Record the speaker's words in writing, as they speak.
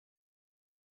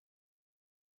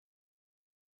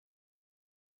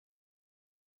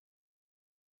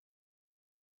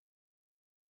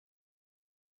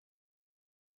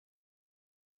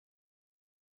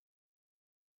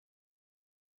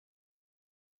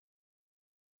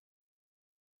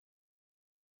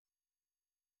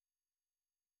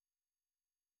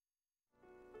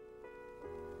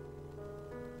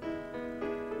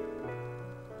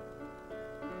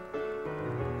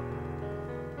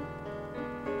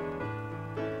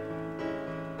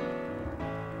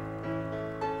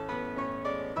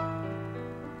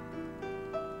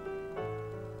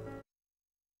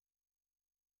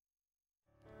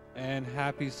and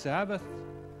happy Sabbath.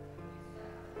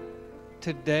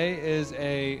 Today is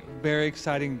a very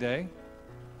exciting day.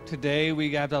 Today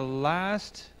we have the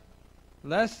last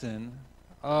lesson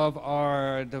of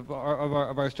our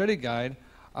study guide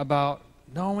about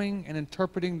knowing and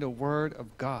interpreting the Word of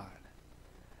God.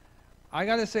 I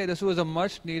got to say, this was a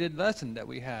much needed lesson that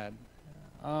we had.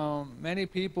 Many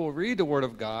people read the Word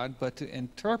of God, but to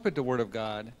interpret the Word of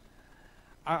God,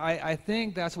 I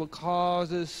think that's what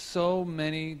causes so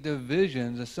many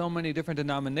divisions and so many different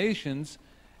denominations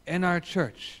in our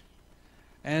church.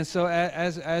 And so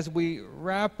as we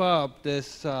wrap up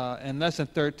this in Lesson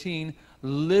 13,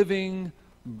 living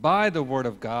by the Word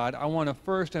of God, I want to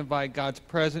first invite God's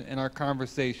presence in our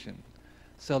conversation.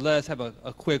 So let's have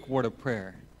a quick word of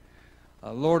prayer.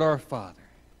 Lord our Father,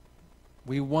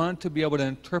 we want to be able to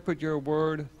interpret your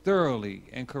Word thoroughly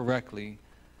and correctly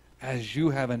as you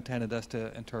have intended us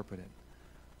to interpret it.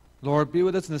 Lord, be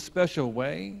with us in a special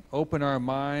way. Open our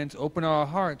minds, open our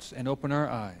hearts, and open our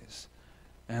eyes.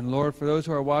 And Lord, for those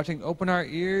who are watching, open our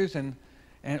ears and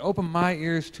open my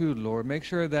ears too, Lord. Make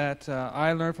sure that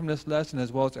I learn from this lesson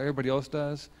as well as everybody else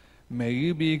does. May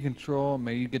you be in control,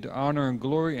 may you get the honor and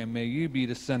glory, and may you be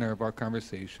the center of our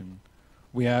conversation.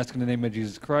 We ask in the name of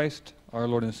Jesus Christ, our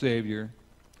Lord and Savior.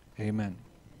 Amen.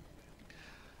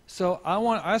 So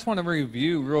I just want to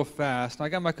review real fast. I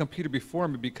got my computer before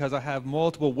me because I have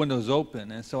multiple windows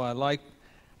open, and so I like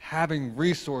having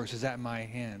resources at my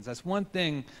hands. That's one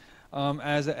thing.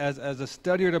 As a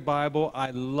studier of the Bible,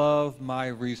 I love my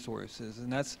resources,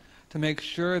 and that's to make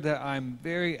sure that I'm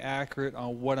very accurate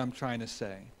on what I'm trying to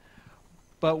say.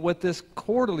 But with this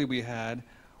quarterly we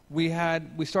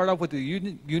started off with the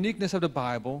uniqueness of the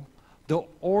Bible, the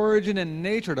origin and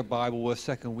nature of the Bible was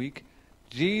second week,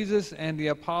 Jesus and the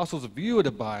apostles' view of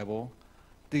the Bible,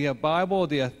 the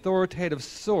authoritative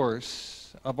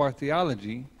source of our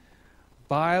theology,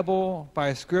 Bible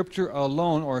by Scripture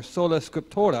alone, or sola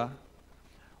scriptura,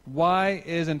 why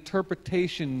is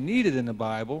interpretation needed in the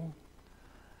Bible,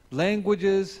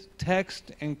 languages,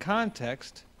 text, and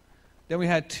context. Then we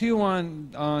had two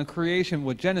on creation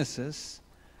with Genesis,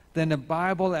 then the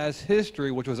Bible as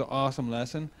history, which was an awesome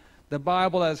lesson, the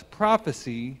Bible as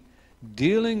prophecy,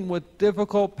 dealing with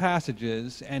difficult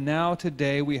passages, and now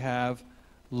today we have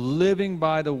living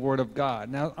by the Word of God.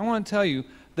 Now, I want to tell you,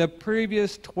 the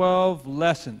previous 12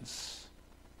 lessons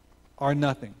are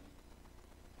nothing.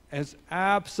 It's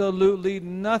absolutely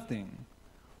nothing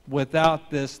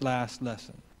without this last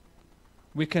lesson.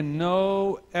 We can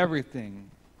know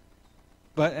everything,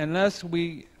 but unless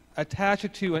we attach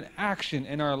it to an action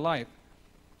in our life,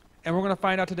 and we're going to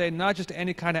find out today not just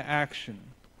any kind of action,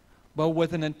 but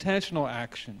with an intentional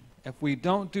action. If we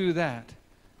don't do that,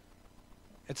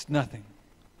 it's nothing.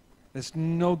 It's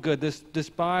no good. This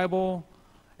Bible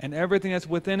and everything that's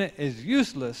within it is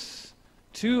useless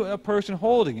to a person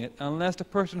holding it unless the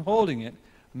person holding it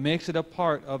makes it a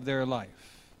part of their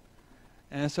life.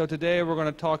 And so today we're going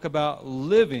to talk about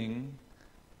living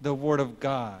the Word of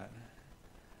God.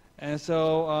 And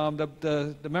so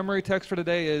the memory text for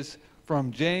today is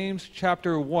from James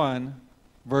chapter 1,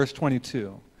 verse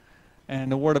 22. And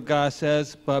the Word of God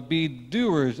says, "But be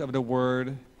doers of the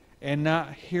Word, and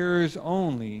not hearers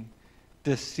only,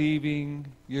 deceiving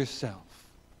yourself."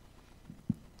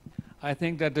 I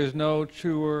think that there's no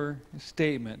truer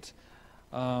statement.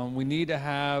 We need to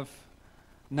have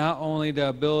not only the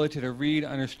ability to read,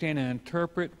 understand, and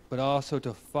interpret, but also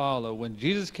to follow. When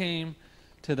Jesus came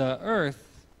to the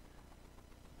earth,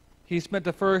 he spent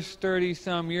the first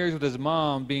 30-some years with his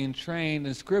mom being trained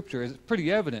in Scripture. It's pretty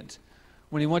evident.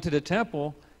 When he went to the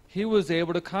temple, he was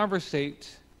able to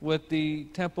conversate with the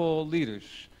temple leaders.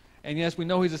 And yes, we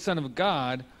know he's the Son of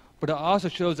God, but it also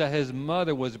shows that his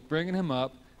mother was bringing him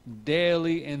up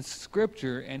daily in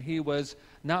Scripture, and he was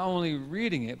not only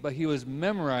reading it, but he was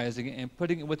memorizing it and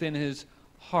putting it within his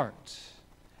heart.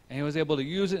 And he was able to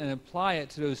use it and apply it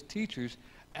to those teachers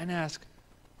and ask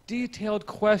detailed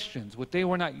questions, which they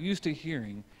were not used to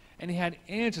hearing, and he had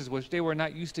answers which they were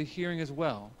not used to hearing as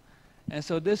well. And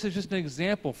so this is just an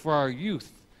example for our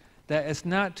youth, that it's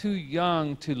not too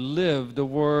young to live the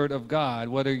Word of God.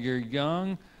 Whether you're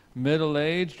young,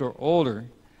 middle-aged, or older,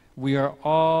 we are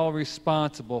all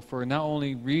responsible for not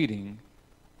only reading,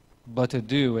 but to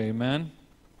do. Amen?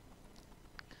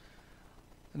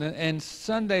 And then in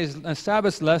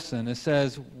Sabbath's lesson, it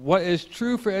says, what is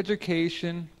true for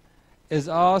education is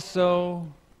also,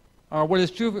 or what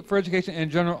is true for education in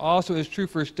general also is true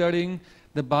for studying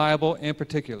the Bible in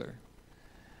particular.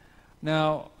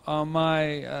 Now, my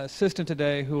assistant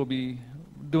today who will be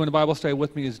doing the Bible study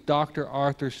with me is Dr.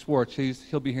 Arthur Schwartz.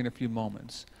 He'll be here in a few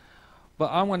moments. but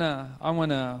I'm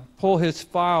gonna pull his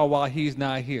file while he's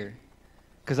not here,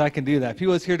 because I can do that. If he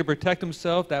was here to protect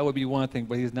himself, that would be one thing,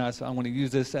 but he's not, so I'm going to use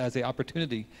this as an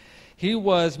opportunity. He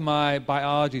was my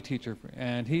biology teacher,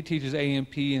 and he teaches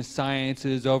A&P and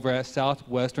sciences over at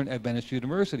Southwestern Adventist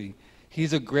University.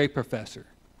 He's a great professor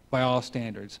by all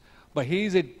standards, but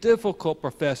he's a difficult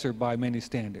professor by many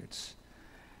standards.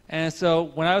 And so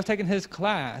when I was taking his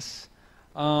class,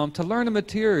 to learn the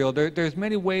material, there's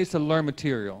many ways to learn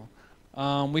material.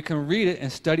 We can read it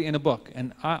and study in a book,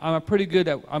 and I'm pretty good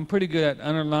at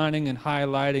underlining and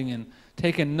highlighting and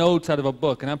taking notes out of a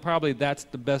book, and that's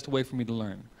the best way for me to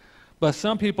learn. But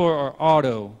some people are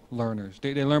auto learners.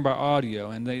 They learn by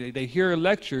audio, and they hear a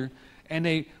lecture, and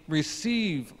they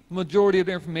receive majority of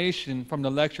the information from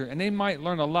the lecture, and they might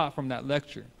learn a lot from that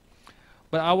lecture.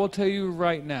 But I will tell you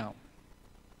right now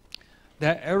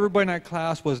that everybody in that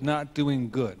class was not doing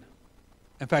good.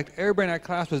 In fact, everybody in that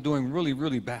class was doing really,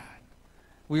 really bad.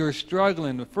 We were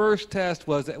struggling. The first test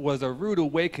was a rude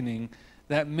awakening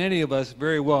that many of us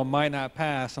very well might not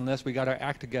pass unless we got our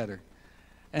act together.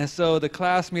 And so the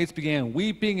classmates began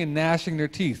weeping and gnashing their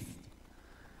teeth.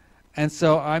 And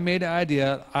so I made the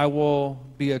idea, I will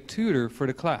be a tutor for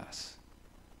the class.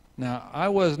 Now, I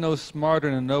was no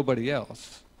smarter than nobody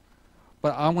else,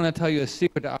 but I'm going to tell you a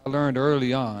secret that I learned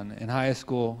early on in high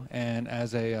school and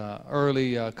as a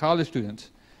early college student,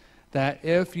 that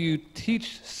if you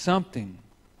teach something,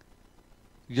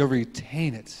 you'll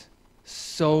retain it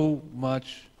so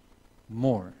much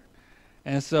more.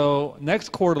 And so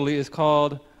next quarterly is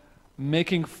called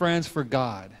Making Friends for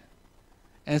God.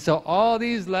 And so all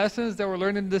these lessons that we're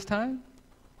learning this time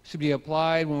should be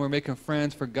applied when we're making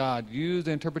friends for God. Use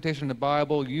the interpretation of the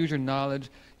Bible, use your knowledge,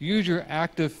 use your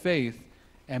active faith,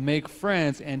 and make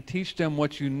friends and teach them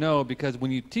what you know, because when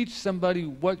you teach somebody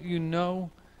what you know,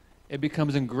 it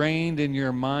becomes ingrained in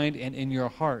your mind and in your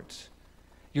heart.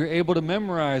 You're able to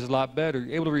memorize a lot better.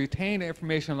 You're able to retain the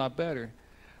information a lot better.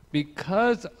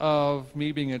 Because of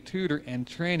me being a tutor and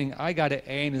training, I got an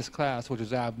A in this class, which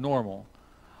is abnormal.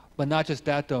 But not just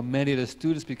that, though. Many of the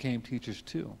students became teachers,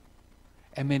 too.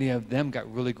 And many of them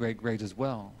got really great grades as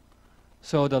well.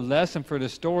 So the lesson for the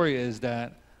story is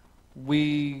that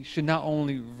we should not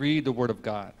only read the Word of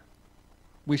God.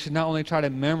 We should not only try to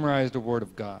memorize the Word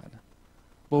of God,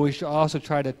 but we should also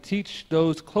try to teach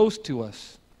those close to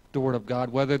us the Word of God,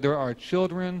 whether they're our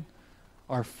children,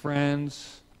 our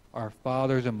friends, our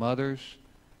fathers and mothers.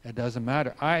 It doesn't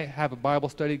matter. I have a Bible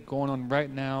study going on right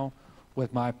now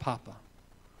with my papa.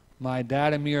 My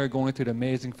dad and me are going through the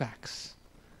amazing facts.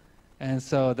 And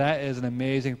so that is an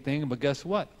amazing thing. But guess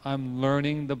what? I'm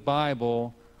learning the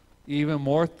Bible even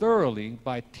more thoroughly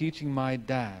by teaching my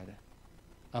dad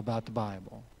about the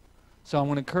Bible. So I'm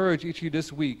going to encourage each of you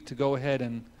this week to go ahead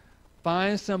and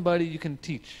find somebody you can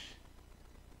teach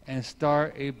and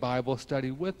start a Bible study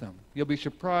with them. You'll be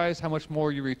surprised how much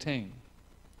more you retain.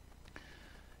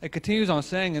 It continues on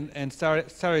saying in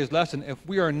Saturday's lesson, if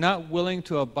we are not willing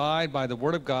to abide by the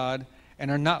Word of God and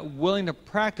are not willing to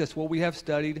practice what we have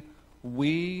studied,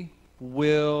 we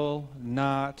will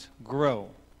not grow.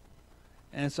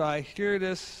 And so I hear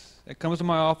this, it comes to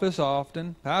my office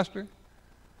often, Pastor,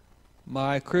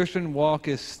 my Christian walk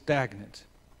is stagnant.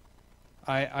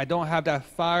 I don't have that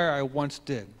fire I once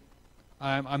did.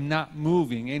 I'm not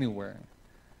moving anywhere.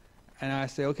 And I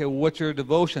say, okay, well, what's your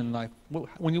devotion like?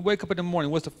 When you wake up in the morning,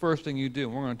 what's the first thing you do?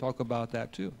 And we're going to talk about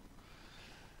that too.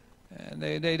 And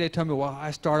they tell me, well,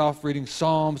 I start off reading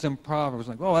Psalms and Proverbs.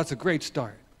 I'm like, oh, that's a great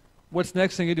start. What's the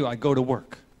next thing you do? I go to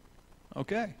work.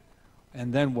 Okay.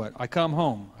 And then what? I come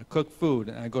home, I cook food,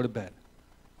 and I go to bed.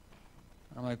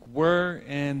 I'm like, where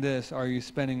in this are you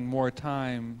spending more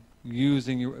time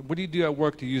using what do you do at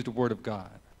work to use the Word of God?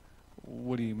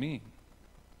 What do you mean?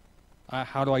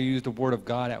 How do I use the Word of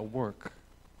God at work?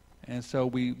 And so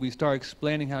we start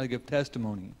explaining how to give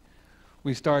testimony.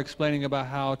 We start explaining about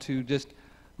how to just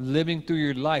living through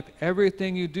your life.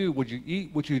 Everything you do, what you eat,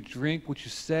 what you drink, what you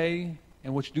say,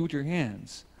 and what you do with your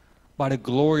hands, by the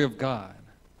glory of God.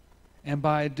 And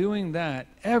by doing that,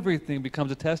 everything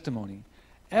becomes a testimony.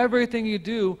 Everything you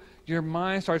do, your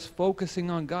mind starts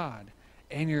focusing on God,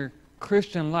 and your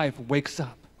Christian life wakes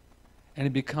up, and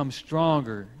it becomes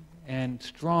stronger and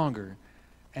stronger,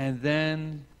 and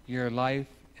then your life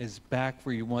is back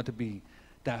where you want to be.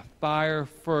 That fire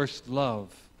first love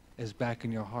is back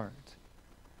in your heart.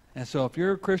 And so if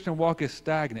your Christian walk is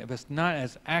stagnant, if it's not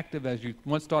as active as you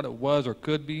once thought it was or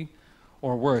could be,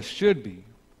 or where it should be,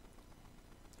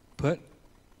 put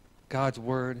God's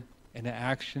Word into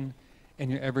action in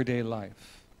your everyday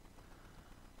life.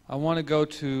 I want to go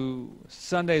to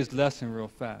Sunday's lesson real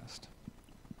fast.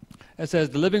 It says,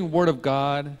 the living Word of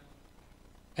God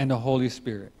and the Holy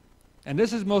Spirit. And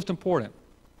this is most important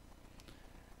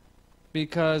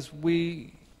because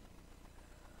we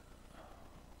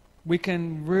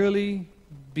can really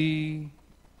be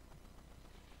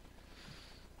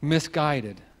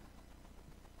misguided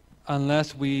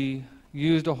unless we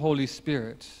use the Holy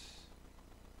Spirit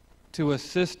to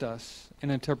assist us in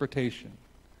interpretation.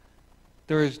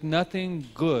 There is nothing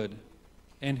good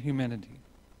in humanity.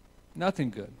 Nothing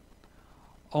good.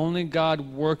 Only God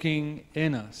working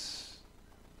in us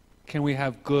can we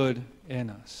have good in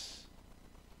us.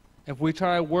 If we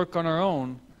try to work on our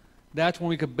own, that's when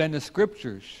we could bend the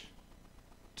scriptures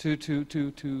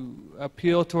to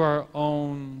appeal to our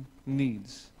own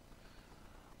needs.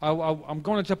 I'm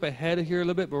going to jump ahead here a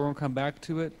little bit, but we're going to come back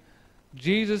to it.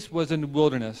 Jesus was in the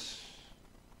wilderness,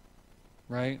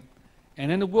 right?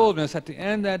 And in the wilderness, at the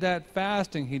end of that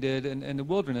fasting he did in the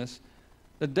wilderness,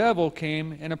 the devil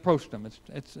came and approached him.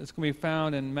 It's going to be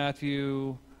found in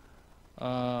Matthew,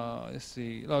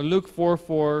 Luke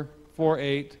 4:4,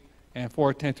 4:8, and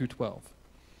 4:10 through 12.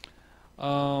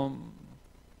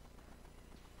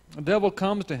 The devil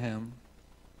comes to him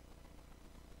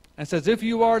and says, "If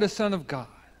you are the Son of God,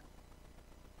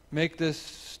 make this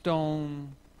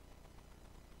stone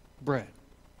bread,"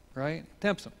 right?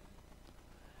 Tempts him.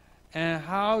 And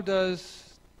how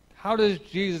does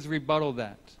Jesus rebuttal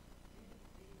that?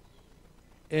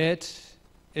 It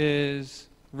is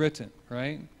written,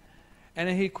 right? And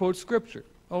then he quotes scripture.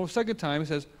 Oh, second time he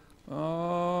says,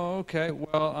 "Oh, okay,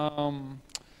 well,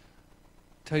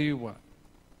 tell you what.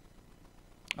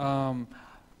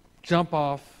 Jump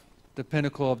off the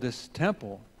pinnacle of this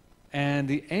temple, and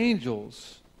the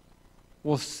angels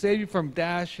will save you from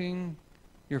dashing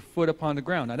your foot upon the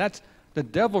ground." Now that's the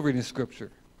devil reading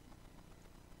scripture.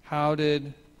 How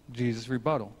did Jesus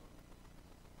rebuttal?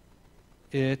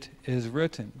 It is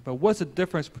written. But what's the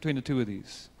difference between the two of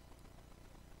these?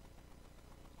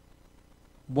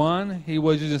 One, he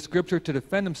was using scripture to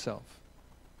defend himself.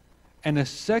 And the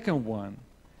second one,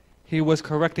 he was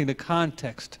correcting the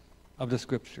context of the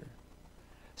scripture.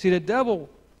 See, the devil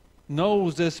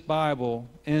knows this Bible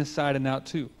inside and out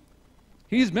too.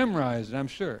 He's memorized it, I'm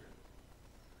sure.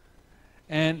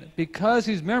 And because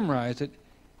he's memorized it,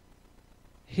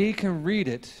 he can read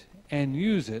it and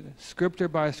use it, scripture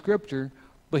by scripture,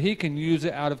 but he can use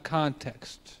it out of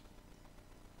context.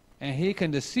 And he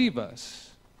can deceive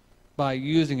us by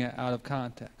using it out of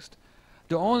context.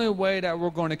 The only way that we're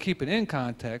going to keep it in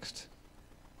context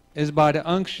is by the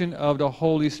unction of the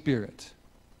Holy Spirit.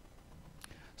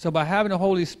 So by having the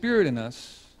Holy Spirit in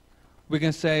us, we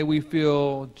can say we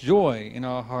feel joy in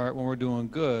our heart when we're doing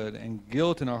good and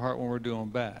guilt in our heart when we're doing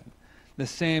bad. The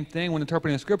same thing when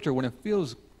interpreting Scripture. When it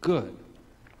feels good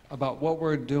about what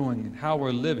we're doing and how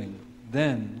we're living,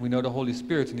 then we know the Holy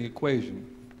Spirit's in the equation.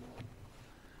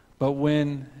 But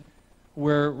when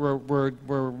we're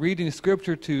reading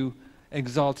Scripture to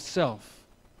exalt self,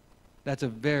 that's a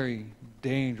very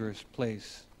dangerous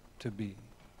place to be.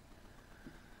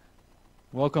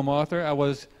 Welcome, author. I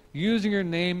was using your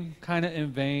name kind of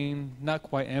in vain, not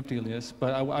quite emptyless,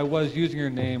 but I was using your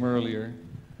name earlier.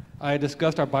 I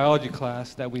discussed our biology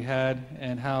class that we had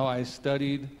and how I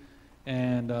studied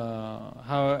and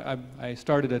how I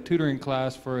started a tutoring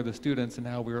class for the students and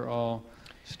how we were all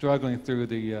struggling through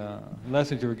the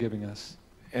lessons you were giving us.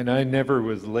 And I never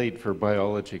was late for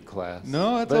biology class.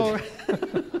 No, that's all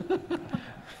right.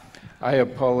 I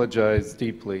apologize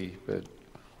deeply, but...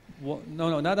 Well,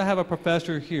 no, now that I have a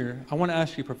professor here, I want to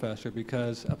ask you, Professor,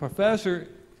 because a professor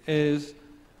is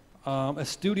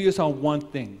studious on one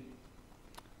thing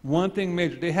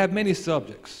major. They have many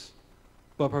subjects,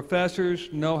 but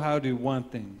professors know how to do one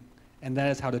thing, and that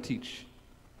is how to teach.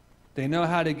 They know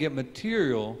how to get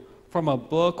material from a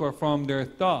book or from their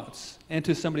thoughts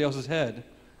into somebody else's head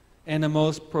in the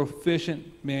most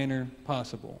proficient manner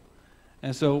possible.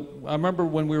 And so I remember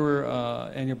when we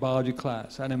were in your biology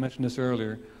class, I didn't mention this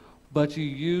earlier, but you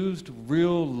used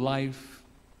real life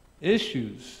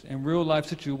issues and real life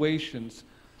situations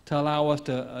to allow us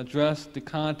to address the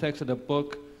context of the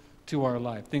book to our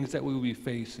life, things that we will be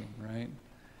facing, right?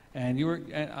 And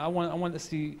I want to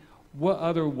see what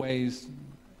other ways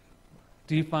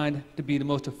do you find to be the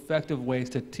most effective ways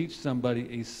to teach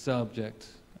somebody a subject,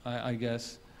 I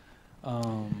guess.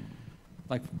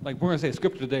 Like we're going to say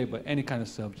scripture today, but any kind of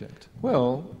subject.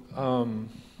 Well,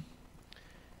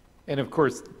 and of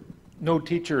course, no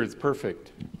teacher is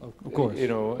perfect. Of course. You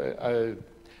know,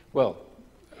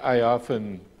 I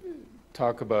often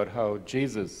talk about how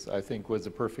Jesus, I think, was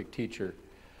a perfect teacher.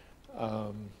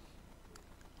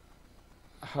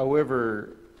 However,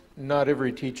 not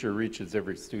every teacher reaches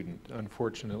every student,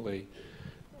 unfortunately.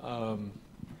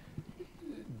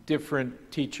 different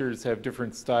teachers have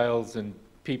different styles, and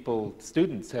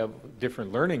students have different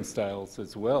learning styles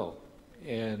as well.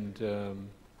 And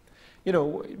you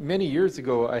know, many years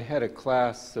ago, I had a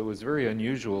class that was very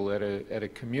unusual at a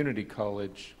community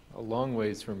college a long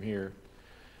ways from here.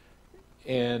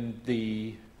 And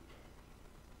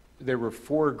there were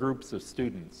 4 groups of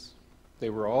students. They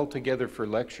were all together for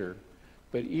lecture,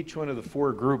 but each one of the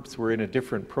 4 groups were in a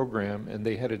different program, and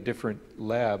they had a different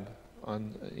lab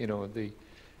on, you know, the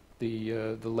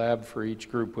lab for each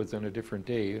group was on a different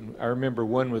day. And I remember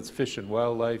one was fish and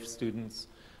wildlife students,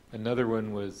 another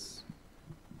one was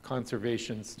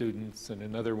conservation students, and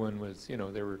another one was, you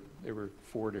know, there were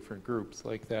 4 different groups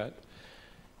like that.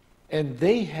 And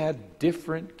they had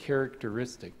different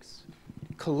characteristics,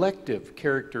 collective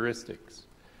characteristics,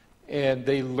 and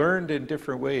they learned in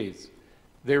different ways.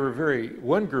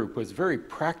 One group was very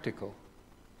practical.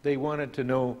 They wanted to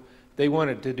know, they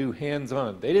wanted to do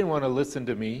hands-on. They didn't want to listen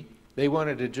to me. They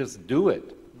wanted to just do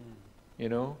it, you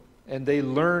know, and they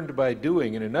learned by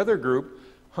doing. And another group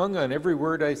hung on every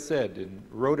word I said and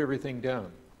wrote everything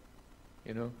down,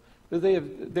 you know.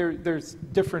 There's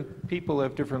different people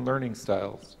have different learning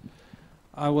styles.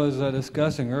 I was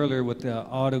discussing earlier with the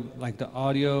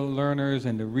audio learners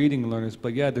and the reading learners,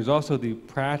 but yeah, there's also the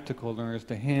practical learners,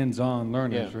 the hands-on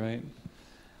learners, Yeah. right?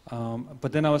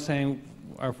 But then I was saying,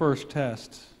 our first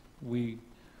test, we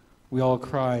all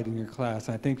cried in your class.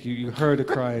 I think you heard the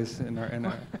cries in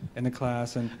the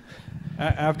class, and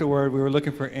afterward we were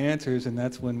looking for answers, and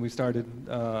that's when we started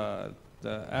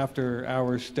the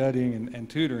after-hours studying and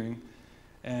tutoring,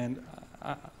 and.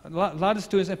 A lot of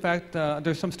students, in fact,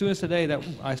 there's some students today that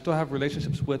I still have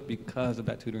relationships with because of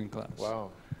that tutoring class. Wow.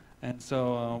 And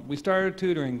so we started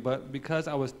tutoring, but because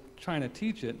I was trying to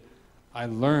teach it, I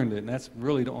learned it, and that's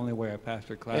really the only way I passed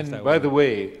your class. And by the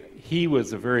way, he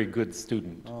was a very good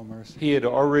student. Oh, mercy. He had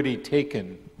already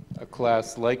taken a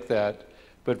class like that,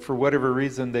 but for whatever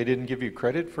reason, they didn't give you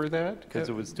credit for that because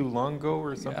it was too long ago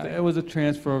or something? Yeah, it was a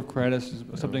transfer of credits.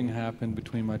 Something happened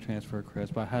between my transfer of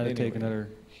credits, but I had to take another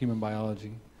human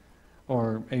biology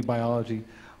or a biology.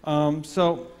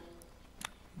 So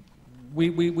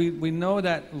we know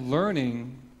that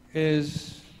learning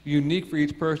is unique for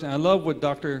each person. I love what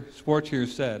Dr. Schwartz here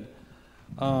said.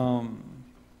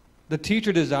 The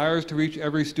teacher desires to reach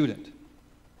every student,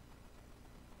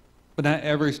 but not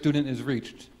every student is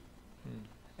reached.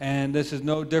 And this is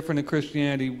no different in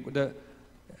Christianity.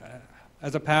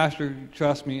 As a pastor,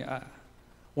 trust me,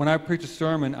 when I preach a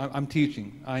sermon, I'm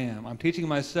teaching. I'm teaching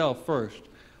myself first,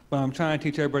 but I'm trying to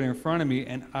teach everybody in front of me,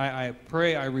 and I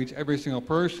pray I reach every single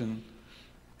person,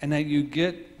 and that you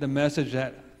get the message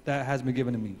that has been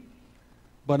given to me.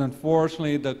 But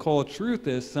unfortunately, the cold truth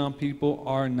is some people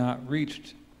are not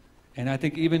reached. And I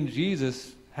think even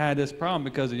Jesus had this problem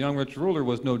because the young rich ruler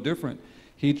was no different.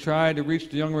 He tried to reach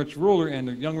the young rich ruler, and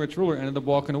the young rich ruler ended up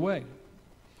walking away.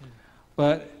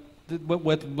 But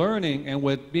with learning and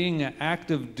with being an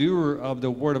active doer of the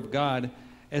Word of God,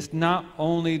 it's not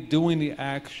only doing the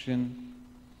action,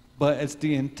 but it's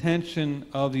the intention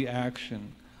of the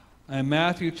action. In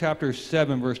Matthew chapter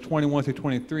 7, verse 21 through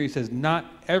 23, it says, "Not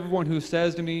everyone who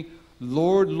says to me,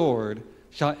 'Lord, Lord,'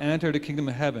 shall enter the kingdom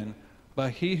of heaven,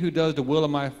 but he who does the will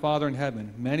of my Father in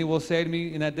heaven. Many will say to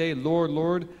me in that day, 'Lord,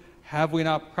 Lord, have we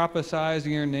not prophesied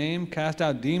in your name, cast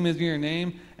out demons in your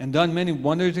name, and done many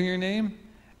wonders in your name?'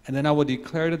 And then I will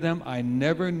declare to them, 'I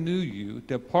never knew you.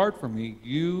 Depart from me,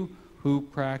 you who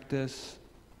practice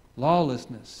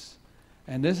lawlessness.'"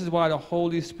 And this is why the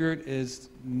Holy Spirit is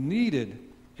needed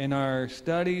in our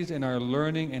studies, in our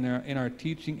learning, in our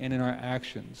teaching, and in our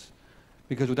actions.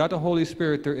 Because without the Holy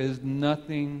Spirit, there is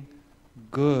nothing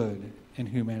good in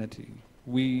humanity.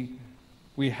 We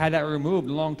had that removed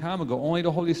a long time ago. Only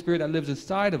the Holy Spirit that lives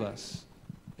inside of us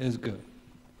is good.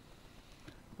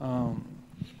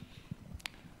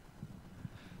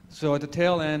 So at the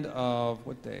tail end of,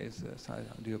 what day is this? I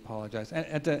do apologize.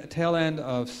 At the tail end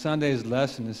of Sunday's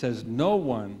lesson, it says, "No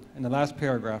one," in the last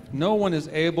paragraph, "no one is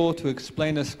able to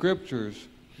explain the Scriptures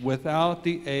without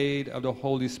the aid of the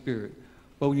Holy Spirit.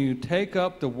 But when you take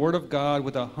up the Word of God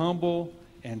with a humble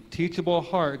and teachable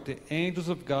heart, the angels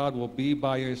of God will be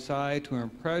by your side to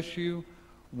impress you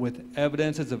with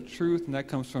evidences of truth." And that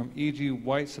comes from E.G.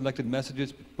 White, Selected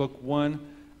Messages, Book 1,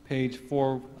 page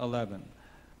 411.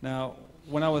 Now,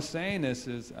 when I was saying this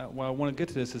is, well, I want to get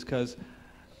to this is because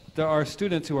there are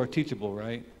students who are teachable,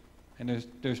 right? And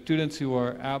there's students who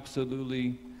are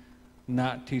absolutely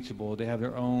not teachable. They have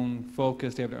their own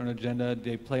focus, they have their own agenda,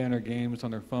 they play on their games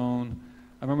on their phone.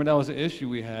 I remember that was an issue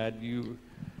we had. You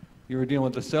were dealing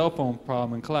with the cell phone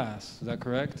problem in class. Is that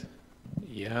correct?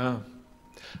 Yeah.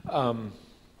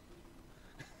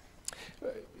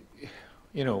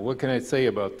 What can I say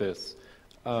about this?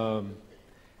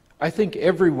 I think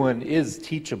everyone is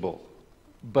teachable,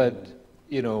 but,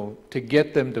 to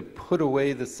get them to put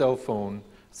away the cell phone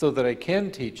so that I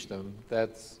can teach them,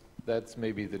 that's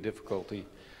maybe the difficulty.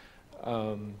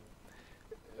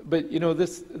 But,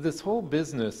 this whole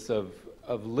business of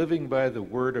living by the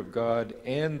Word of God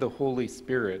and the Holy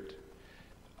Spirit,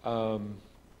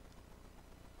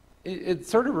 it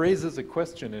sort of raises a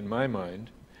question in my mind.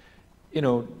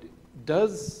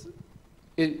 Does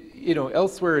it,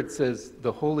 elsewhere it says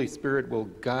the Holy Spirit will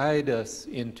guide us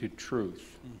into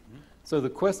truth. Mm-hmm. So the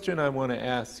question I want to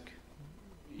ask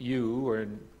you or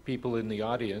people in the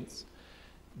audience,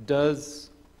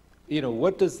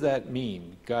 what does that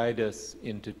mean, guide us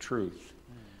into truth?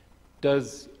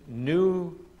 Does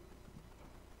new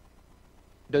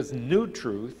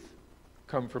truth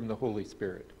come from the Holy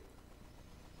Spirit?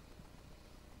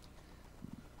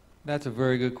 That's a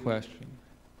very good question.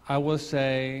 I will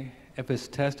say, if it's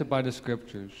tested by the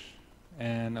Scriptures,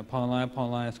 and upon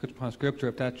line, Scripture upon Scripture,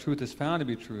 if that truth is found to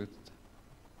be truth,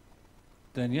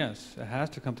 then yes, it has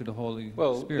to come through the Holy Spirit.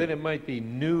 Well, then it might be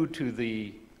new to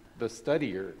the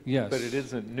studier, yes, but it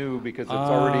isn't new because it's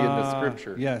already in the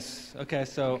Scripture. Yes. Okay,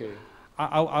 so okay.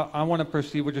 I want to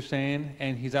perceive what you're saying,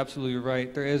 and he's absolutely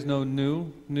right. There is no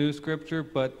new Scripture,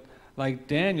 but like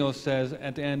Daniel says,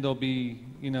 at the end there'll be,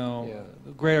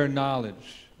 greater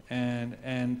knowledge,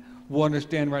 and we'll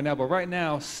understand right now. But right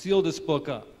now, seal this book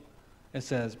up, it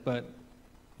says. But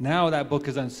now that book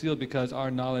is unsealed because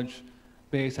our knowledge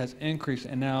base has increased,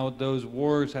 and now those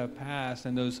wars have passed,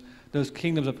 and those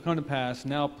kingdoms have come to pass.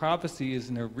 Now prophecy is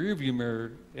in a rearview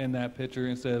mirror in that picture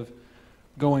instead of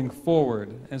going forward.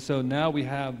 And so now we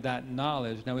have that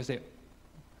knowledge. Now we say,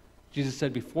 Jesus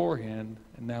said beforehand,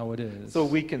 and now it is. So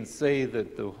we can say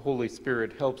that the Holy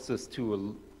Spirit helps us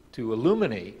to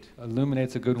illuminate.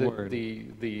 Illuminate's a good word.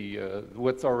 The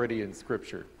what's already in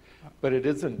Scripture, but it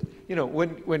isn't.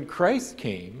 When Christ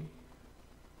came,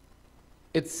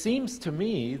 it seems to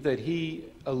me that he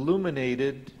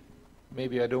illuminated.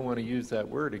 Maybe I don't want to use that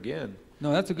word again.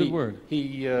 No, that's a good word.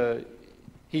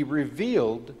 He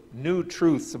revealed new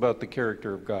truths about the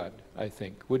character of God, I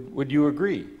think. Would you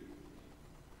agree?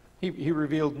 He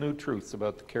revealed new truths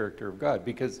about the character of God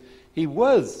because he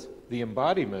was the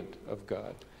embodiment of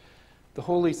God. The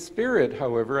Holy Spirit,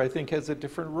 however, I think has a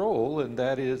different role, and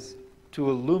that is to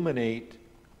illuminate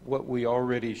what we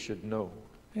already should know.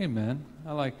 Amen.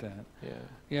 I like that. Yeah.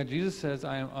 Yeah, Jesus says,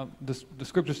 "I am." The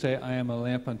scriptures say, "I am a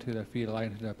lamp unto their feet, a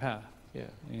light unto their path." Yeah.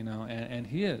 And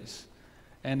he is.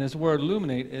 And this word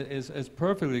illuminate is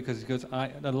perfectly because he goes,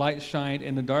 the light shined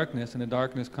in the darkness, and the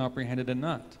darkness comprehended it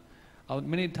not.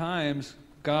 Many times,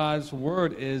 God's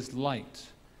word is light.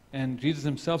 And Jesus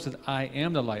himself says, I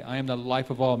am the light. I am the life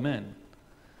of all men.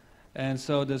 And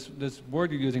so this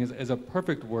word you're using is a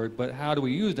perfect word, but how do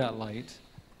we use that light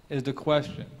is the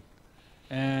question.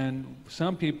 And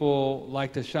some people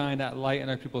like to shine that light in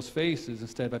other people's faces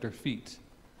instead of at their feet.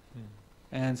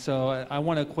 And so I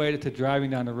want to equate it to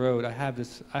driving down the road. I have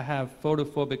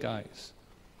photophobic eyes,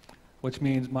 which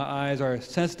means my eyes are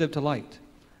sensitive to light.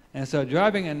 And so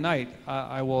driving at night,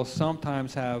 I will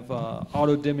sometimes have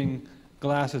auto-dimming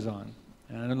glasses on.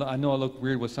 And I know I look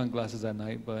weird with sunglasses at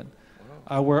night, but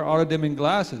I wear auto-dimming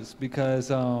glasses because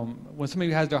when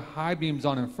somebody has their high beams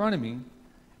on in front of me,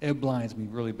 it blinds me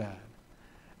really bad.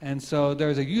 And so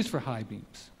there's a use for high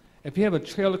beams. If you have a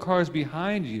trail of cars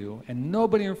behind you and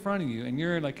nobody in front of you and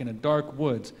you're like in a dark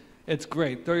woods, it's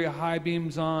great. Throw your high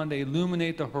beams on, they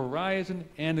illuminate the horizon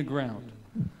and the ground.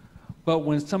 But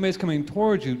when somebody's coming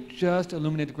towards you, just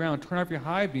illuminate the ground. Turn off your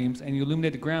high beams and you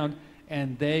illuminate the ground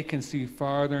and they can see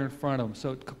farther in front of them.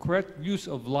 So correct use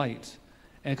of light,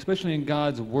 and especially in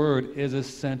God's word, is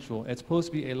essential. It's supposed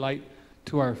to be a light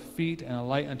to our feet and a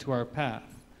light unto our path.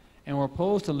 And we're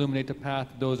supposed to illuminate the path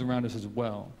of those around us as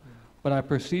well. But I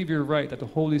perceive you're right, that the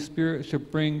Holy Spirit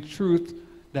should bring truth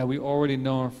that we already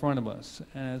know in front of us.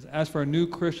 And as for a new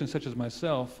Christian such as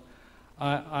myself,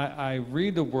 I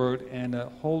read the Word, and the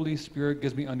Holy Spirit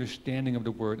gives me understanding of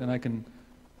the Word. And I can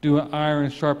do an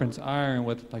iron sharpens iron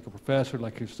with like a professor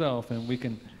like yourself, and we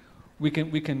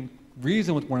can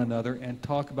reason with one another and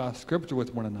talk about Scripture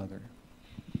with one another.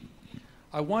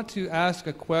 I want to ask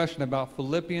a question about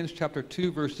Philippians chapter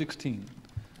 2, verse 16.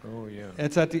 Oh, yeah.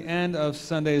 It's at the end of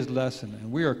Sunday's lesson,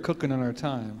 and we are cooking on our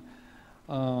time.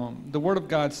 The Word of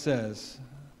God says,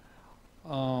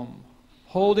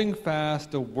 holding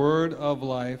fast the word of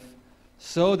life,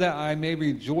 so that I may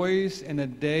rejoice in the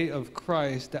day of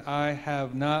Christ, that I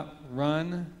have not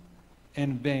run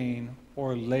in vain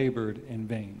or labored in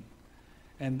vain.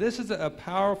 And this is a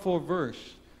powerful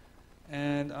verse.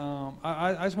 And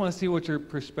I just want to see what your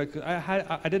perspective.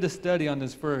 I did a study on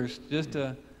this first just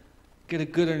to get a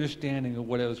good understanding of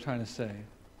what it was trying to say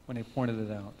when they pointed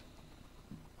it out.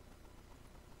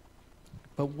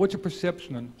 But what's your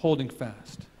perception on holding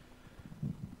fast?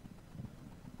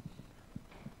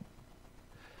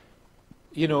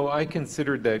 You know, I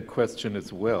considered that question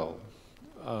as well.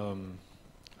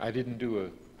 I didn't do a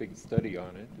big study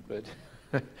on it,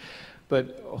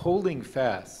 but holding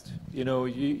fast, you know,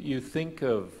 you think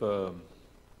of,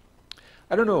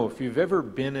 I don't know if you've ever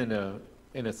been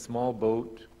in a small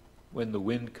boat when the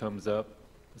wind comes up,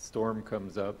 the storm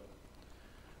comes up.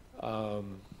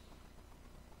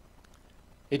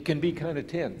 It can be kind of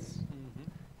tense,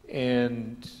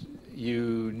 and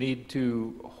you need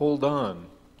to hold on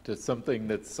to something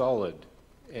that's solid,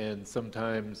 and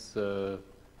sometimes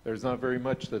there's not very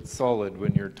much that's solid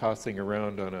when you're tossing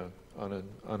around on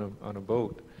a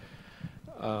boat.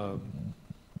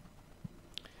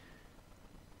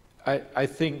 I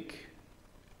think,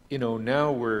 you know,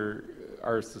 now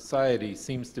our society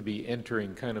seems to be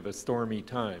entering kind of a stormy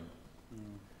time.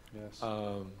 Yes.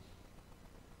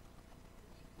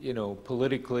 You know,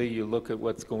 politically, you look at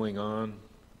what's going on.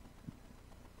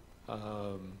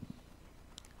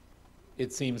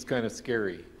 It seems kind of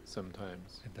scary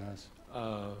sometimes. It does.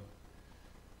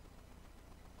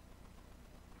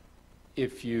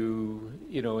 If you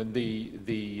know, in the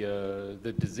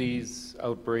disease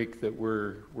outbreak that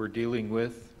we're dealing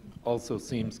with also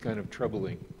seems kind of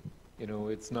troubling. You know,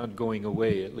 it's not going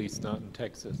away, at least not in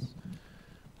Texas.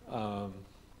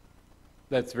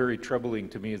 That's very troubling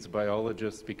to me as a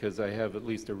biologist because I have at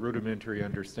least a rudimentary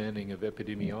understanding of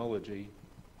epidemiology,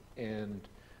 and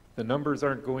the numbers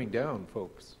aren't going down,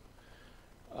 folks.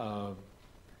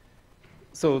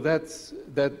 So that's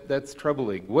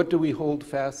troubling. What do we hold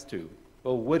fast to?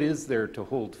 Well, what is there to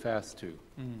hold fast to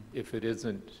if it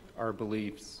isn't our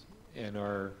beliefs and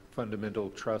our fundamental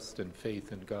trust and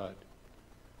faith in God?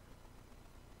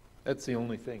 That's the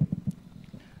only thing.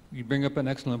 You bring up an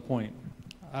excellent point.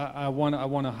 I want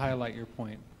to highlight your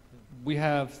point. We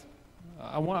have.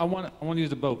 I want to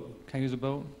use a boat. Can I use a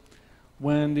boat?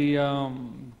 When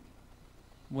the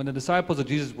disciples of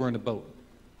Jesus were in the boat,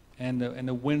 and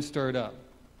the wind stirred up.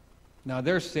 Now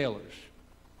they're sailors,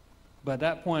 but at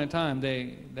that point in time,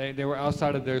 they were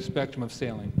outside of their spectrum of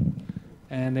sailing,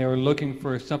 and they were looking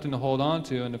for something to hold on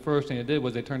to. And the first thing they did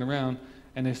was they turned around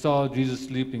and they saw Jesus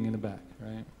sleeping in the back.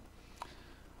 Right.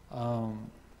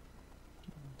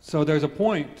 So there's a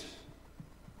point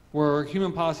where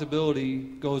human possibility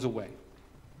goes away.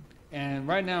 And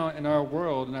right now in our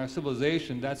world, in our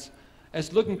civilization,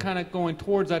 it's looking kind of going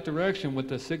towards that direction with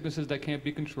the sicknesses that can't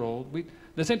be controlled.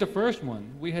 This ain't the first one.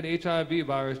 We had HIV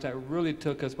virus that really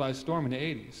took us by storm in the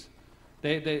 80s.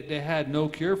 They had no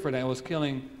cure for that. It was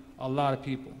killing a lot of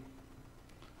people.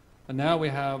 And now we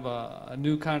have a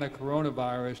new kind of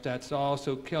coronavirus that's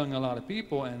also killing a lot of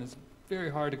people, and it's very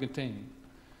hard to contain.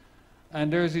 And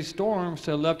there's these storms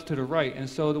to the left, to the right. And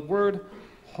so the word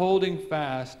holding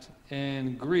fast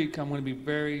in Greek, I'm going to be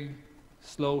very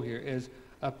slow here, is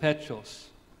apetros.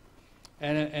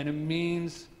 And it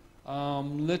means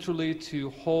literally to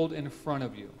hold in front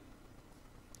of you.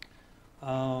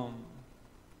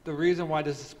 The reason why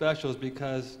this is special is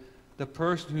because the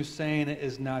person who's saying it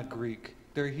is not Greek.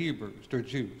 They're Hebrews, they're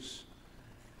Jews.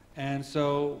 And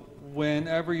so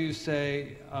whenever you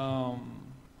say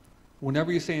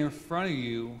in front of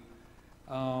you,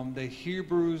 the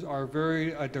Hebrews are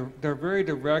they're very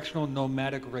directional,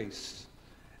 nomadic race.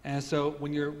 And so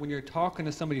when you're talking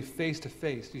to somebody face to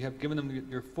face, you have given them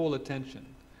your full attention,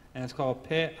 and it's called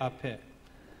pe a pe.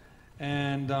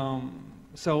 And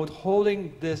so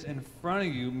holding this in front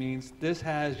of you means this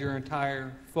has your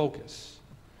entire focus.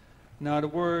 Now the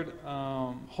word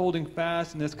holding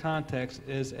fast in this context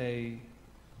is a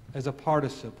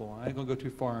participle. I ain't gonna go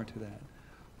too far into that.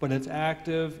 But it's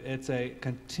active, it's a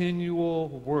continual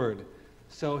word.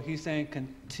 So he's saying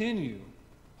continue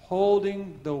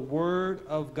holding the word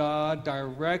of God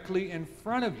directly in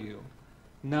front of you,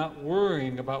 not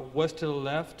worrying about what's to the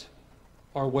left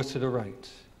or what's to the right.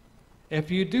 If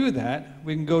you do that,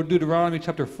 we can go to Deuteronomy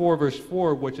chapter 4, verse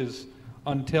 4, which is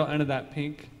on the tail end of that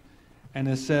pink. And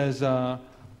it says,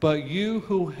 but you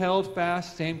who held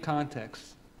fast, same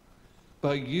context,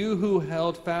 but you who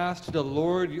held fast to the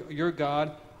Lord your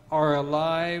God are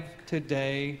alive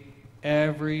today,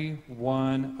 every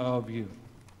one of you.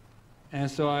 And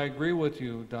so I agree with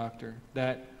you, Doctor,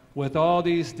 that with all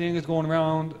these things going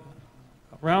around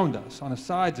us, on the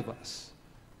sides of us,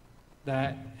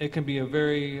 that it can be a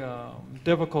very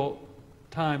difficult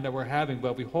time that we're having,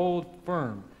 but if we hold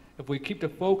firm, if we keep the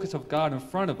focus of God in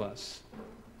front of us,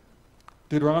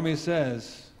 Deuteronomy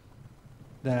says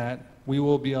that we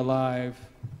will be alive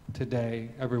today,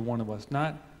 every one of us.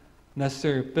 Not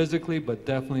necessarily physically, but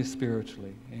definitely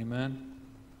spiritually. Amen?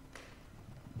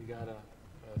 You got a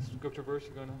scripture verse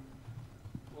you're going to?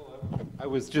 I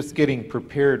was just getting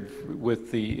prepared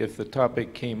with if the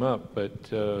topic came up, but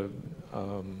go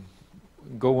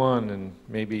on and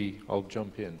maybe I'll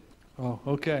jump in. Oh,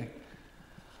 okay.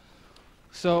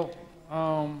 So,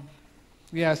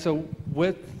 so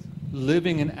with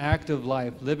living an active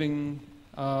life, living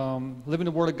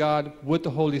the Word of God with the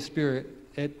Holy Spirit,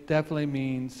 it definitely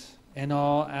means in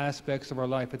all aspects of our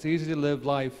life. It's easy to live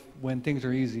life when things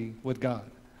are easy with God.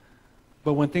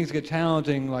 But when things get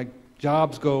challenging, like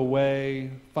jobs go away,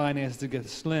 finances get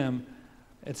slim,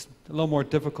 it's a little more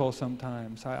difficult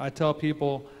sometimes. I tell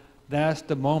people that's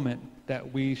the moment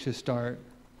that we should start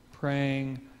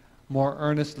praying more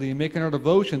earnestly, making our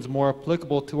devotions more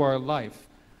applicable to our life.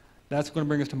 That's going to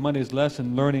bring us to Monday's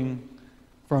lesson, learning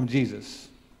from Jesus.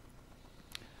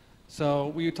 So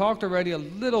we talked already a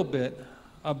little bit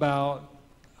about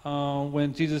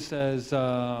when Jesus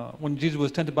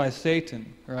was tempted by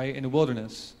Satan, right, in the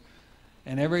wilderness.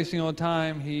 And every single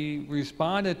time he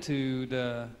responded to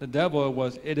the devil, it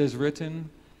was, "It is written,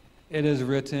 it is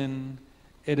written,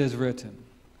 it is written."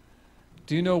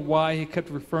 Do you know why he kept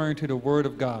referring to the Word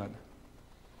of God?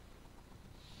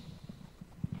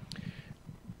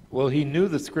 Well, he knew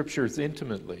the Scriptures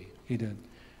intimately. He did.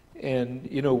 And,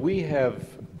 we have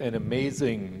an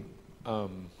amazing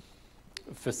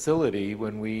facility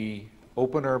when we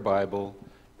open our Bible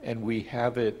and we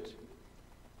have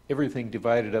everything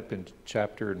divided up into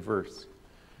chapter and verse.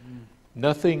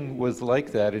 Nothing was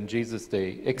like that in Jesus'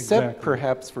 day, except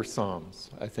perhaps for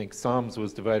Psalms. I think Psalms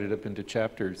was divided up into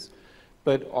chapters.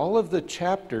 But all of the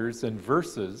chapters and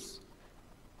verses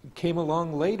came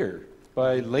along later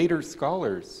by later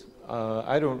scholars.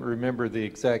 I don't remember the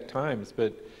exact times,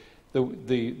 but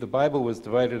the Bible was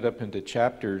divided up into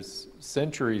chapters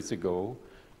centuries ago,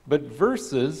 but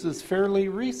verses is fairly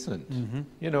recent,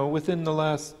 within the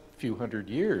last few hundred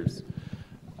years.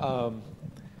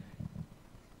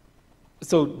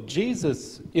 So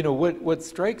Jesus, what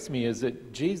strikes me is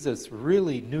that Jesus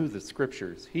really knew the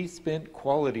Scriptures. He spent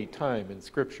quality time in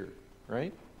Scripture,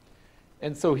 right?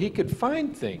 And so he could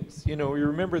find things. You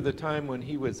remember the time when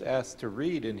he was asked to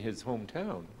read in his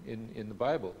hometown in the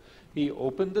Bible. He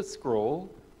opened the scroll,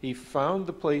 he found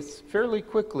the place fairly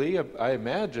quickly, I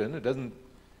imagine, it doesn't,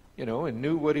 and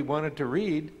knew what he wanted to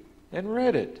read and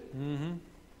read it.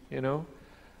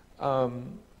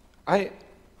 I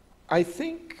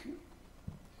think,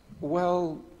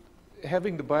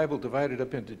 having the Bible divided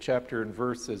up into chapter and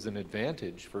verse is an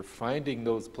advantage for finding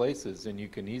those places, and you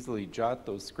can easily jot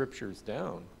those scriptures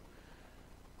down.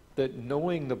 That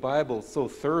knowing the Bible so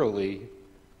thoroughly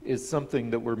is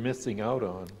something that we're missing out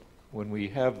on when we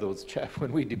have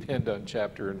when we depend on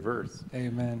chapter and verse.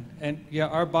 Amen. And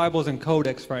our Bible's in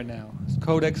codex right now.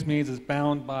 Codex means it's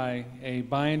bound by a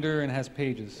binder and has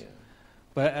pages. Yeah.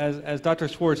 But as Dr.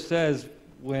 Schwartz says,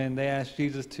 when they asked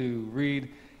Jesus to read,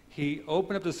 he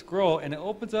opened up the scroll and it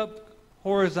opens up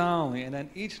horizontally, and then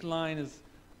each line is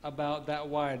about that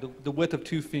wide, the width of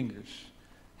 2 fingers.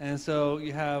 And so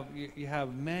you have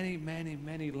many, many,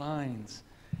 many lines.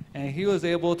 And he was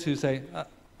able to say,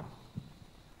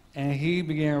 and he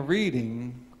began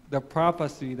reading the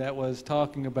prophecy that was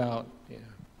talking about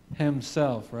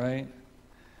himself, right?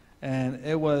 And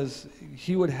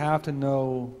he would have to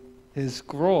know his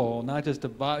scroll, not just the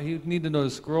Bible. He would need to know the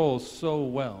scroll so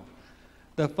well.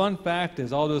 The fun fact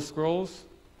is all those scrolls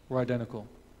were identical.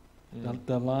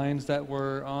 The lines that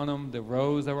were on them, the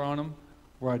rows that were on them,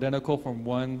 were identical from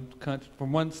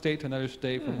one state to another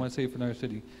state, from one state to another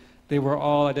city. They were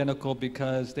all identical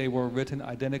because they were written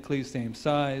identically, same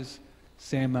size,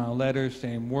 same amount of letters,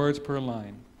 same words per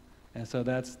line. And so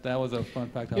that was a fun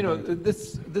fact.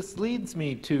 This leads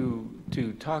me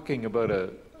to talking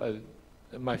about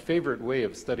my favorite way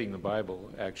of studying the Bible,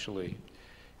 actually,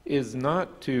 is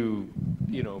not to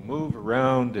move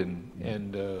around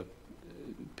and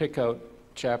pick out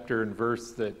chapter and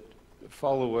verse that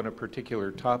follow on a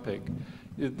particular topic.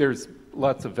 There's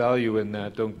lots of value in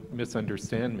that, don't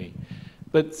misunderstand me.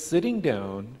 But sitting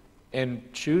down and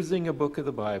choosing a book of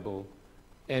the Bible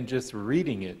and just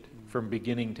reading it from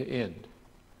beginning to end.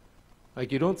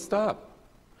 Like, you don't stop.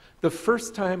 The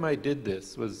first time I did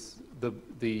this was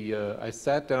I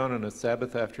sat down on a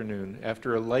Sabbath afternoon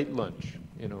after a light lunch.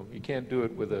 You can't do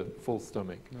it with a full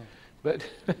stomach. No. But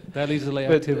that leads to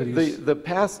late activities. The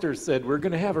pastor said, we're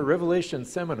going to have a Revelation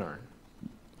seminar.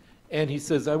 And he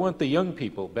says, I want the young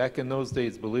people. Back in those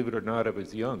days, believe it or not, I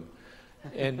was young.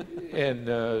 And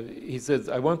he says,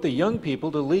 I want the young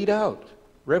people to lead out.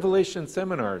 Revelation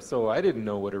seminar. So I didn't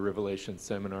know what a Revelation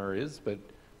seminar is, but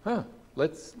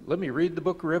let me read the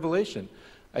book of Revelation.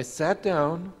 I sat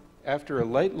down after a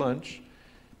light lunch,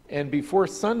 and before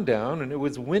sundown, and it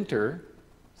was winter,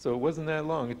 so it wasn't that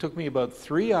long. It took me about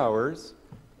 3 hours,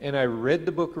 and I read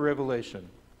the book of Revelation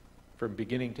from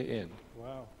beginning to end.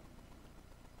 Wow.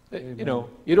 You know,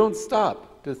 you don't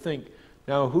stop to think,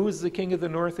 now who's the king of the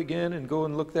north again, and go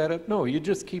and look that up. No, you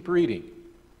just keep reading.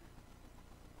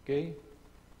 Okay?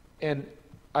 And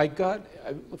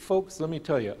folks, let me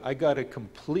tell you, I got a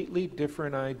completely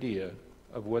different idea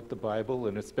of what the Bible,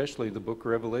 and especially the book of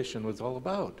Revelation, was all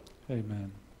about.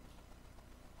 Amen.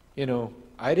 You know,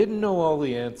 I didn't know all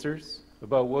the answers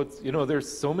about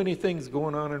there's so many things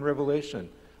going on in Revelation.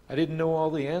 I didn't know all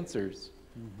the answers.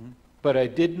 Mm-hmm. But I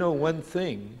did know one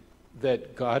thing,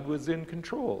 that God was in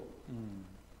control.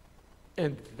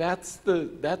 And that's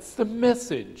the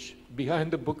message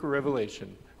behind the book of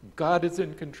Revelation. God is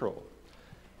in control.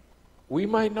 We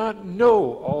might not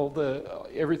know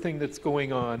everything that's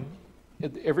going on,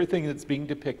 everything that's being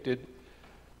depicted.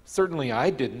 Certainly I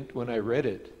didn't when I read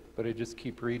it, but I just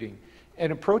keep reading.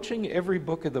 And approaching every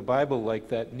book of the Bible like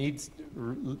that leads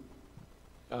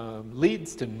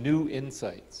to new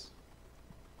insights.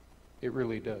 It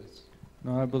really does.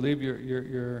 No, I believe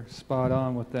you're spot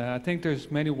on with that. I think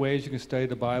there's many ways you can study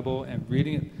the Bible, and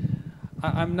reading it.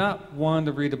 I'm not one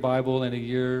to read the Bible in a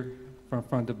year from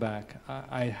front to back.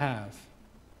 I have.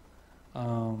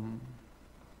 But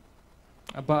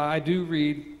I do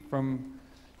read from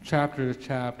chapter to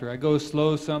chapter. I go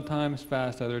slow sometimes,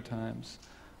 fast other times.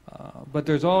 But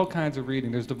there's all kinds of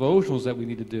reading. There's devotionals that we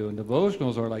need to do, and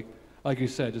devotionals are like you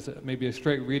said, just maybe a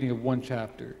straight reading of one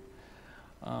chapter.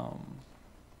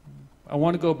 I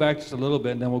want to go back just a little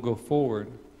bit, and then we'll go forward.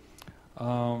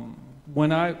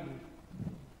 When I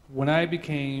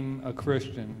became a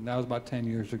Christian, that was about 10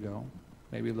 years ago,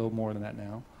 maybe a little more than that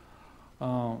now.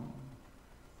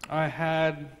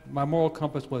 My moral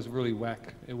compass was really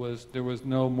whack. There was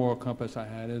no moral compass I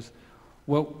had.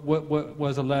 What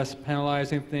was a less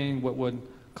penalizing thing, what would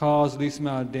cause the least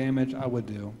amount of damage, I would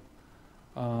do.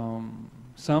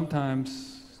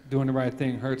 Sometimes doing the right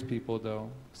thing hurts people, though.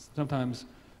 Sometimes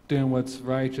doing what's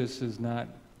righteous is not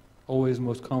always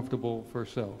most comfortable for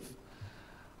self.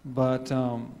 But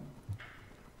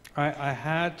I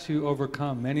had to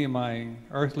overcome many of my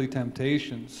earthly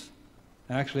temptations.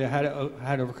 Actually, I had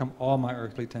to overcome all my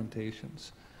earthly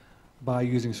temptations by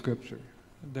using Scripture.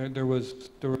 There was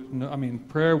no, I mean,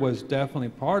 prayer was definitely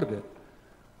part of it,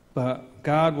 but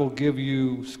God will give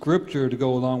you Scripture to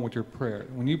go along with your prayer.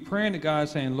 When you pray to God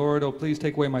saying, Lord, oh, please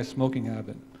take away my smoking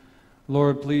habit.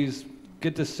 Lord, please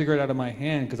get this cigarette out of my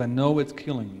hand because I know it's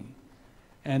killing me.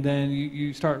 And then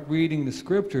you start reading the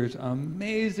Scriptures.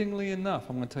 Amazingly enough,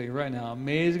 I'm going to tell you right now,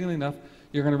 amazingly enough,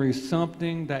 you're going to read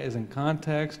something that is in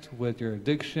context with your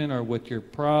addiction or with your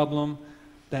problem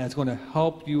that is going to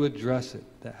help you address it,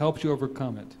 that helps you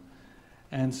overcome it.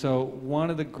 And so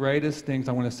one of the greatest things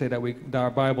I want to say that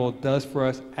our Bible does for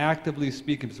us, actively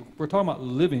speaking, because we're talking about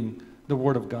living the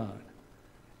Word of God,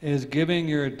 is giving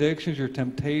your addictions, your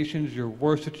temptations, your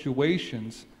worst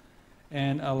situations,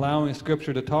 and allowing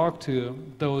Scripture to talk to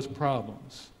those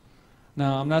problems.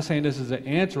 Now, I'm not saying this is the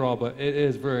answer all, but it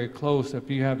is very close. If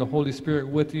you have the Holy Spirit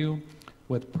with you,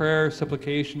 with prayer,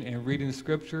 supplication, and reading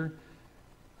Scripture,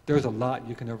 there's a lot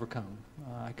you can overcome.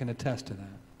 I can attest to that.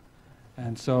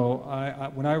 And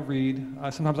so when I read,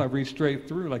 sometimes I read straight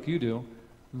through like you do,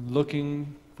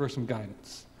 looking for some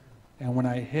guidance. And when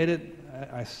I hit it,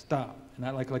 I stop. And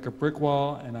I like a brick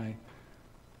wall, and I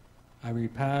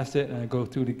read past it, and I go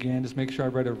through it again, just make sure I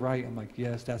read it right. I'm like,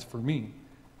 yes, that's for me.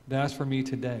 That's for me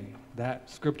today. That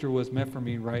Scripture was meant for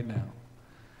me right now.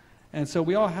 And so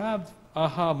we all have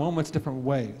aha moments different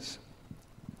ways.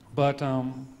 But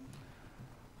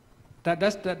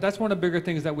that's one of the bigger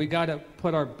things, that we got to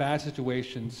put our bad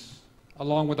situations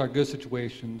along with our good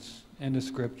situations into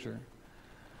Scripture.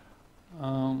 We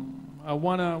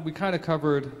kind of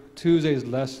covered Tuesday's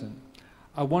lesson.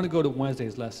 I want to go to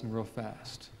Wednesday's lesson real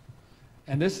fast.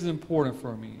 And this is important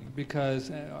for me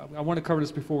because I want to cover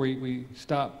this before we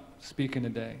stop speaking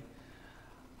today.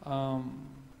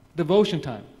 Devotion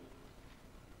time.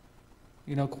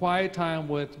 Quiet time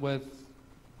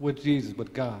with Jesus,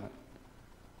 with God.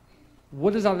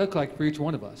 What does that look like for each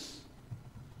one of us?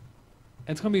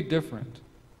 And it's going to be different.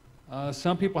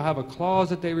 Some people have a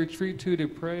closet they retreat to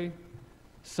pray.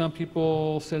 Some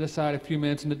people set aside a few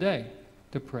minutes in the day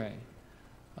to pray.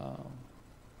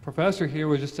 Professor here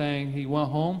was just saying he went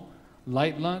home,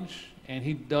 light lunch, and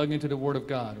he dug into the Word of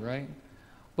God, right?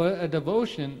 But a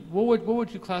devotion, what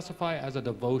would you classify as a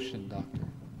devotion, Doctor?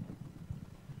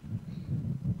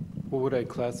 What would I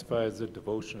classify as a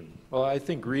devotion? Well, I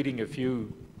think reading a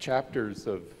few chapters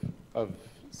of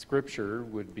Scripture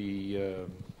would be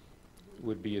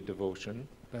a devotion.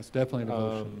 That's definitely a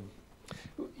devotion.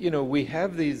 You know, we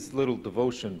have these little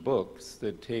devotion books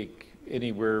that take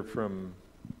anywhere from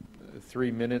 3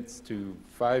 minutes to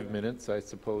 5 minutes, I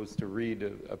suppose, to read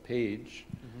a page.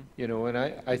 You know, and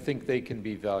I think they can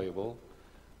be valuable.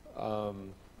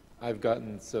 I've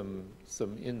gotten some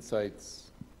insights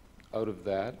out of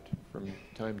that from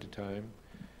time to time.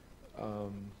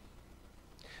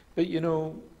 But you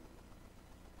know,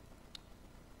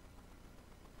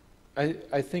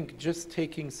 I think just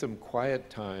taking some quiet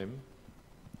time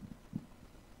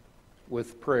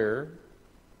with prayer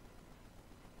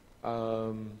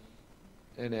and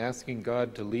asking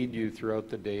God to lead you throughout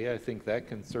the day, I think that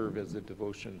can serve as a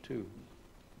devotion too.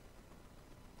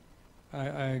 I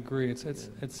agree.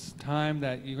 It's time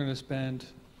that you're going to spend.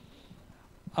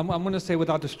 I'm going to say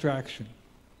without distraction.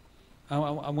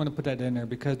 I'm going to put that in there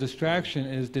because distraction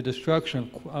is the destruction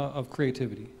of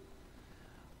creativity.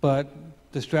 But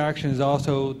distraction is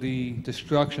also the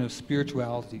destruction of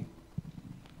spirituality.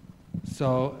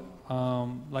 So,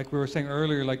 like we were saying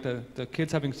earlier, like the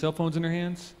kids having cell phones in their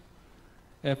hands,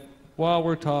 if while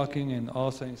we're talking and all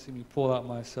of a sudden you see me pull out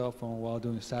my cell phone while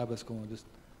doing Sabbath school and just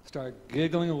start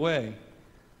giggling away,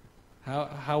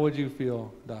 how would you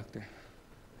feel, Doctor?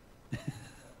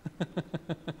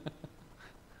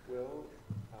 Well,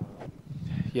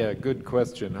 yeah, good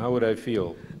question. How would I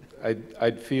feel?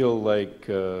 I'd feel like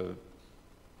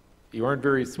you aren't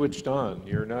very switched on.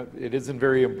 You're not. It isn't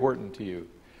very important to you.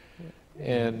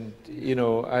 And you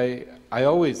know, I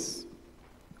always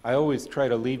try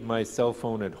to leave my cell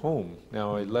phone at home.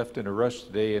 Now I left in a rush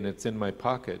today, and it's in my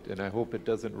pocket, and I hope it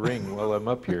doesn't ring while I'm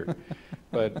up here.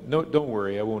 But no, don't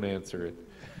worry, I won't answer it.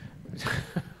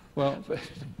 Well,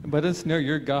 but it's near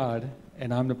you're God,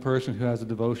 and I'm the person who has a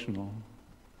devotional.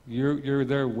 You're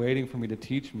there waiting for me to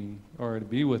teach me or to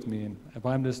be with me, and if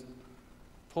I'm just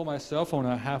pull my cell phone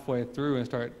out halfway through and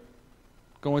start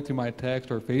going through my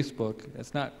text or Facebook,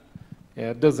 it's not.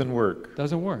 Yeah, it doesn't work.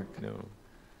 Doesn't work. No.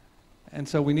 And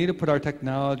so we need to put our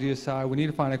technology aside. We need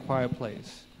to find a quiet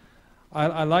place.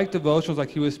 I like devotionals like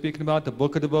he was speaking about, the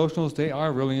book of devotionals. They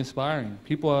are really inspiring.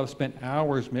 People have spent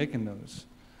hours making those.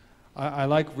 I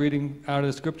like reading out of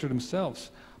the scripture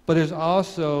themselves. But there's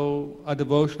also a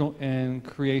devotional in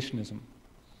creationism.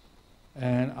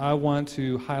 And I want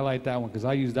to highlight that one because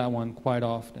I use that one quite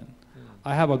often.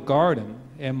 I have a garden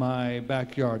in my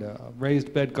backyard, a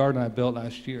raised bed garden I built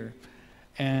last year.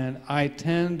 And I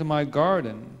tend my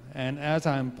garden, and as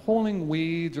I'm pulling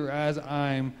weeds or as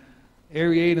I'm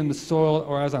aerating the soil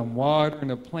or as I'm watering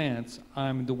the plants,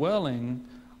 I'm dwelling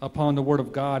upon the Word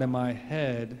of God in my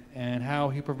head and how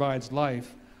He provides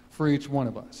life for each one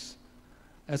of us.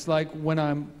 It's like when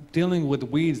I'm dealing with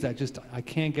weeds that just I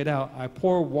can't get out, I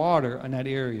pour water on that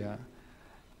area,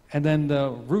 and then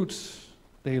the roots,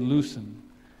 they loosen.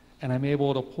 And I'm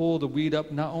able to pull the weed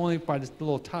up not only by this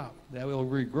little top that will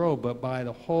regrow, but by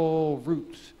the whole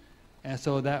root. And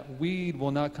so that weed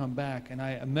will not come back. And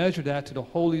I measure that to the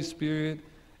Holy Spirit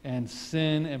and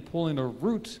sin and pulling the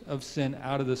root of sin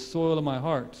out of the soil of my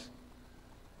heart.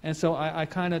 And so I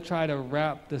kind of try to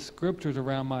wrap the scriptures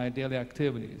around my daily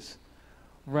activities.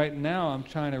 Right now I'm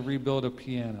trying to rebuild a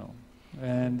piano.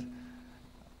 And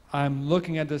I'm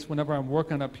looking at this whenever I'm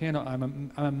working on a piano, I'm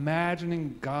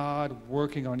imagining God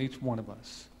working on each one of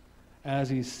us as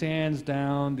He sands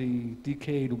down the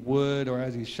decayed wood or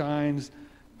as He shines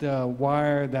the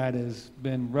wire that has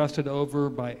been rusted over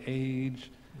by age,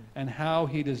 and how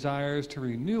He desires to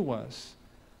renew us,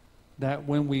 that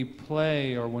when we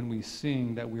play or when we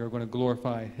sing, that we are going to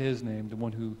glorify His name, the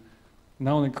one who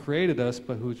not only created us,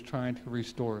 but who's trying to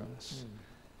restore us.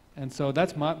 And so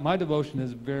that's my devotion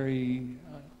is very...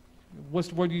 what's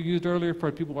the word you used earlier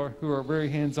for people who are very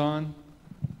hands-on?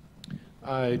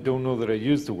 I don't know that I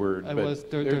used the word, but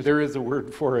there is a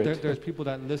word for it. There's people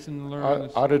that listen and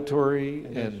learn. Auditory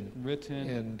and written.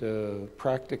 And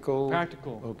practical.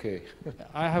 Practical. Okay.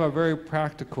 I have a very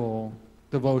practical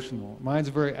devotional. Mine's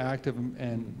very active,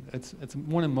 and it's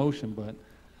one in motion, but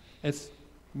it's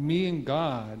me and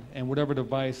God and whatever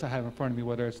device I have in front of me,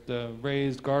 whether it's the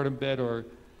raised garden bed or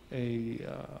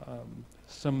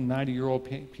some 90-year-old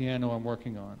piano I'm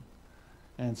working on.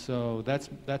 And so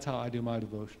that's how I do my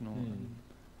devotional.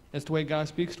 It's the way God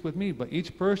speaks with me, but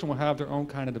each person will have their own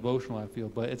kind of devotional, I feel.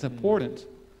 But it's important.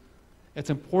 It's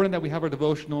important that we have our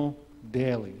devotional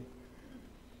daily,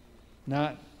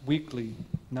 not weekly,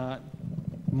 not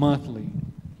monthly,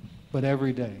 but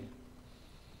every day.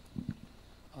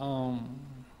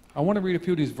 I want to read a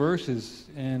few of these verses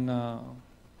in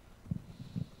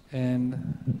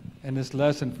in this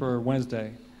lesson for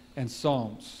Wednesday, and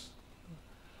Psalms.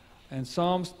 And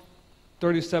Psalms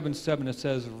 37:7, it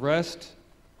says, "Rest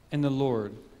in the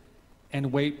Lord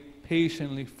and wait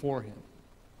patiently for him."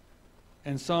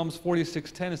 And Psalms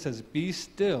 46:10, it says, "Be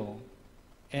still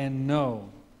and know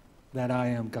that I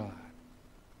am God."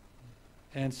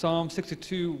 And Psalm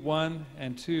 62:1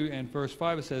 and 2 and verse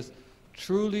 5, it says,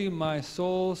 "Truly my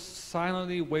soul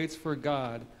silently waits for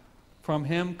God. From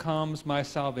him comes my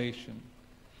salvation.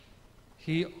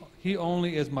 He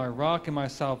only is my rock and my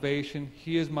salvation.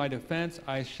 He is my defense.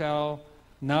 I shall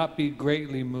not be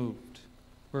greatly moved."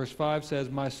 Verse 5 says,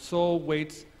 "My soul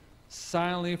waits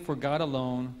silently for God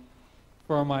alone,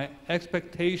 for my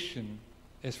expectation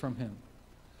is from him."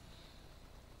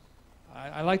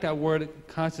 I like that word,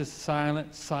 constant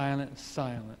silent, silent,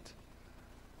 silent.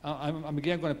 I'm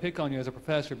again going to pick on you as a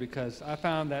professor because I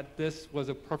found that this was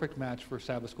a perfect match for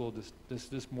Sabbath school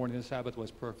this morning. This Sabbath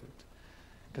was perfect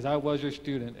because I was your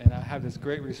student and I have this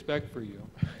great respect for you.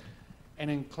 And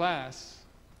in class,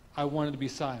 I wanted to be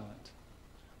silent.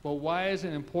 Well, why is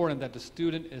it important that the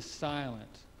student is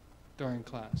silent during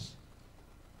class?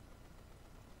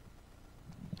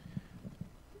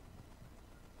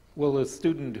 Well, a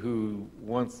student who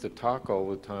wants to talk all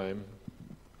the time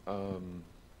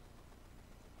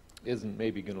isn't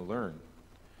maybe going to learn.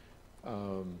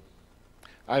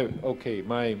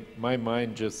 My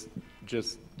mind just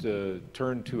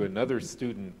turned to another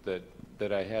student that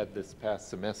I had this past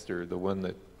semester, the one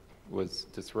that was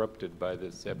disrupted by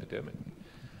this epidemic.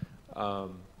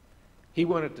 He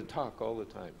wanted to talk all the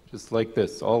time, just like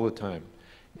this, all the time.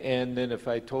 And then if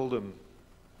I told him,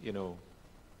 you know,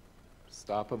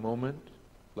 stop a moment,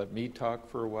 let me talk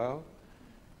for a while,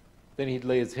 then he'd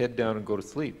lay his head down and go to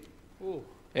sleep. Ooh.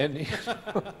 And,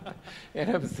 and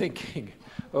I'm thinking,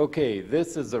 okay,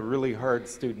 this is a really hard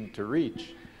student to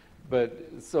reach. But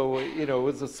so, you know, it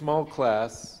was a small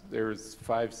class. There was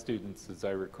 5 students, as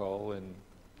I recall, and,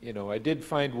 you know, I did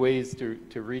find ways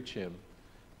to reach him.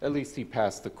 At least he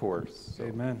passed the course. So.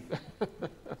 Amen.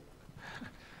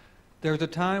 There's a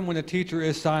time when a teacher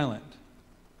is silent.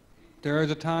 There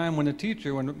is a time when a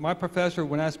teacher, when my professor,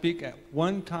 when I speak at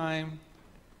one time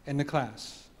in the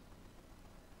class,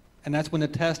 and that's when the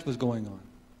test was going on.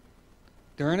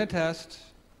 During a test,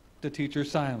 the teacher's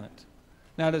silent.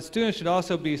 Now, the students should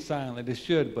also be silent. They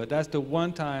should, but that's the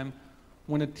one time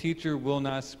when a teacher will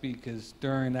not speak is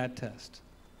during that test.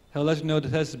 He'll let you know the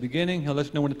test is beginning. He'll let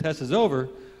you know when the test is over.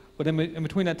 But in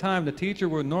between that time, the teacher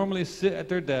will normally sit at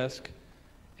their desk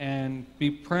and be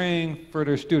praying for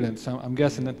their students. I'm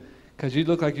guessing that because you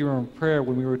look like you were in prayer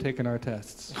when we were taking our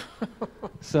tests.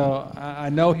 So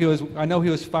I know he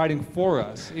was fighting for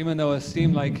us, even though it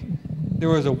seemed like there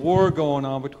was a war going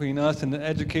on between us and the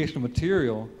educational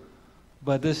material.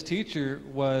 But this teacher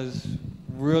was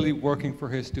really working for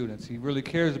his students. He really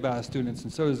cares about his students,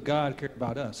 and so does God care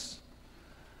about us.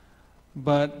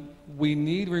 But we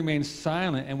need to remain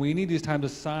silent, and we need these times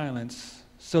of silence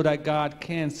so that God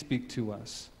can speak to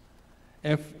us.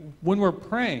 When we're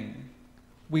praying,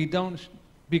 we don't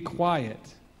be quiet.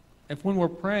 If when we're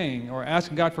praying or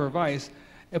asking God for advice,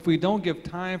 if we don't give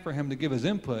time for him to give his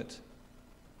input,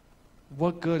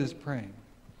 what good is praying?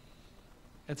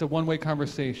 It's a one-way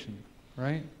conversation,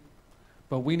 right?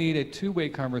 But we need a two-way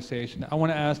conversation. I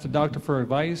want to ask the doctor for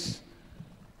advice,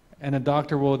 and the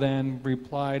doctor will then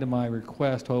reply to my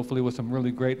request, hopefully with some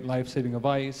really great life-saving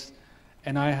advice,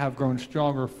 and I have grown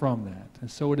stronger from that. And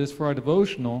so it is for our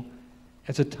devotional.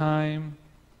 It's a time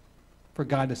for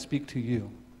God to speak to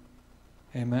you.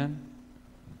 Amen?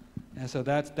 And so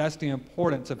that's the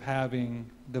importance of having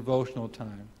devotional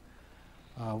time.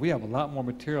 We have a lot more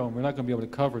material, and we're not going to be able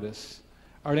to cover this.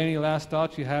 Are there any last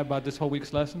thoughts you have about this whole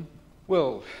week's lesson?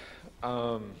 Well,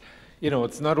 you know,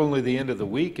 it's not only the end of the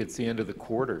week, it's the end of the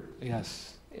quarter.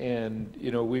 Yes. And,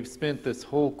 you know, we've spent this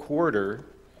whole quarter,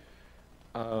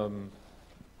 you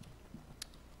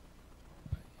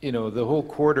know, the whole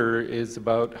quarter is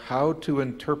about how to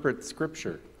interpret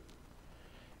Scripture.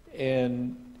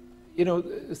 And, you know,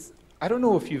 I don't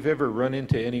know if you've ever run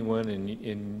into anyone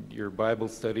in your Bible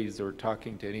studies or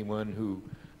talking to anyone who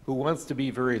wants to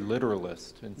be very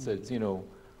literalist and says, you know,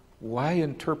 why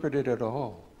interpret it at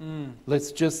all?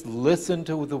 Let's just listen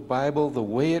to the Bible the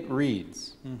way it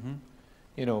reads. Mm-hmm.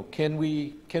 You know, can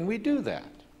we do that?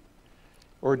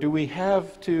 Or do we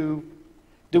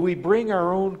bring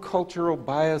our own cultural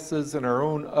biases and our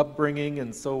own upbringing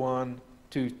and so on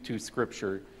to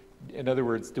Scripture? In other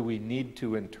words, do we need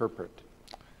to interpret?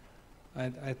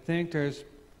 I think there's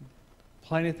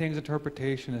plenty of things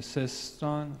interpretation assists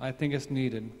on. I think it's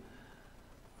needed.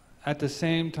 at the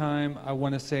same time, I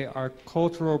want to say our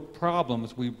cultural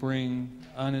problems we bring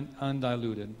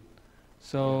undiluted.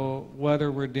 So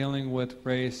whether we're dealing with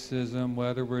racism,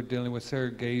 whether we're dealing with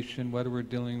segregation, whether we're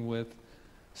dealing with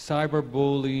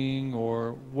cyberbullying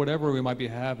or whatever we might be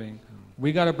having,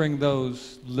 we got to bring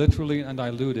those literally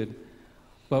undiluted.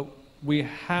 But we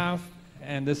have,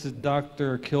 and this is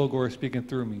Dr. Kilgore speaking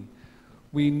through me,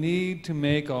 we need to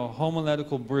make a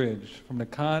homiletical bridge from the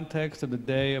context of the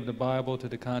day of the Bible to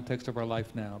the context of our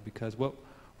life now, because what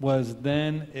was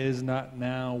then is not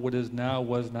now, what is now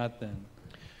was not then.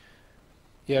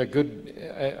 Yeah,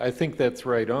 good. I think that's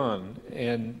right on.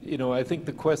 And, you know, I think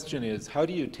the question is, how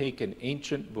do you take an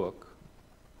ancient book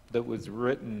that was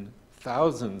written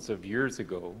thousands of years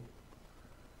ago?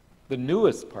 The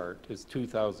newest part is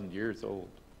 2,000 years old,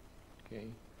 okay?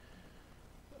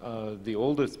 The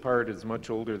oldest part is much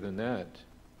older than that,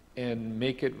 and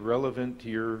make it relevant to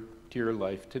your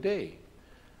life today.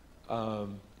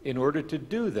 In order to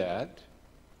do that,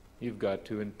 you've got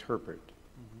to interpret.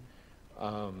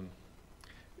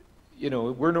 You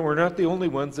know, we're not the only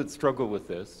ones that struggle with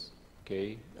this,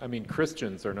 okay? I mean,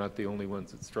 Christians are not the only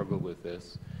ones that struggle with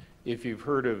this. If you've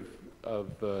heard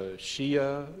of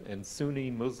Shia and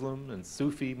Sunni Muslim and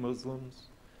Sufi Muslims,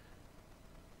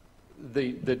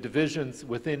 the divisions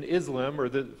within Islam are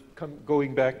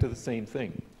going back to the same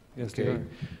thing. Yes, okay? they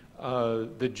are.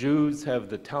 The Jews have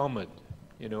the Talmud,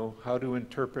 you know, how to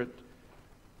interpret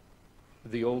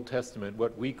the Old Testament,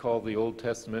 what we call the Old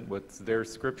Testament, what's their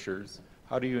scriptures.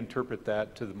 How do you interpret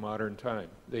that to the modern time?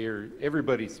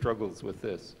 Everybody struggles with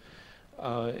this.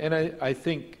 And I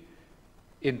think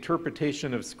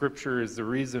interpretation of Scripture is the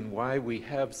reason why we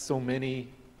have so many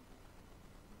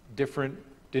different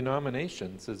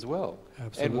denominations as well.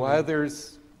 Absolutely. And why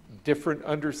there's different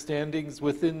understandings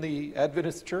within the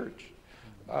Adventist Church.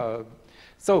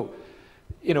 So,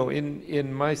 you know,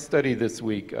 in my study this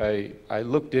week, I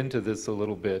looked into this a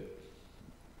little bit.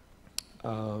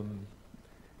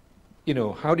 You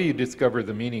know, how do you discover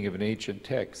the meaning of an ancient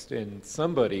text? And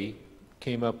somebody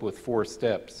came up with 4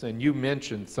 steps, and you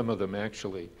mentioned some of them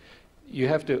actually. You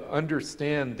have to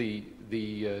understand the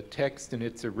text in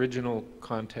its original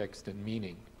context and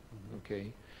meaning,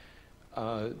 okay?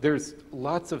 There's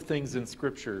lots of things in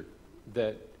Scripture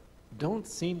that don't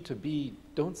seem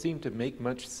to make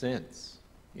much sense,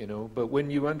 you know, but when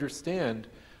you understand,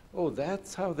 oh,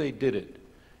 that's how they did it,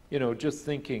 you know, just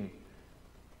thinking,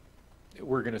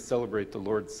 we're going to celebrate the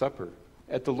Lord's Supper.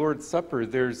 At the Lord's Supper,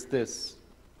 there's this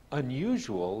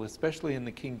unusual, especially in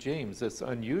the King James, this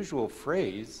unusual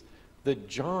phrase that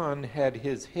John had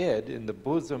his head in the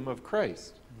bosom of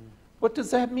Christ. What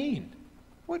does that mean?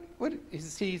 What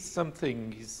is he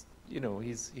something, he's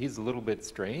a little bit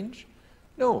strange?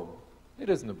 No, it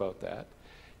isn't about that.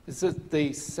 It says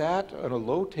they sat on a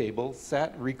low table,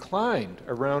 reclined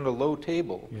around a low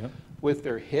table, Yep. with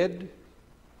their head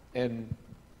and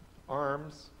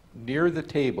arms near the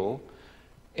table,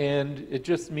 and it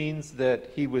just means that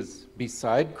he was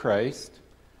beside Christ,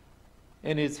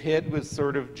 and his head was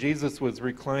sort of, Jesus was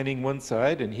reclining one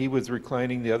side and he was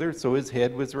reclining the other, so his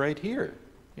head was right here,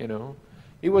 you know.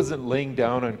 He wasn't laying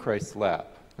down on Christ's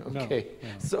lap, okay? No.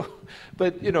 So,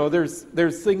 but you know, there's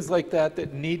things like that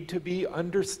that need to be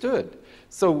understood.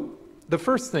 So the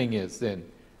first thing is then,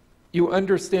 you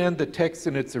understand the text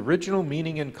in its original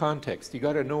meaning and context. You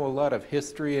got to know a lot of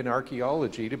history and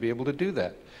archaeology to be able to do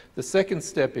that. The second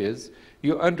step is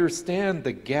you understand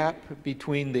the gap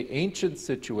between the ancient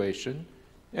situation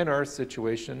and our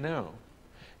situation now.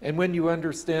 And when you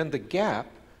understand the gap,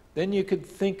 then you can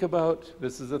think about,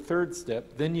 this is the third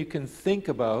step, then you can think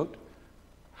about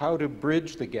how to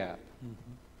bridge the gap.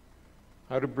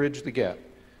 How to bridge the gap.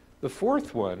 The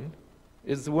fourth one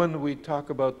is the one that we talk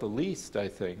about the least, I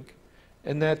think,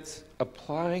 and that's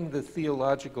applying the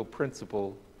theological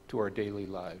principle to our daily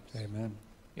lives. Amen.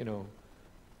 You know,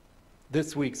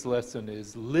 this week's lesson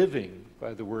is living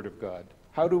by the Word of God.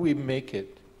 How do we make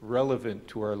it relevant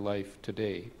to our life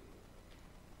today?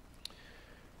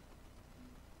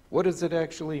 What does it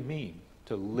actually mean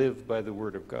to live by the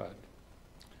Word of God?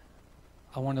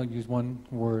 I want to use one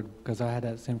word because I had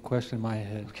that same question in my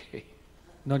head. Okay.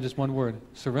 No, just one word: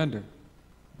 surrender.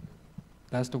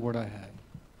 That's the word I had.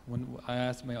 When I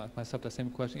asked myself that same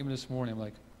question, even this morning, I'm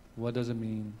like, what does it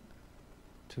mean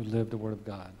to live the Word of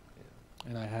God? Yeah.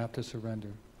 And I have to surrender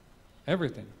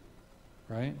everything,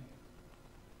 right?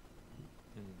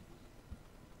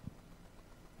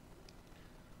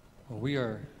 Well, we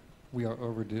are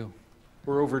overdue.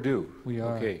 We're overdue. We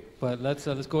are. Okay. But let's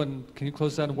go ahead and, can you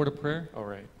close out in a word of prayer? All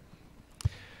right.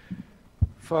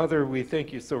 Father, we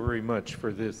thank you so very much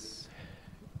for this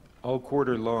All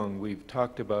quarter long, we've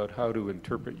talked about how to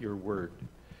interpret your word.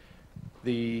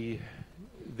 The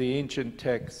ancient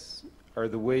texts are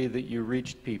the way that you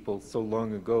reached people so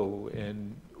long ago,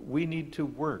 and we need to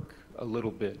work a little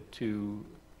bit to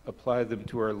apply them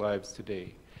to our lives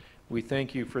today. We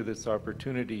thank you for this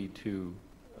opportunity to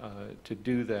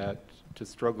do that, to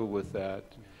struggle with that,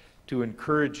 to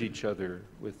encourage each other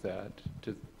with that,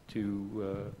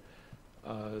 to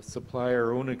supply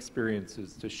our own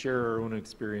experiences, to share our own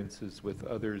experiences with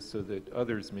others so that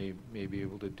others may be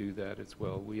able to do that as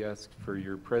well. We ask for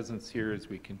your presence here as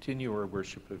we continue our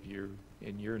worship of you.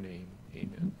 In your name,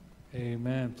 amen.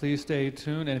 Amen. Please stay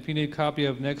tuned. And if you need a copy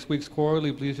of next week's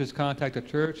quarterly, please just contact the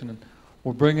church and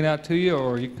we'll bring it out to you,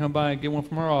 or you can come by and get one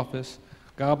from our office.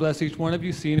 God bless each one of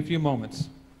you. See you in a few moments.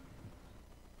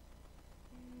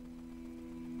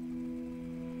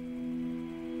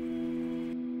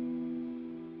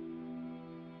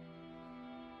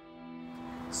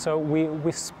 So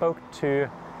we spoke to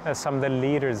some of the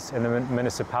leaders in the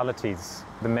municipalities,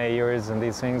 the mayors and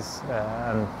these things,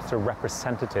 and sort of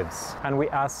representatives. And we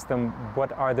asked them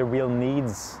what are the real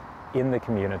needs in the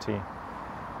community.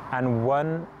 And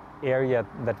one area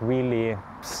that really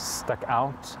stuck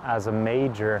out as a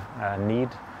major need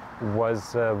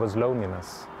was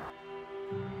loneliness.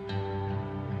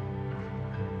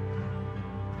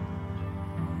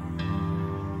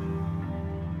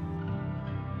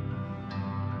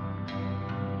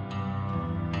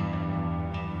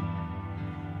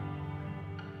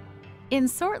 In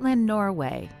Sortland,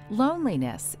 Norway,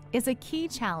 loneliness is a key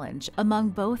challenge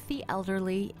among both the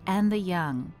elderly and the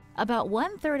young. About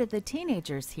 1/3 of the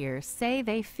teenagers here say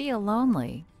they feel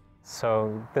lonely.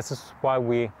 So this is why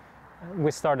we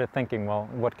started thinking, well,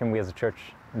 what can we as a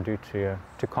church do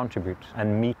to contribute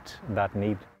and meet that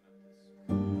need?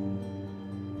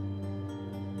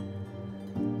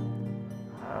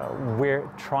 We're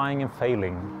trying and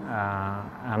failing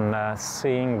and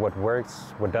seeing what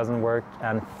works, what doesn't work,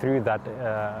 and through that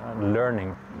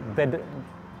learning. They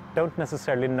don't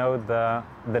necessarily know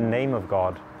the name of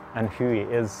God and who He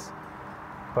is,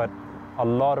 but a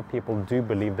lot of people do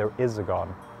believe there is a God.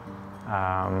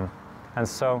 And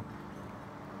so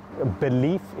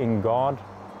belief in God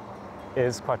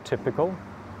is quite typical,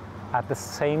 at the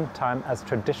same time as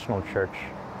traditional church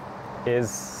is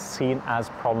seen as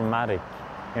problematic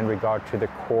in regard to the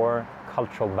core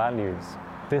cultural values.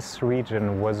 This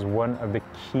region was one of the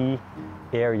key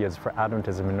areas for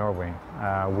Adventism in Norway.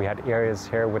 We had areas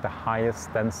here with the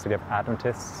highest density of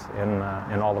Adventists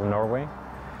in all of Norway.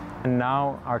 And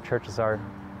now our churches are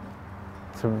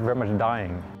very much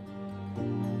dying.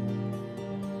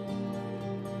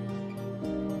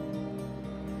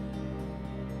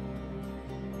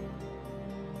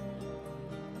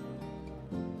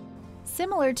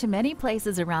 Similar to many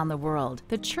places around the world,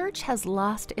 the church has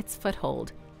lost its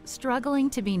foothold,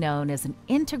 struggling to be known as an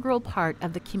integral part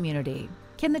of the community.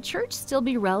 Can the church still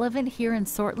be relevant here in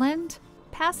Sortland?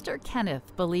 Pastor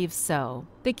Kenneth believes so.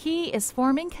 The key is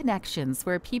forming connections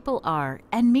where people are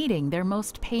and meeting their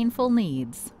most painful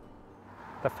needs.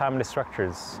 The family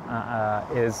structures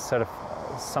is sort of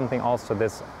something also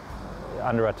that's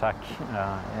under attack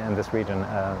in this region.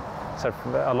 Sort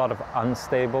of a lot of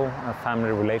unstable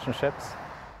family relationships.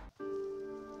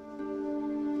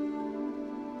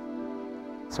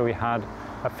 So we had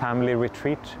a family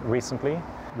retreat recently.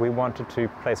 We wanted to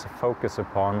place a focus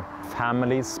upon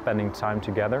families spending time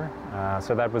together.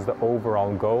 So that was the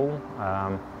overall goal,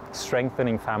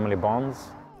 strengthening family bonds.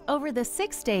 Over the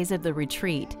 6 days of the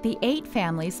retreat, the 8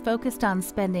 families focused on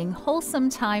spending wholesome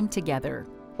time together.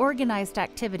 Organized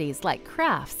activities like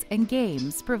crafts and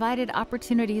games provided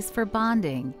opportunities for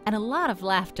bonding and a lot of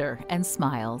laughter and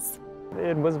smiles.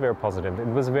 It was very positive. It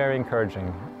was very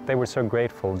encouraging. They were so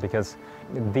grateful because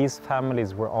these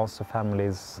families were also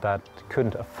families that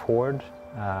couldn't afford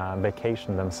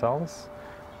vacation themselves.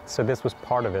 So this was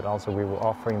part of it. Also, we were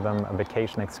offering them a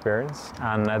vacation experience,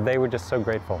 and they were just so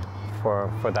grateful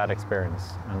for that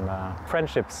experience. And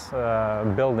friendships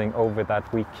building over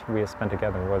that week we spent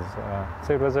together was,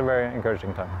 so it was a very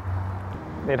encouraging time.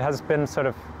 It has been sort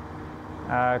of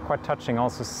quite touching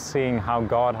also seeing how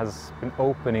God has been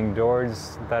opening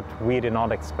doors that we did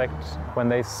not expect. When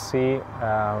they see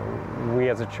we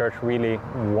as a church really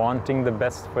wanting the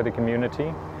best for the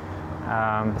community,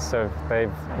 so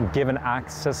they've given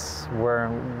access where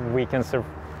we can sort of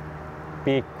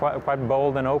be quite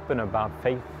bold and open about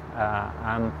faith,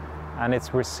 and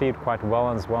it's received quite well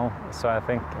as well. So I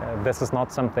think this is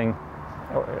not something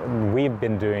we've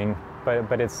been doing,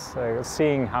 but it's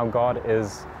seeing how God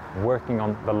is working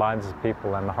on the lives of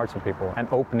people and the hearts of people and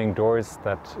opening doors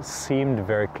that seemed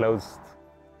very closed.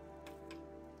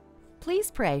 Please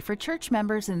pray for church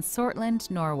members in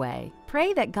Sortland, Norway.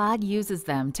 Pray that God uses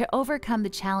them to overcome the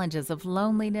challenges of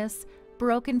loneliness,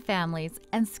 broken families,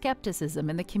 and skepticism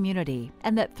in the community,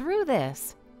 and that through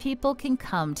this, people can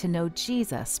come to know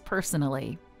Jesus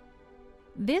personally.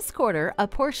 This quarter, a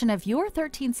portion of your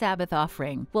 13th Sabbath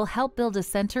offering will help build a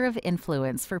center of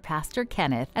influence for Pastor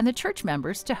Kenneth and the church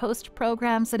members to host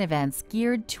programs and events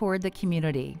geared toward the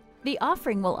community. The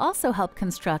offering will also help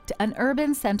construct an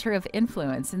urban center of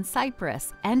influence in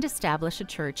Cyprus and establish a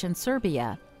church in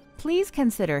Serbia. Please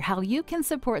consider how you can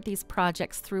support these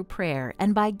projects through prayer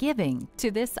and by giving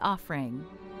to this offering.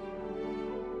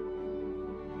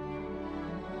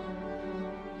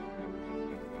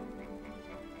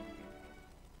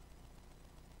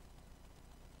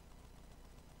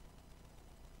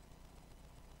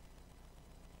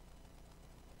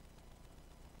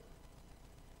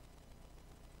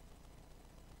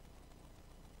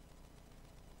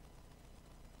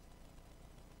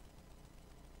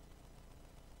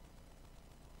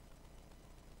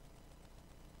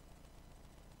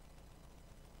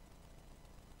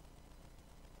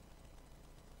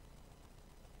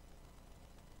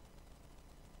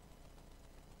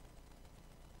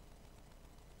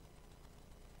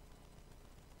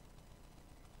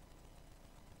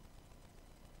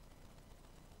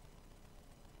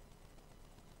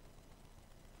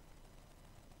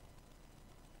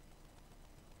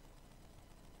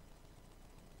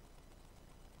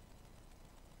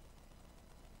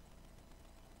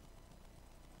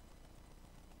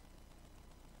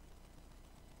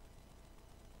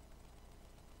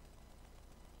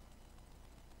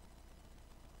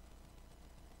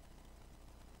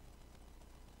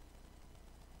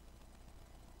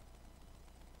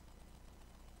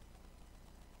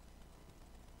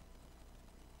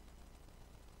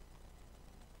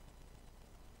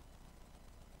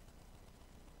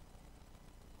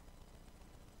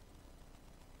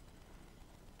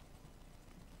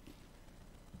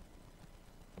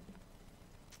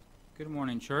 Good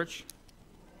morning, church.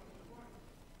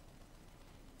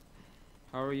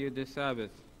 How are you this Sabbath?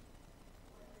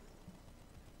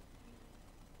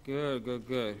 Good, good,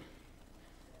 good.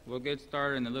 We'll get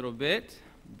started in a little bit,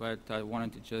 but I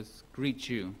wanted to just greet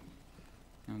you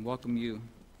and welcome you. Okay.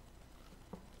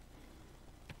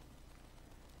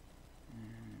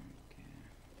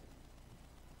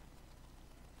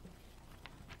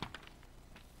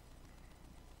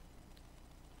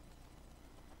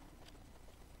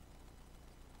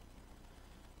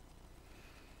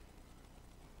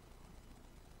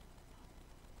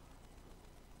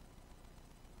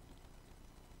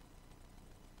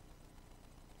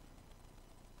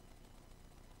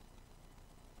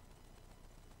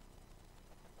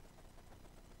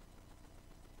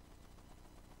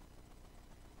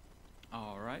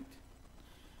 All right.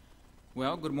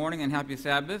 Well, good morning and happy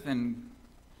Sabbath, and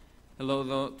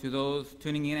hello to those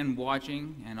tuning in and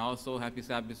watching, and also happy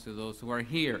Sabbath to those who are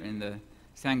here in the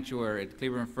sanctuary at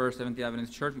Cleveland First Seventh-day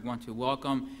Adventist Church. We want to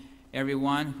welcome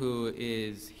everyone who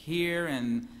is here,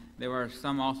 and there are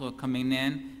some also coming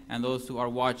in, and those who are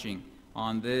watching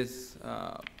on this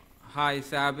high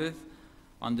Sabbath,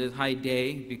 on this high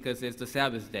day, because it's the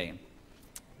Sabbath day.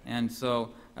 And so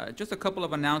just a couple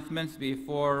of announcements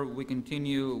before we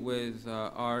continue with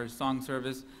our song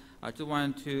service. I just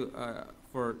wanted to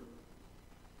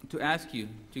ask you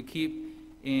to keep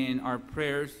in our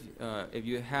prayers, if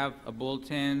you have a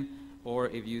bulletin or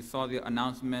if you saw the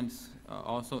announcements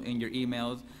also in your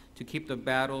emails, to keep the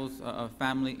Battles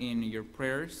family in your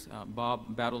prayers.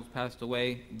 Bob Battles passed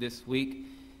away this week,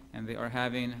 and they are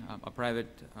having a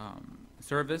private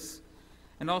service.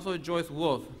 And also Joyce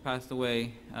Wolf passed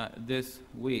away this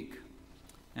week.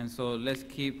 And so let's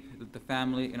keep the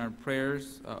family in our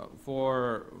prayers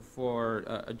for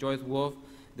Joyce Wolf.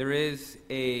 There is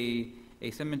a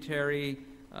cemetery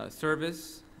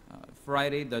service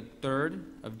Friday the 3rd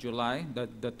of July, the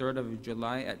 3rd of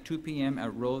July at 2 p.m.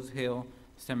 at Rose Hill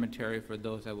Cemetery for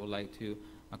those that would like to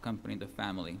accompany the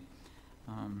family.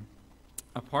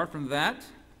 Apart from that,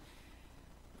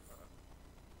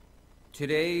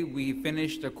 today we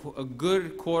finished a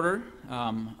good quarter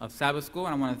of Sabbath school,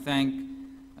 and I want to thank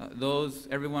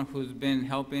everyone who's been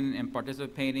helping and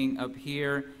participating up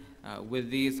here with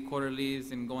these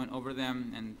quarterlies and going over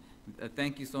them. And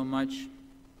thank you so much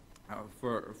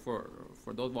for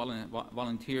those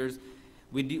volunteers.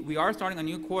 We are starting a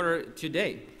new quarter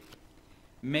today,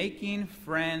 making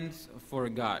friends for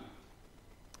God.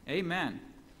 Amen.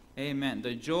 Amen.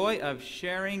 The joy of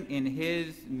sharing in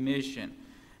His mission.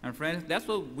 And friends, that's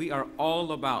what we are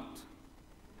all about.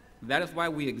 That is why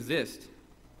we exist.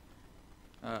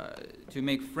 To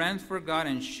make friends for God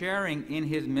and sharing in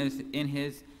His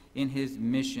in his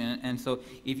mission. And so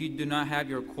if you do not have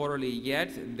your quarterly yet,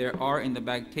 there are in the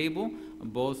back table,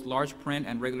 both large print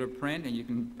and regular print, and you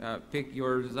can pick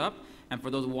yours up. And for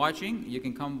those watching, you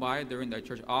can come by during the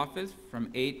church office from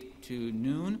 8 to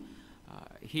noon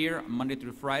here Monday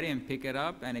through Friday and pick it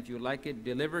up. And if you like it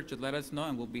delivered, just let us know,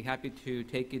 and we'll be happy to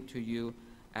take it to you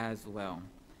as well.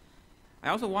 I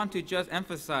also want to just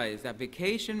emphasize that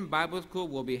Vacation Bible School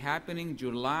will be happening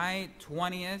July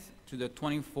 20th to the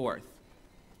 24th.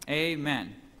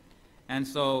 Amen. And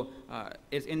so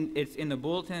it's in the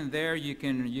bulletin there. You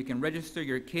can register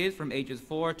your kids from ages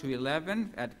 4 to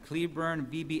 11 at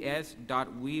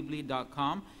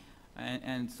cleburneVBS.weebly.com.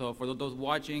 And so for those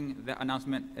watching, that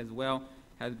announcement as well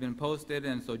has been posted.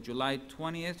 And so July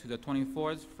 20th to the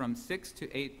 24th from 6 to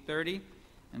 8:30.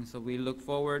 And so we look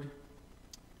forward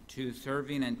to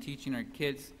serving and teaching our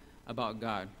kids about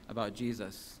God, about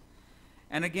Jesus.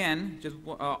 And again, just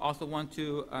also want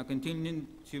to continue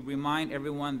to remind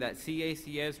everyone that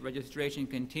CACS registration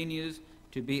continues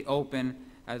to be open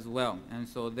as well. And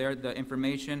so there, the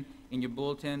information in your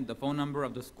bulletin, the phone number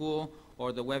of the school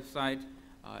or the website,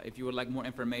 if you would like more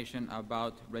information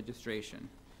about registration.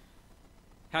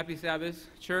 Happy Sabbath,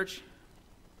 church.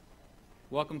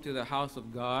 Welcome to the house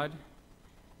of God.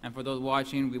 And for those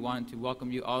watching, we wanted to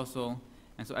welcome you also.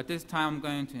 And so at this time, I'm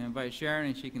going to invite Sharon,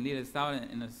 and she can lead us out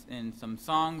in some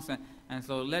songs. And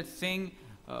so let's sing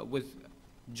with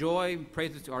joy,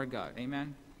 praises to our God.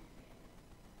 Amen.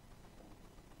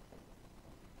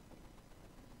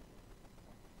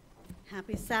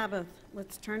 Happy Sabbath.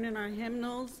 Let's turn in our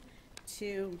hymnals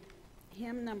to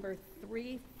hymn number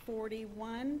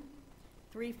 341.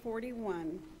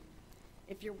 341.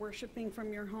 If you're worshiping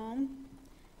from your home,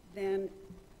 then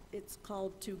it's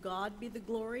called To God Be the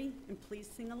Glory, and please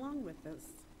sing along with us.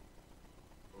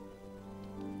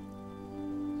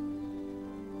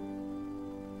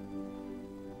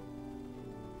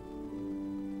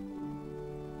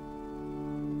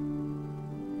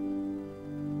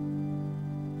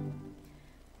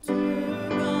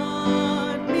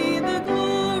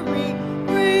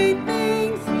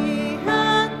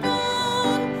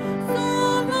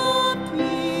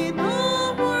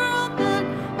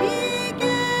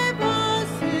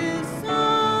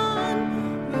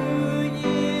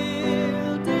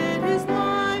 Did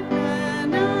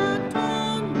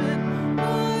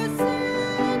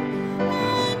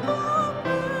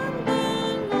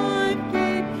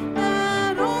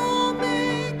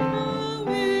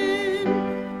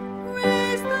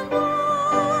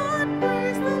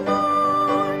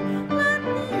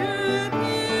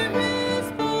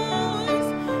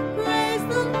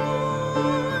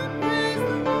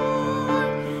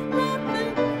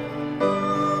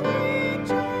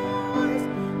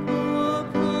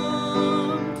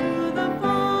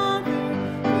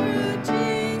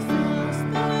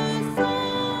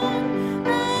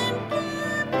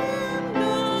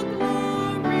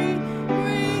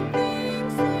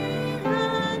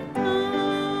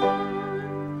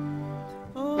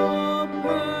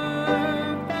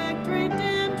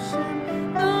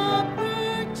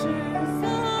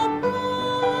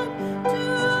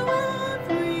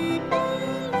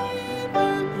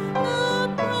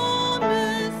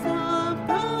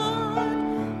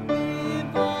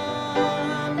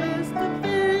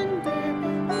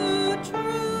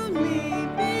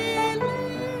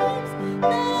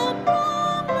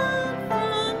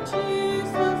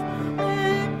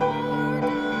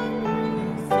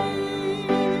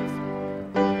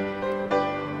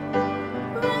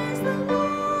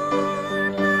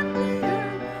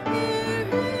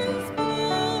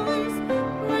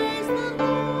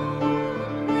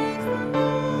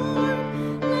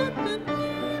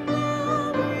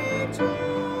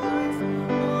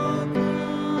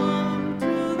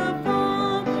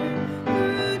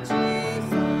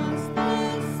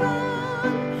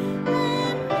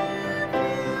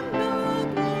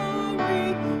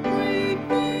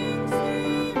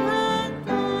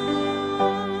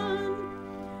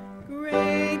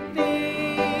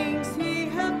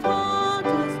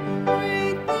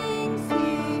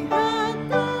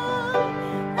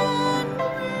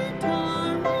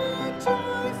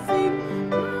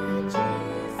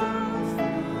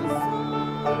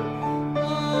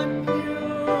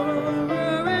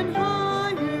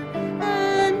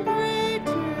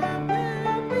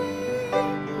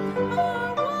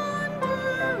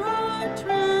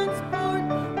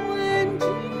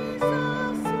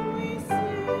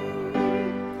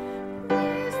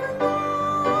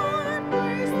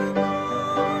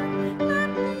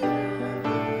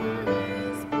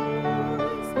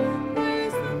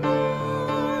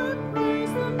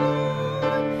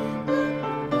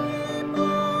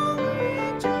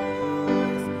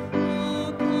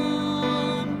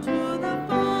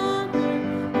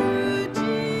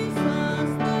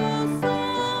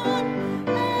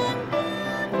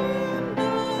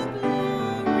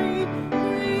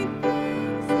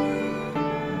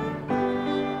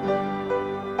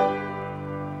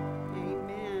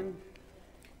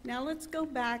let's go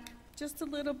back just a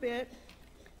little bit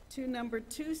to number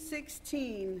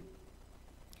 216.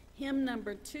 Hymn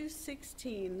number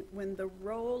 216, when the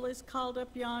roll is called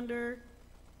up yonder,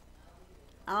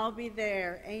 I'll be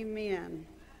there. Amen.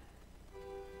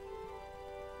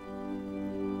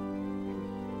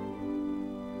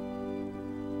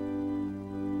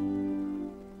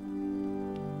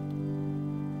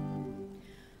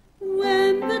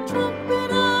 When the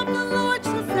trumpet of the Lord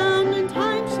shall sound, and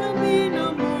time shall be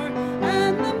no more,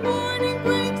 and the morning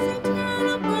breaks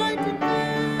eternal, bright and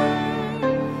fair.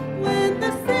 When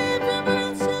the Savior of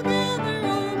earth shall gather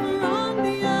over on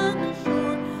the other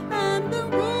shore, and the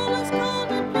roll is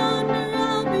called up yonder,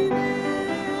 I'll be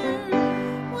there.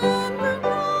 When the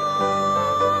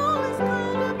roll is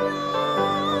called up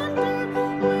yonder,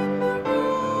 when the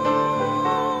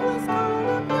roll is called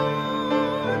up yonder,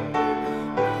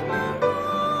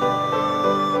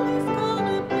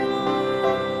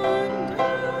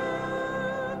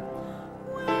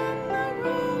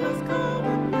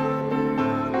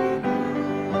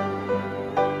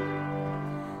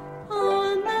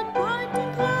 on that bright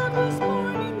and cloudless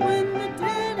morning, when the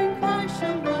dead in Christ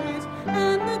shall rise,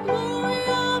 and the glory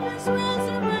of his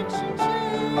resurrection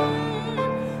share,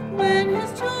 when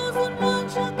his chosen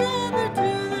ones shall gather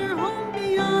to their home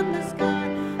beyond the sky,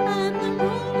 and the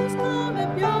roll is called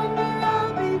up yonder,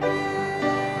 I'll be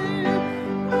there.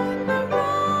 When the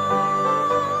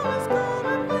roll is called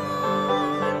up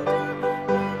yonder,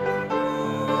 when the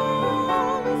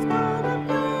roll is called up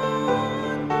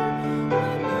yonder,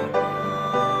 when the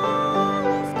roll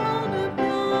is called up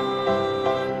yonder,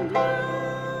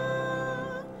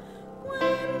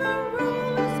 when the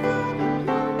roll is called up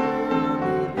yonder, I'll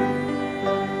be there.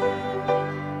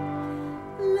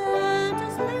 Let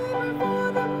us labor for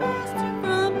the Master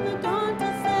from the dawn to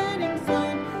setting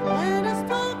sun. Let us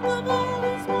talk of all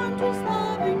his wondrous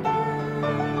loving care.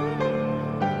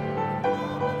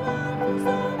 All the life is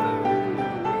over and the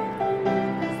work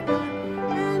beneath is done,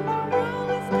 and the roll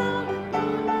is called up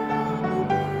yonder, I'll be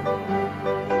there.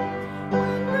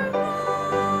 When the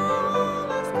roll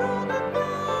is called up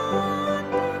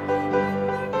yonder, when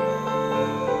the roll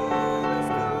is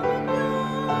called up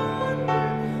yonder,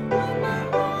 when the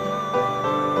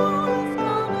roll is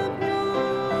called up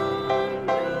yonder,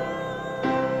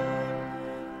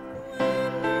 when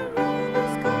the roll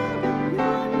is called up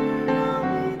yonder, I'll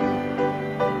be there.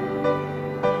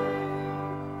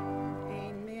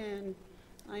 Amen.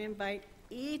 I invite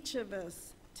each of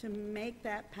us to make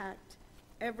that pact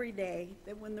every day,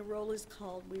 that when the roll is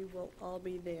called, we will all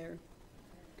be there.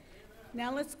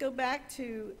 Now let's go back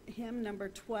to hymn number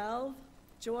 12,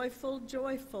 Joyful,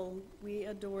 Joyful, We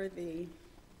Adore Thee.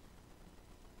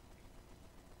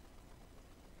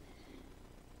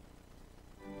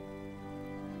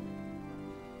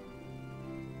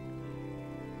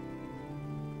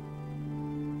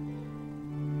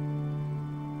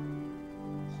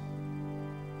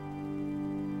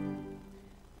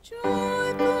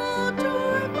 Joyful,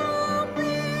 joyful,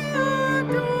 we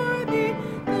adore thee,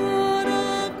 God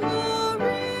of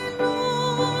glory,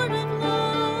 Lord of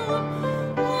love.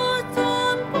 Hearts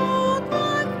unfold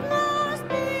like flowers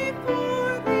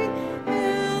before thee,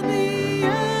 hail thee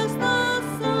as the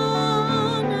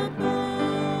sun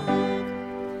above.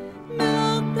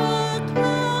 Melt the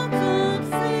clouds of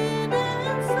sin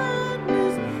and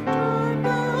sadness, drive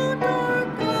the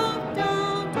dark of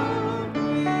doubt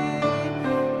away.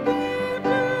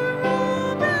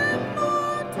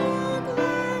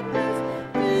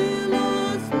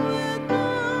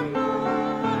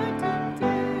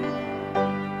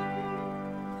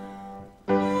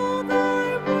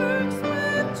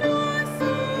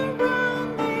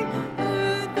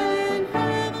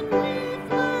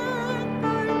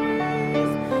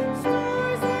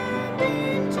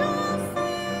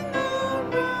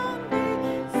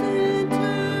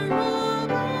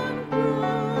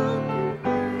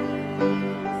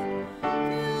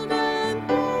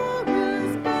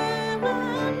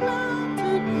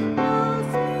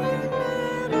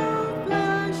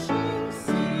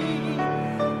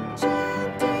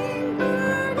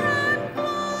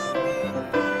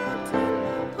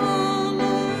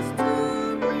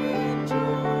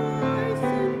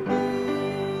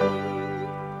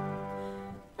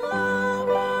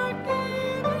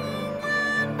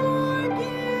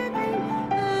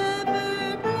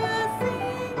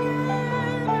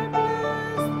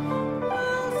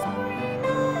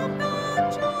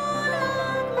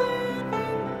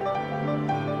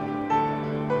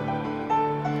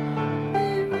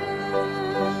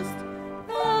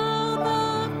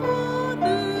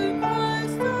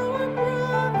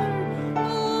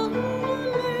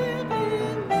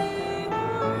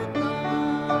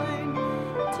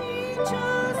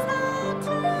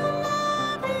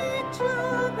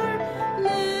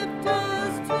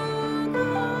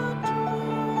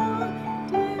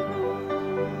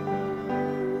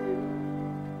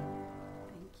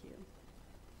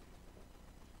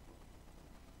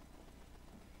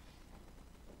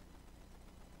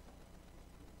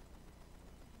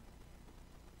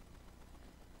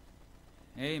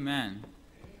 Amen.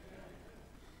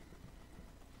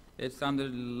 It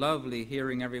sounded lovely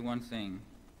hearing everyone sing.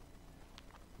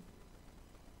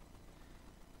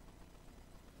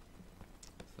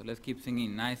 So let's keep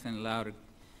singing nice and loud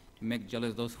to make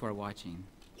jealous those who are watching.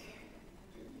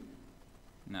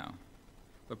 No.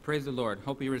 But praise the Lord.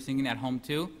 Hope you were singing at home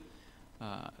too,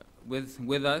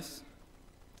 with us.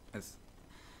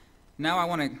 Now I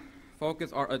want to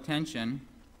focus our attention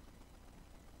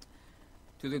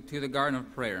to the garden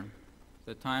of prayer,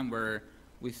 the time where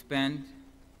we spend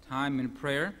time in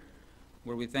prayer,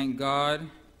 where we thank God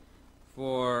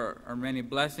for our many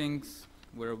blessings,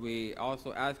 where we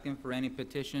also ask Him for any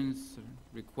petitions,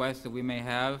 requests that we may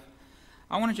have.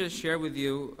 I want to just share with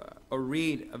you or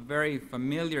read a very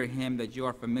familiar hymn that you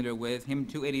are familiar with, hymn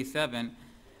 287.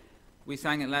 We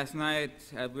sang it last night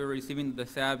as we were receiving the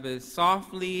Sabbath.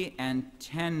 Softly and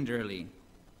tenderly,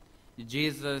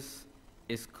 Jesus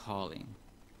is calling.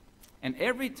 And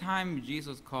every time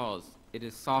Jesus calls, it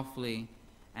is softly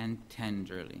and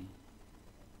tenderly.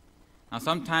 Now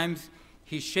sometimes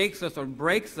He shakes us or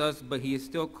breaks us, but He is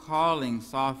still calling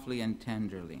softly and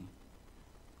tenderly.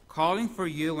 Calling for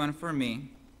you and for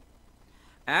me.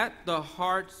 At the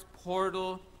heart's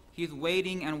portal, He's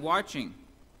waiting and watching.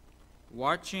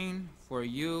 Watching for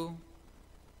you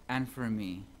and for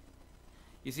me.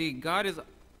 You see, God is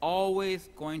always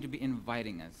going to be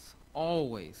inviting us.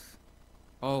 Always.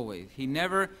 Always. He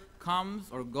never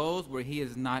comes or goes where He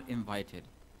is not invited.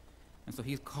 And so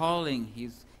He's calling,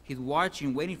 He's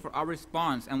watching, waiting for our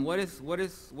response. And what is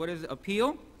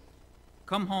appeal?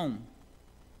 Come home.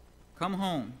 Come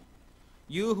home.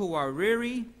 You who are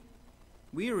weary,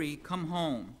 come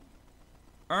home.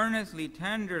 Earnestly,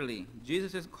 tenderly,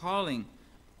 Jesus is calling.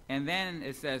 And then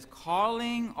it says,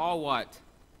 calling all what?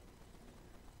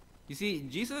 You see,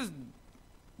 Jesus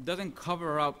doesn't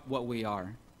cover up what we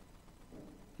are.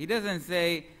 He doesn't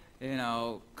say,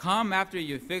 come after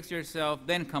you fix yourself,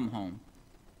 then come home.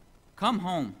 Come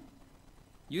home.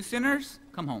 You sinners,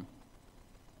 come home.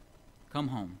 Come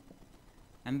home.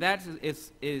 And that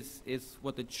is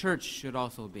what the church should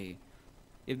also be.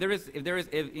 If there is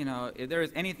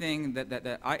anything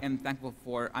that I am thankful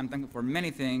for, I'm thankful for many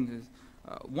things.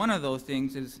 One of those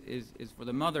things is for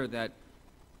the mother that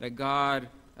God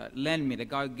lent me, that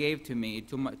God gave to me,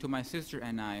 to my sister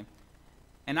and I.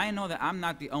 And I know that I'm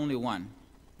not the only one.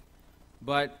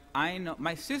 But I know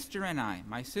my sister and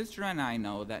I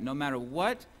know that no matter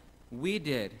what we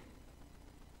did,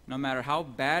 no matter how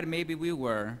bad maybe we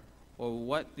were, or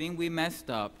what thing we messed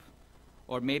up,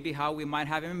 or maybe how we might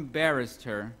have embarrassed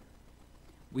her,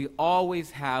 we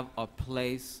always have a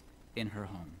place in her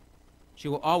home. She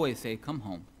will always say, come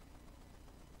home.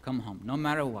 Come home, no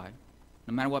matter what.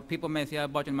 No matter what people may say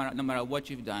about you, no matter what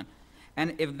you've done.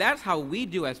 And if that's how we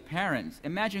do as parents,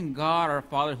 imagine God, our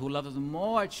Father, who loves us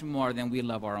much more than we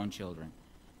love our own children.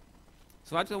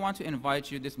 So I just want to invite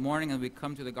you this morning as we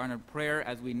come to the garden of prayer,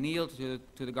 as we kneel to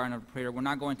the garden of prayer. We're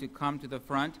not going to come to the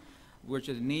front. We're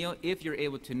just kneel, if you're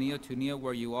able to kneel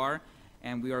where you are.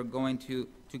 And we are going to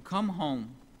come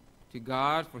home to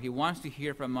God, for He wants to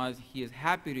hear from us. He is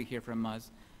happy to hear from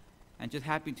us, and just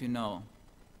happy to know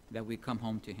that we come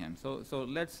home to Him. So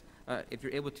let's, if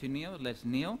you're able to kneel, let's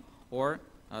kneel, or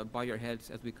bow your heads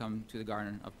as we come to the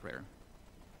garden of prayer.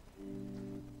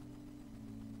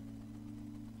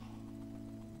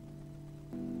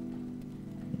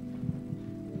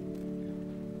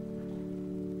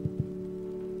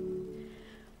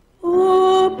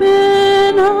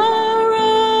 Open our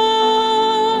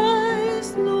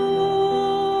eyes,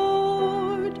 Lord.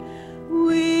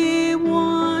 We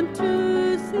want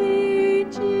to see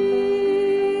Jesus,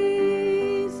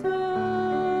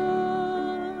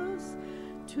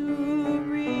 to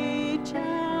reach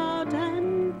out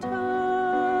and touch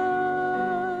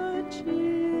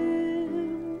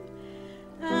Him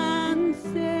and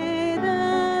say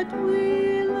that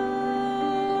we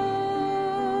love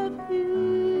Him.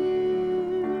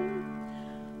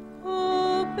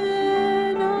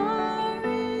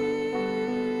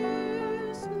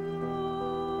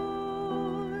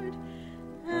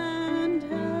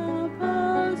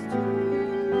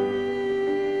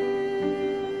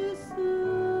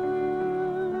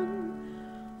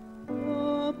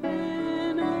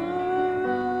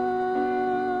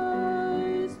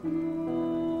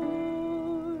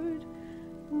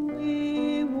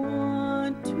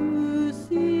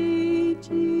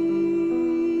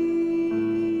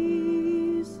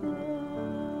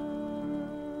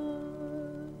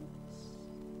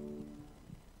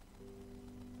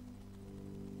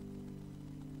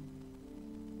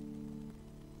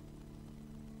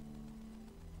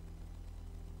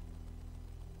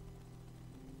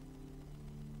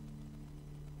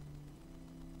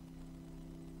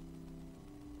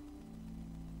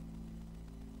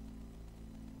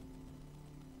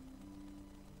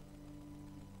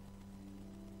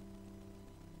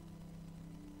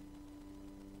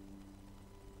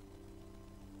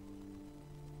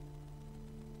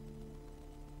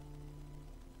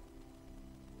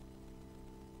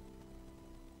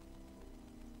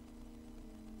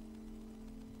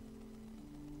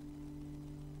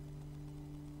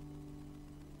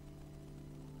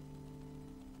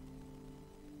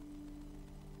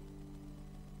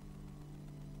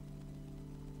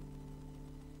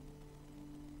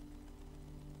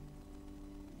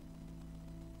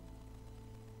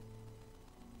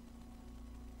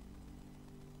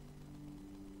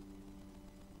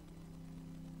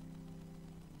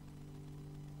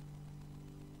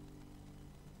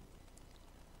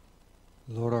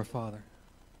 Lord our Father,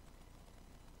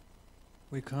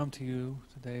 we come to you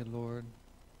today, Lord,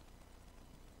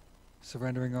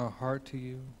 surrendering our heart to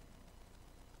you,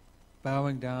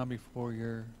 bowing down before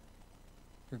your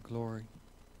glory.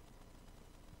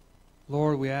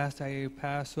 Lord, we ask that you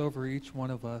pass over each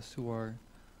one of us who are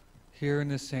here in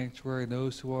this sanctuary, and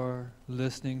those who are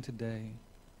listening today.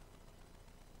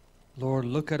 Lord,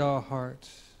 look at our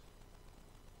hearts.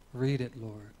 Read it,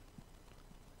 Lord.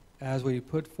 As we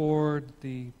put forward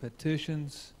the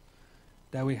petitions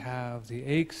that we have, the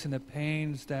aches and the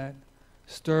pains that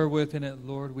stir within it,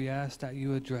 Lord, we ask that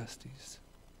you address these.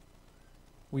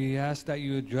 We ask that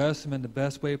you address them in the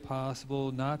best way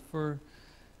possible, not for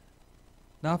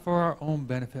our own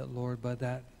benefit, Lord, but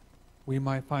that we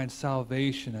might find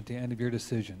salvation at the end of your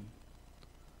decision.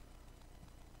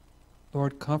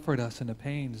 Lord, comfort us in the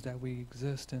pains that we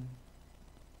exist in.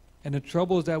 And the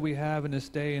troubles that we have in this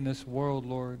day, in this world,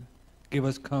 Lord, give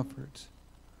us comfort.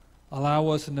 Allow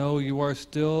us to know you are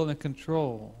still in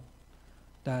control,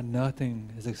 that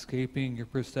nothing is escaping your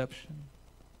perception,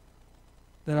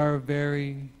 that our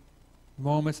very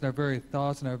moments and our very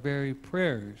thoughts and our very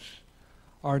prayers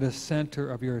are the center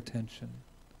of your attention,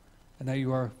 and that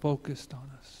you are focused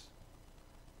on us.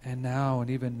 And now,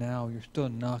 and even now, you're still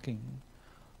knocking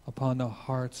upon the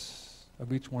hearts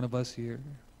of each one of us here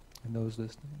and those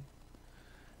listening,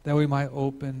 that we might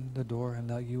open the door and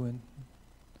let you in,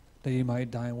 that you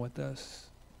might dine with us,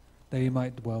 that you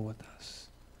might dwell with us,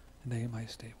 and that you might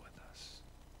stay with us.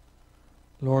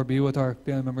 Lord, be with our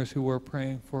family members who we're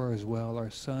praying for as well, our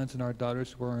sons and our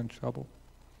daughters who are in trouble,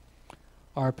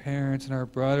 our parents and our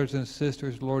brothers and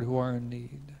sisters, Lord, who are in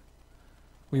need.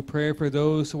 We pray for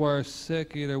those who are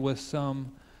sick, either with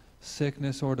some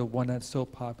sickness or the one that's so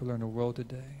popular in the world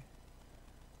today.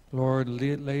 Lord,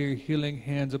 lay your healing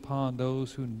hands upon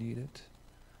those who need it.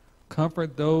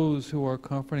 Comfort those who are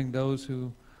comforting those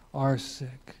who are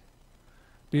sick.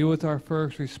 Be with our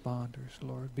first responders,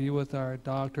 Lord. Be with our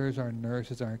doctors, our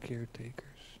nurses, our caretakers.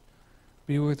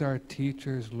 Be with our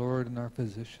teachers, Lord, and our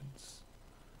physicians.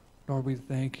 Lord, we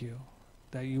thank you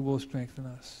that you will strengthen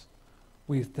us.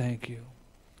 We thank you.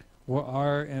 Where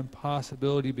our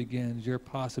impossibility begins, your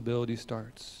possibility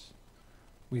starts.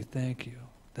 We thank you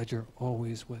that you're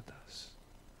always with us.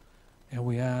 And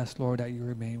we ask, Lord, that you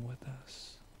remain with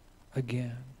us.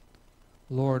 Again,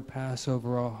 Lord, pass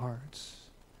over our hearts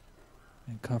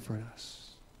and comfort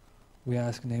us. We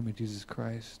ask in the name of Jesus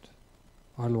Christ,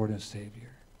 our Lord and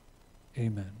Savior.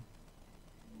 Amen.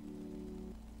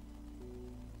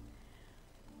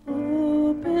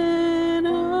 Open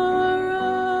our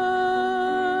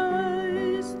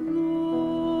eyes,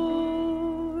 Lord.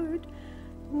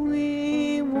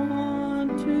 We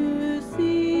want to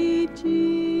see Jesus.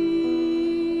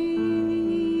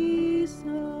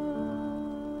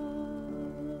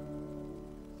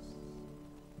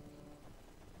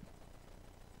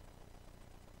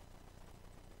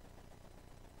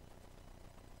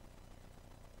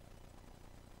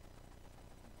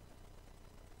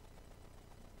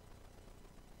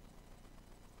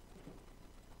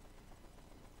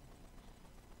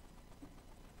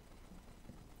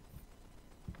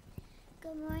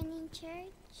 Good morning,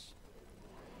 church,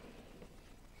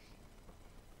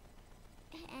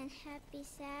 and happy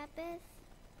Sabbath.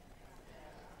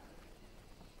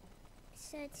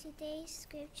 So today's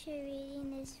scripture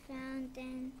reading is found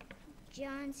in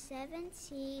John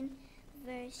 17,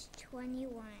 verse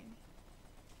 21.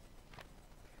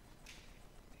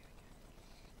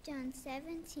 John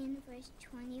 17, verse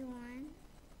 21.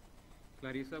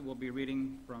 Clarissa will be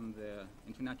reading from the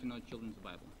International Children's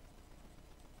Bible.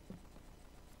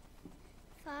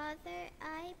 Father,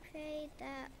 I pray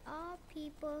that all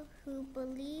people who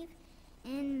believe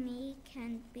in me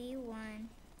can be one.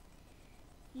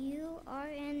 You are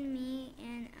in me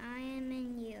and I am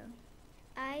in you.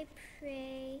 I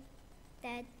pray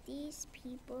that these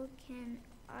people can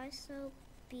also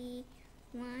be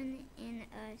one in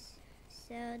us,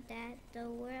 so that the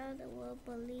world will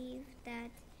believe that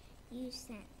you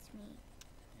sent me.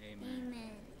 Amen.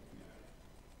 Amen.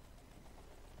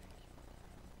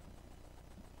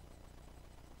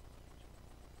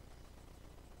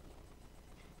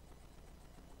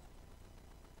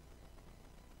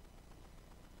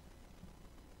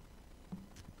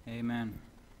 Amen.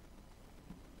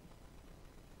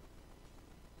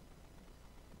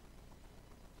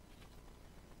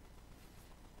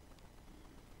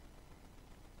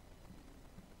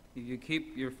 If you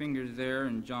keep your fingers there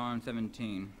in John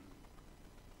 17.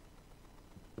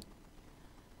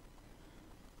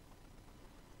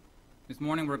 This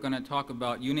morning we're going to talk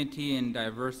about unity and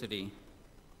diversity.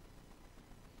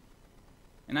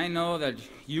 And I know that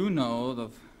you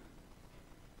know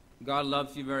God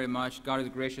loves you very much. God is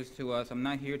gracious to us. I'm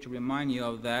not here to remind you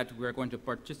of that. We're going to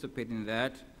participate in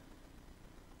that.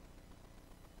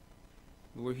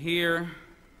 We're here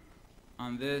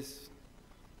on this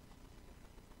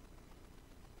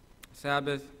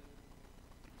Sabbath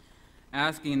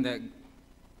asking that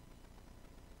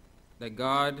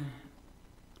God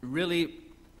really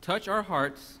touch our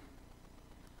hearts,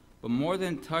 but more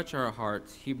than touch our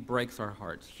hearts, He breaks our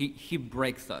hearts. He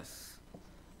breaks us.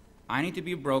 I need to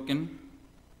be broken,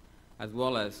 as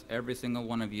well as every single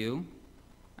one of you,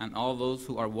 and all those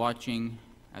who are watching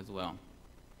as well.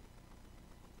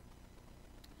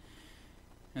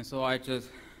 And so I just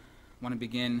want to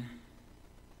begin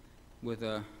with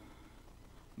a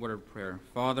word of prayer.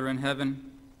 Father in heaven,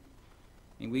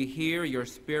 may we hear your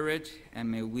Spirit,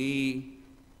 and may we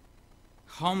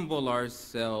humble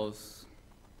ourselves,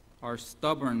 our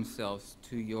stubborn selves,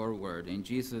 to your word. In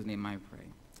Jesus' name I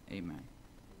pray. Amen.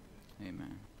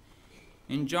 Amen.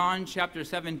 In John chapter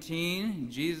 17,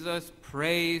 Jesus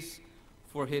prays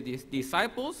for his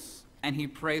disciples, and he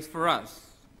prays for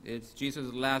us. It's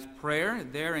Jesus' last prayer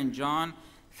there in John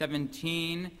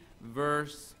 17,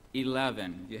 verse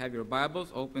 11. If you have your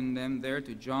Bibles, open them there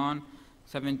to John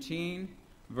 17,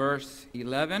 verse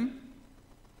 11.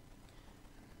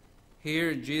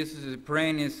 Here Jesus is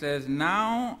praying. He says,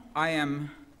 "Now I am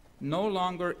no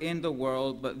longer in the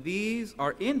world, but these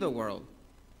are in the world.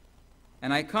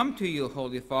 And I come to you,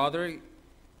 Holy Father,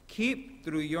 keep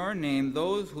through your name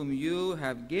those whom you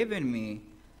have given me,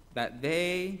 that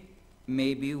they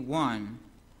may be one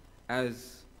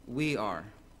as we are."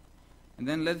 And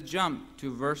then let's jump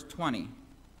to verse 20.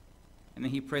 And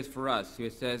then he prays for us. Here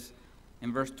it says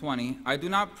in verse 20, "I do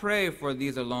not pray for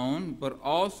these alone, but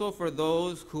also for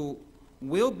those who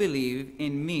will believe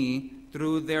in me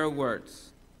through their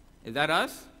words." Is that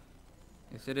us?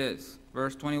 Yes, it is.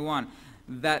 Verse 21,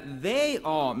 "That they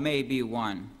all may be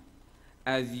one,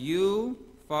 as you,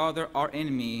 Father, are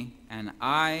in me, and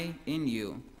I in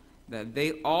you, that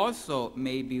they also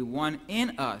may be one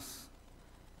in us,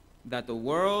 that the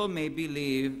world may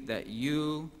believe that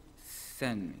you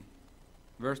sent me."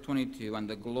 Verse 22, "And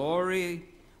the glory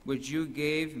which you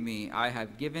gave me I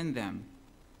have given them,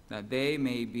 that they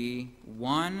may be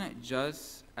one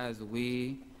just as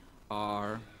we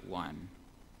are one."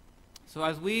 So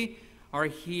as we are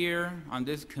here on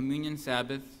this communion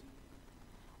Sabbath,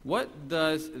 what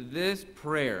does this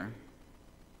prayer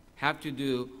have to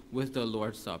do with the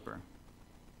Lord's Supper?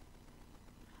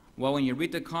 Well, when you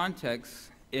read the context,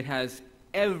 it has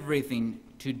everything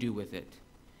to do with it.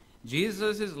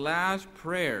 Jesus' last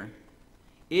prayer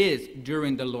is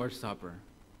during the Lord's Supper.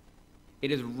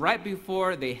 It is right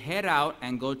before they head out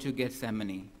and go to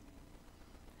Gethsemane.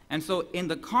 And so in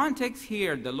the context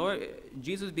here,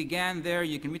 Jesus began there.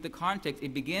 You can read the context.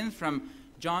 It begins from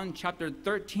John chapter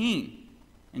 13.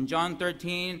 In John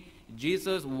 13,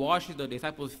 Jesus washes the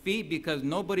disciples' feet because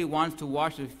nobody wants to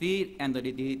wash their feet, and the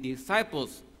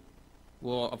disciples,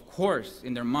 well, of course,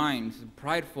 in their minds,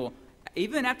 prideful.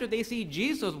 Even after they see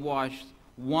Jesus wash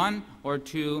one or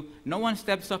two, no one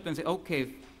steps up and says,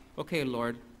 okay,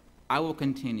 Lord, I will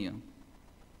continue.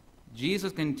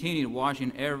 Jesus continued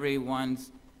washing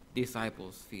everyone's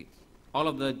disciples' feet, all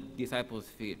of the disciples'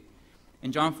 feet.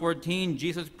 In John 14,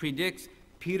 Jesus predicts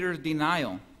Peter's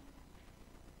denial.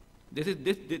 This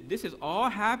is all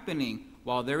happening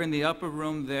while they're in the upper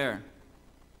room there.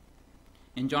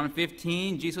 In John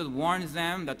 15, Jesus warns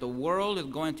them that the world is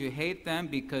going to hate them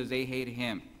because they hate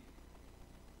him.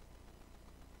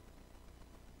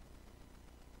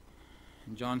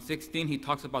 In John 16, he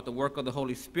talks about the work of the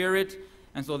Holy Spirit.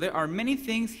 And so there are many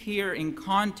things here in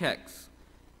context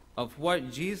of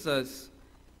what Jesus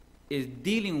is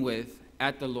dealing with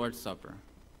at the Lord's Supper.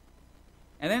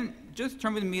 And then just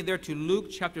turn with me there to Luke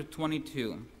chapter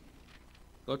 22.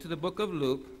 Go to the book of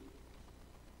Luke.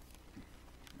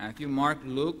 Matthew, Mark,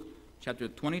 Luke chapter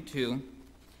 22.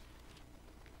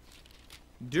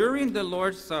 During the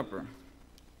Lord's Supper,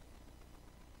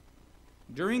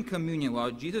 during communion, while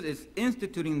Jesus is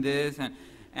instituting this,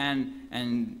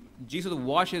 and Jesus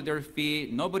washes their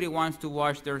feet, nobody wants to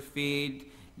wash their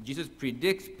feet. Jesus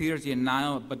predicts Peter's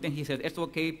denial, but then he says, "It's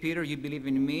okay, Peter, you believe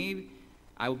in me.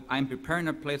 I'm preparing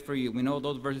a place for you." We know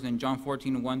those verses in John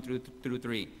 14, 1 through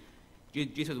 3.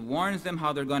 Jesus warns them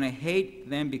how they're going to hate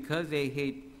them because they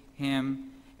hate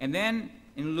him. And then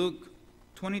in Luke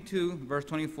 22, verse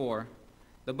 24,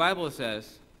 the Bible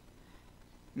says,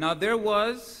 "Now there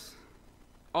was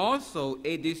also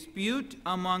a dispute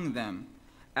among them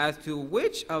as to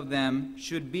which of them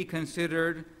should be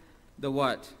considered the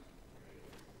what?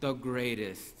 The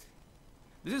greatest."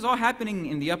 This is all happening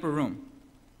in the upper room.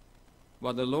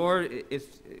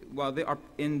 while they are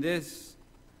in this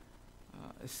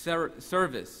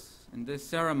service, in this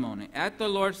ceremony, at the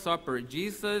Lord's Supper,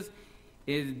 Jesus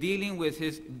is dealing with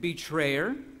his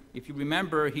betrayer. If you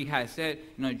remember, he has said,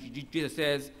 Jesus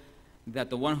says that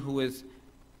the one who is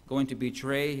going to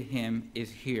betray him is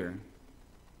here.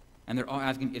 And they're all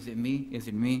asking, is it me? Is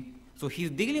it me? So he's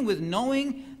dealing with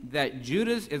knowing that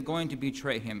Judas is going to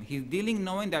betray him. He's dealing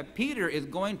knowing that Peter is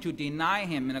going to deny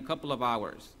him in a couple of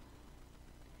hours.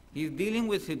 He's dealing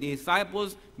with his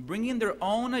disciples bringing their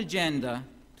own agenda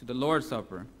to the Lord's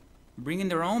Supper, bringing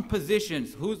their own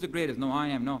positions. Who's the greatest? No, I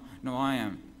am. No, I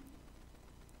am.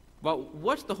 But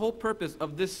what's the whole purpose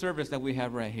of this service that we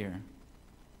have right here?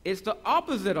 It's the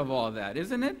opposite of all that,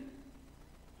 isn't it?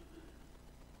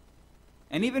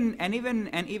 And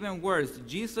even worse,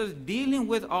 Jesus dealing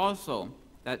with also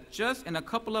that just in a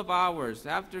couple of hours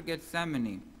after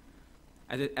Gethsemane,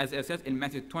 as it says in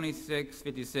Matthew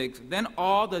 26:56, then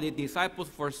all the disciples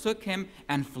forsook him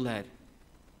and fled.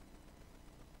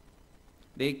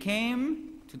 They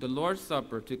came to the Lord's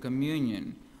Supper, to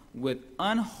communion, with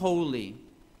unholy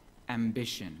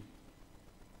ambition.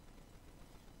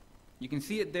 You can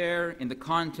see it there in the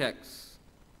context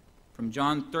from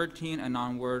John 13 and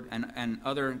onward, and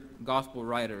other gospel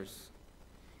writers.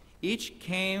 Each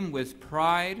came with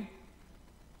pride.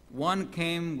 One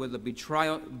came with a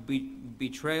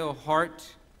betrayal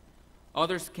heart.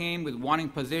 Others came with wanting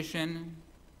position.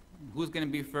 Who's going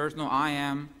to be first? No, I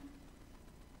am.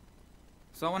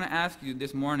 So I want to ask you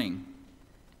this morning,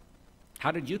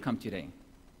 how did you come today?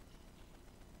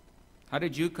 How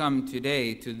did you come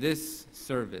today to this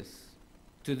service,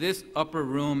 to this upper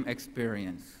room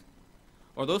experience?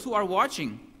 Or those who are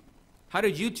watching, how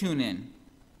did you tune in?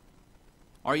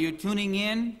 Are you tuning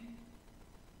in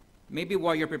maybe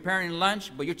while you're preparing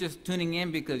lunch, but you're just tuning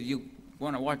in because you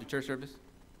want to watch the church service?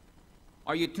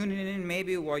 Are you tuning in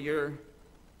maybe while you're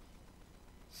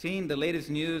seeing the latest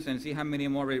news and see how many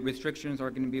more restrictions are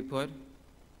going to be put?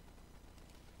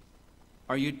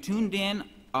 Are you tuned in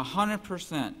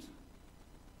 100%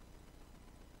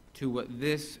 to what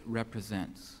this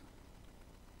represents?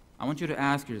 I want you to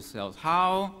ask yourselves,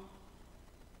 how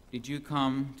did you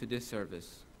come to this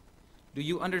service? Do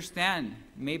you understand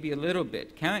maybe a little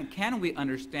bit? Can we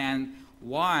understand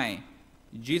why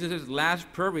Jesus'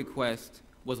 last prayer request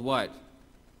was what?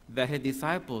 That his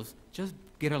disciples just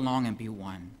get along and be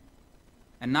one.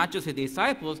 And not just his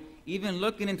disciples, even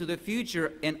looking into the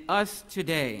future in us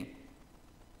today,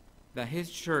 that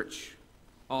his church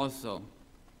also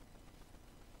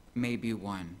may be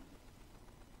one.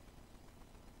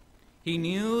 He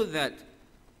knew that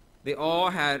they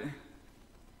all that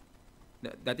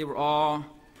they were all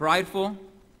prideful.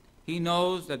 He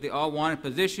knows that they all wanted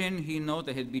position. He knows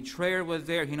that his betrayer was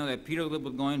there. He knows that Peter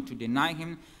was going to deny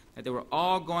him, that they were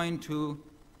all going to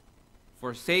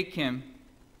forsake him.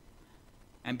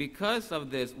 And because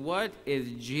of this, what is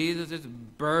Jesus'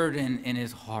 burden in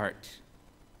his heart?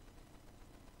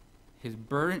 His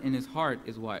burden in his heart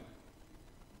is what?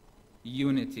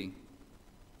 Unity.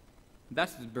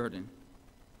 That's his burden.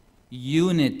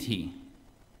 Unity.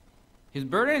 His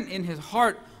burden in his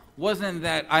heart wasn't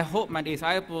that I hope my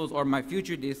disciples or my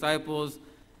future disciples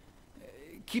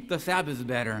keep the Sabbath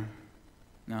better.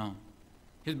 No.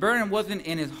 His burden wasn't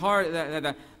in his heart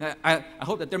that I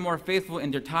hope that they're more faithful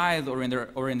in their tithes or in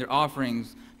their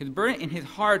offerings. His burden in his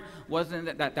heart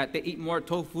wasn't that they eat more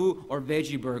tofu or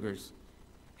veggie burgers.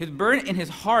 His burden in his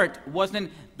heart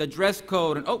wasn't the dress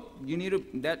code and you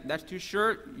need that's too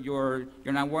short. You're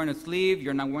not wearing a sleeve.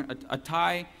 You're not wearing a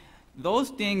tie. Those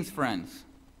things, friends,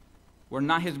 were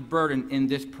not his burden in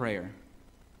this prayer.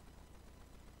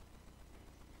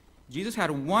 Jesus had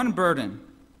one burden.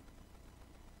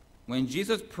 When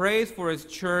Jesus prays for his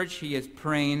church, he is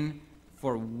praying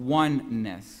for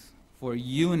oneness, for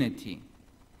unity.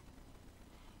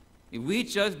 If we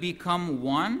just become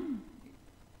one,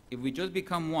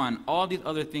 all these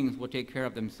other things will take care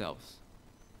of themselves.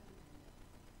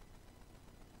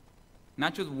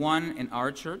 Not just one in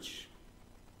our church,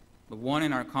 but one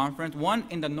in our conference, one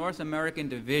in the North American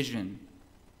division.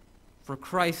 For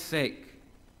Christ's sake,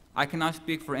 I cannot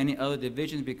speak for any other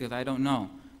divisions because I don't know.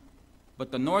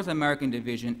 But the North American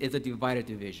division is a divided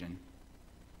division.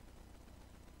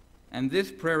 And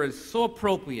this prayer is so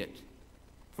appropriate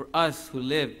for us who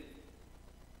live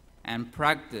and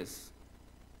practice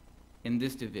in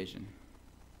this division.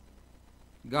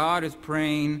 God is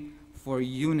praying for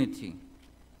unity.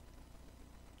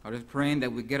 God is praying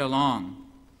that we get along.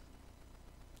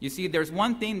 You see, there's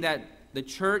one thing that the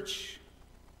church,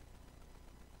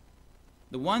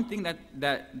 the one thing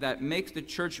that makes the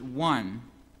church one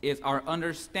is our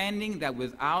understanding that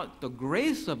without the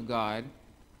grace of God,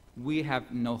 we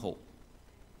have no hope.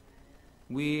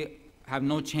 We have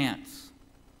no chance.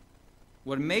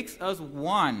 What makes us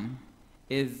one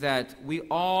is that we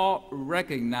all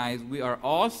recognize we are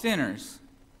all sinners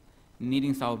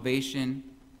needing salvation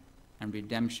and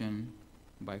redemption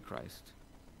by Christ.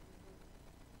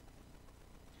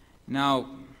 Now,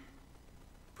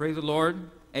 praise the Lord,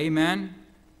 amen,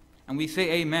 and we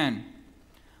say amen.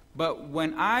 But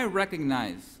when I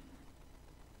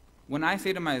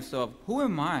say to myself, who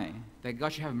am I that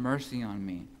God should have mercy on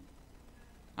me?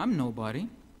 I'm nobody.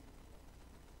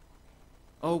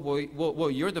 Oh, well,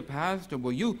 you're the pastor.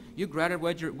 Well, you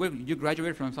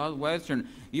graduated from Southwestern.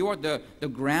 You are the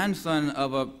grandson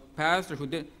of a pastor who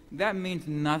did. That means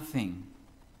nothing.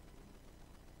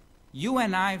 You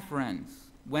and I, friends,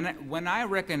 when I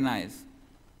recognize,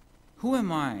 who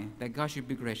am I that God should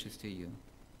be gracious to you?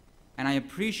 And I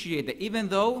appreciate that even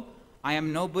though I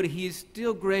am nobody, He is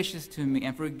still gracious to me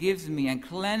and forgives me and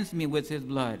cleanses me with His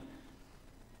blood.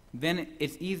 Then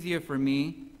it's easier for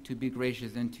me to be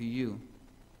gracious unto you,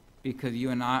 because you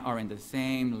and I are in the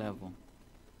same level,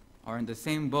 are in the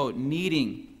same boat,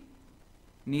 needing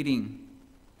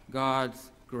God's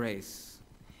grace.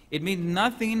 It means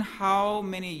nothing how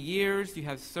many years you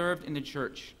have served in the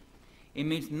church. It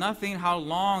means nothing how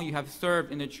long you have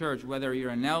served in the church, whether you're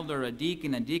an elder, a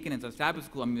deacon is a Sabbath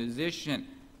school, a musician.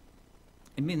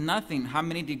 It means nothing how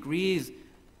many degrees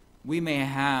we may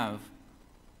have.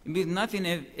 It means nothing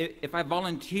if I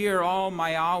volunteer all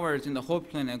my hours in the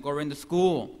Hope Clinic or in the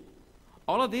school.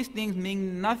 All of these things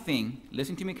mean nothing,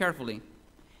 listen to me carefully,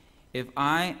 if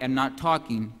I am not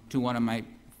talking to one of my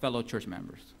fellow church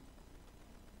members.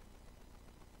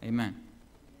 Amen.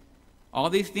 All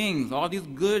these things, all these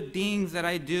good things that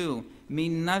I do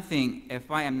mean nothing if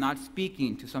I am not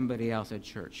speaking to somebody else at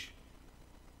church.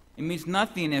 It means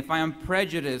nothing if I am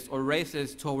prejudiced or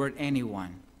racist toward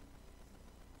anyone.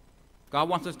 God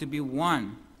wants us to be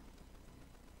one.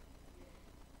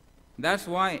 That's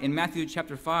why in Matthew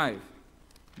chapter 5,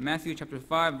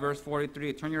 verse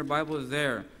 43, turn your Bibles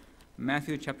there.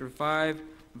 Matthew chapter 5,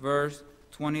 verse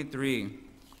 23.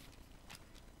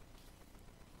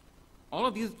 All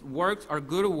of these works are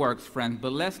good works, friends,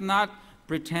 but let's not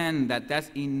pretend that that's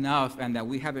enough and that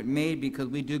we have it made because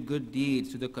we do good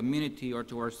deeds to the community or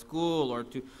to our school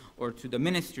or to the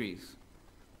ministries.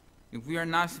 If we are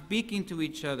not speaking to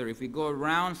each other, if we go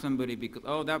around somebody because,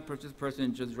 oh, this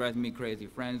person just drives me crazy,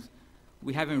 friends,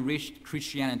 we haven't reached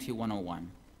Christianity 101.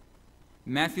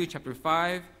 Matthew chapter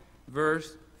 5,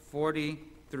 verse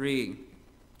 43.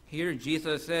 Here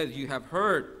Jesus says, you have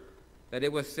heard that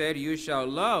it was said, you shall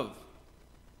love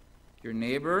your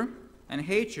neighbor and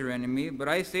hate your enemy. But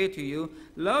I say to you,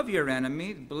 love your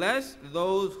enemies, bless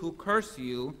those who curse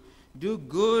you, do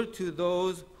good to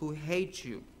those who hate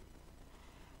you,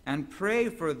 and pray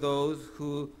for those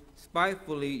who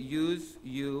spitefully use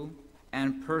you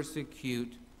and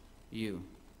persecute you.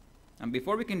 And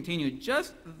before we continue,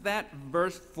 just that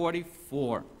verse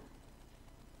 44,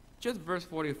 just verse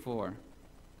 44,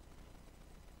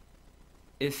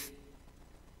 is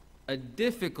a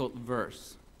difficult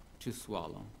verse to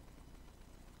swallow,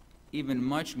 even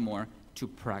much more to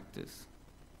practice.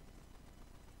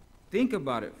 Think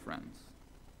about it, friends.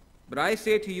 But I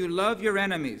say to you, love your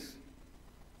enemies.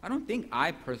 I don't think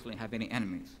I personally have any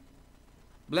enemies.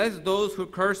 Bless those who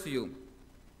curse you.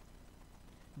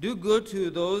 Do good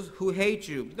to those who hate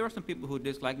you. There are some people who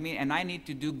dislike me, and I need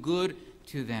to do good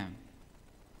to them.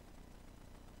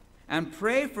 And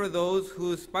pray for those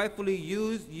who spitefully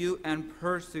use you and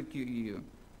persecute you.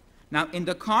 Now, in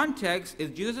the context, is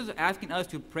Jesus asking us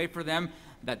to pray for them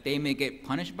that they may get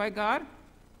punished by God?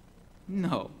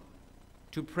 No.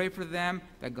 To pray for them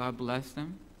that God bless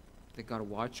them, that God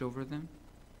watch over them,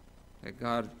 that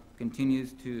God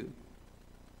continues to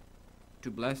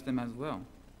bless them as well.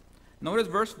 Notice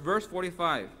verse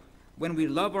 45. When we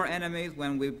love our enemies,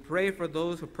 when we pray for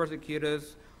those who persecute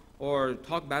us or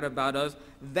talk bad about us,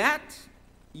 that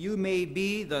you may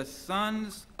be the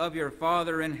sons of your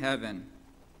Father in heaven.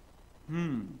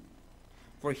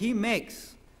 For he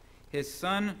makes his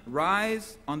sun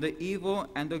rise on the evil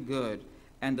and the good,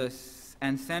 and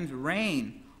sends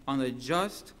rain on the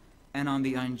just and on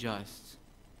the unjust.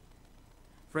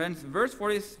 Friends, verse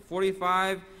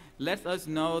 45 lets us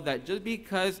know that just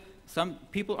because some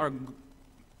people are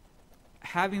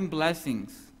having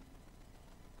blessings,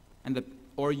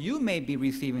 or you may be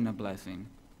receiving a blessing,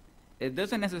 it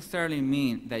doesn't necessarily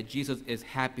mean that Jesus is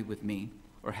happy with me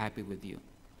or happy with you.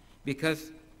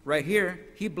 Because right here,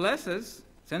 he blesses,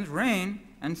 sends rain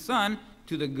and sun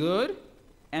to the good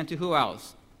and to who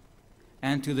else?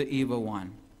 And to the evil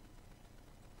one.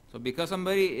 So because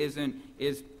somebody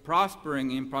is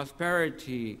prospering in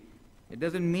prosperity, it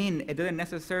doesn't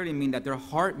necessarily mean that their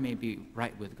heart may be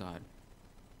right with God.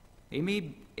 They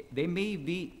may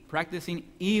be practicing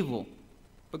evil,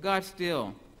 but God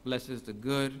still blesses the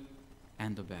good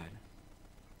and the bad.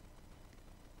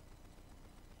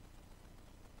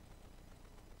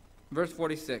 Verse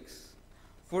 46.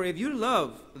 For if you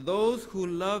love those who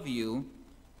love you,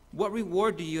 what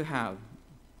reward do you have?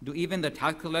 Do not even the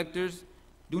tax collectors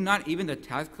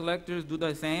do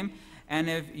the same? And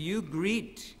if you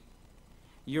greet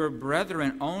your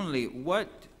brethren only, what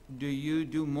do you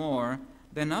do more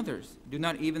than others? Do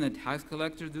not even the tax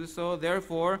collectors do so?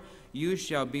 Therefore, you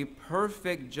shall be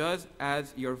perfect just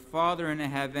as your Father in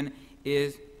heaven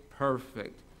is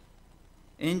perfect.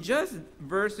 In just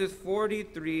verses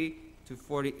 43 to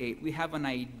 48, we have an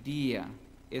idea.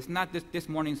 It's not this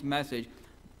morning's message.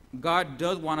 God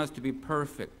does want us to be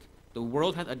perfect. The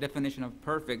world has a definition of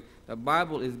perfect. The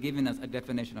Bible is giving us a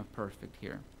definition of perfect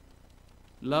here.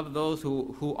 Love those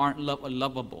who aren't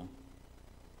lovable.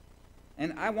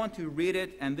 And I want to read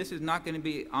it, and this is not going to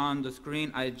be on the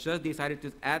screen. I just decided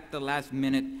to, at the last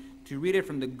minute, to read it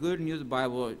from the Good News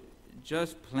Bible,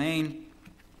 just plain,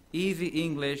 easy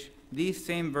English, these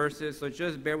same verses, so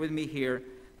just bear with me here.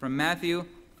 From Matthew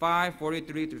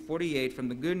 5:43 through 48, from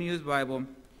the Good News Bible,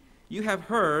 you have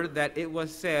heard that it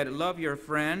was said, love your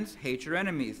friends, hate your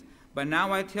enemies. But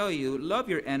now I tell you, love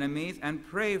your enemies and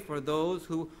pray for those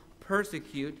who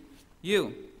persecute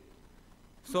you,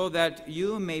 so that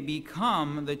you may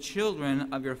become the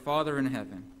children of your Father in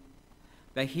heaven.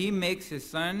 That he makes his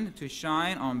sun to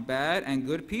shine on bad and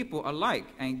good people alike,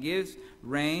 and gives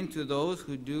rain to those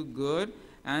who do good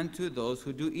and to those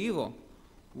who do evil.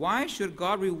 Why should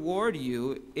God reward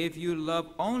you if you love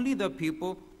only the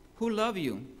people who love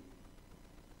you?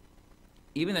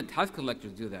 Even the tax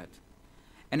collectors do that.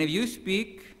 And if you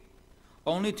speak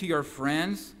only to your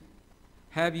friends,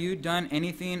 have you done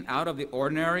anything out of the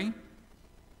ordinary?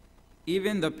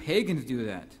 Even the pagans do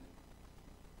that.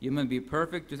 You must be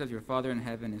perfect just as your Father in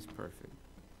heaven is perfect.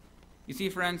 You see,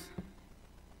 friends,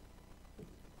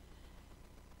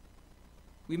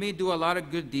 we may do a lot of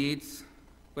good deeds,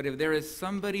 but if there is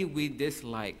somebody we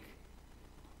dislike,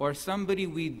 or somebody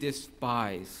we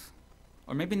despise,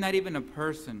 or maybe not even a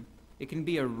person, it can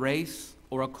be a race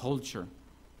or a culture,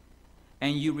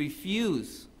 and you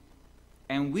refuse,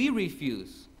 and we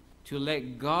refuse to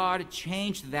let God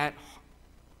change that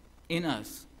in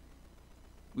us.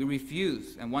 We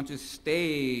refuse and want to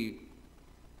stay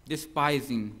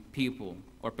despising people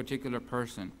or particular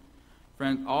person.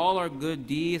 Friends, all our good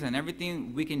deeds and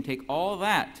everything, we can take all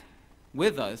that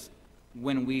with us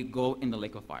when we go in the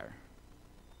lake of fire.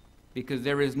 Because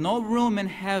there is no room in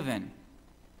heaven,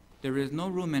 there is no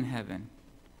room in heaven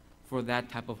for that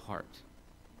type of heart.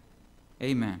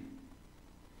 Amen.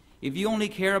 If you only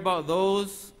care about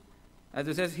those, as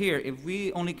it says here, if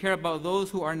we only care about those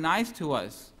who are nice to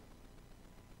us,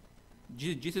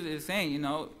 Jesus is saying,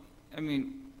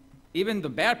 even the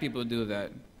bad people do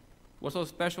that. What's so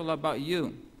special about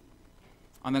you?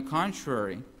 On the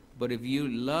contrary, but if you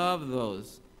love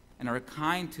those and are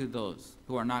kind to those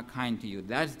who are not kind to you,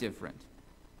 that's different.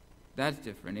 That's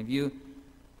different. If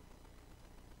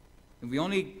we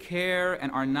only care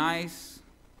and are nice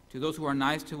to those who are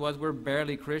nice to us, we're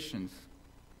barely Christians.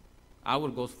 I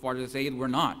would go as far as to say we're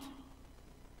not.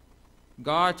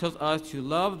 God tells us to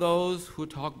love those who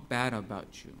talk bad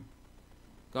about you.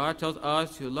 God tells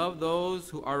us to love those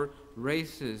who are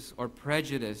racist or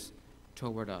prejudiced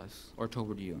toward us or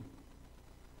toward you.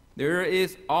 There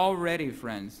is already,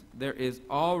 friends, there is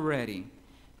already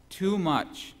too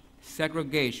much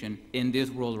segregation in this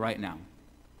world right now.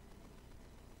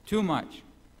 Too much.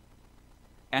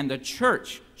 And the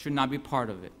church should not be part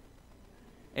of it.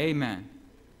 Amen.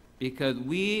 Because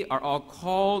we are all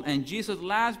called, and Jesus'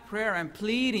 last prayer and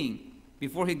pleading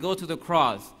before he goes to the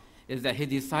cross is that his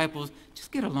disciples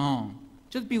just get along.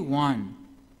 Just be one.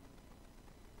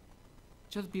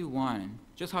 Just be one.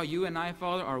 Just how you and I,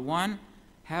 Father, are one,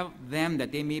 have them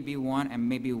that they may be one and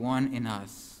may be one in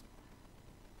us.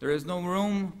 There is no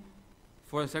room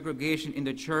for segregation in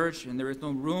the church, and there is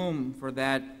no room for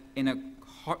that in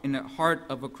the heart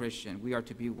of a Christian. We are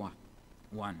to be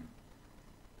one.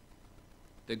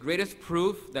 The greatest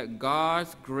proof that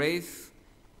God's grace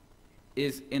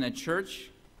is in a church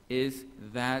is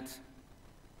that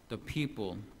the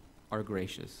people are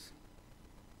gracious.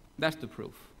 That's the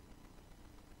proof.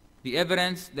 The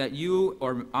evidence that you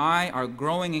or I are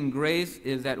growing in grace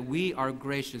is that we are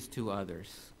gracious to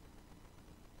others.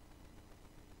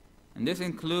 And this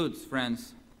includes,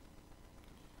 friends,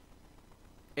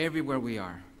 everywhere we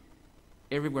are,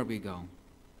 everywhere we go.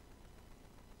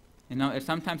 You know, it's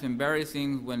sometimes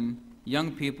embarrassing when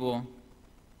young people,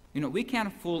 you know, we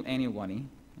can't fool anyone,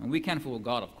 and we can't fool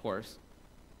God, of course.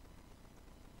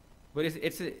 But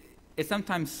it's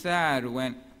sometimes sad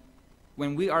when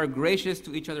we are gracious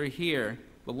to each other here,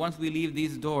 but once we leave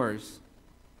these doors,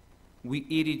 we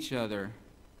eat each other,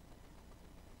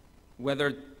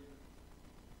 whether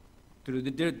through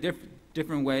the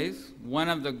different ways. One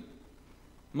of the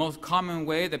most common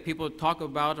way that people talk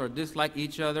about or dislike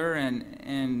each other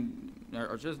and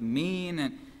are just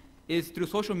mean is through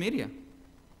social media.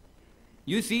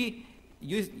 You see,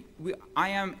 I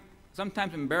am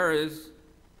sometimes embarrassed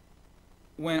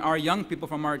when our young people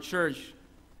from our church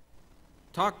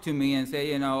talk to me and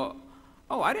say, you know,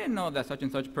 oh, I didn't know that such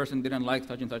and such person didn't like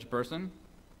such and such person.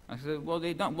 I said, well,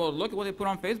 they don't. Well, look at what they put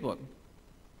on Facebook.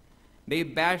 They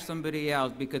bash somebody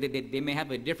else because they may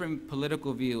have a different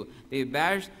political view. They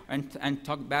bash and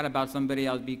talk bad about somebody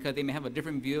else because they may have a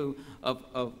different view of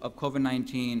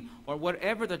COVID-19 or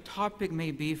whatever the topic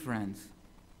may be, friends.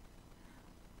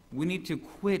 We need to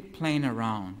quit playing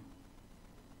around.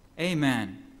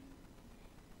 Amen.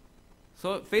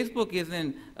 So Facebook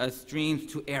isn't a stream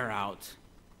to air out.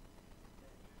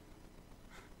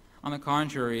 On the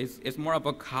contrary, it's more of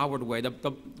a coward way.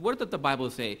 What does the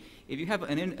Bible say? If you have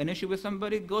an issue with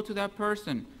somebody, go to that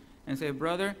person and say,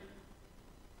 brother,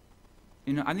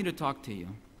 you know, I need to talk to you.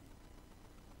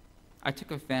 I took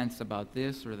offense about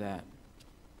this or that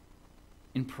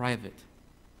in private.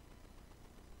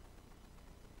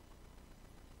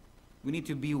 We need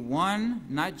to be one,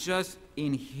 not just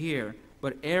in here,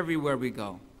 but everywhere we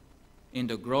go. In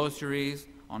the groceries,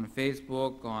 on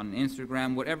Facebook, on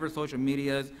Instagram, whatever social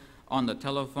medias, on the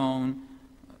telephone,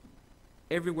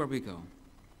 everywhere we go.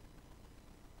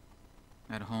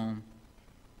 At home.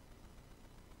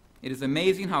 It is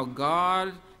amazing how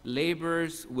God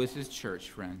labors with His church,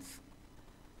 friends.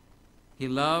 He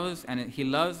loves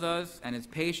us and is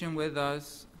patient with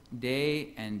us day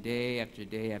and day after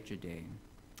day after day.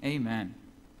 Amen.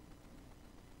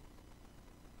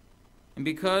 And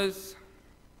because,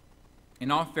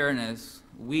 in all fairness,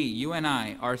 you and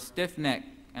I, are stiff-necked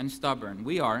and stubborn.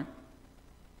 We are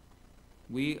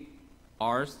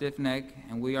stiff-necked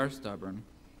and we are stubborn.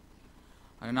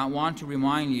 I do not want to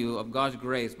remind you of God's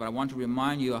grace, but I want to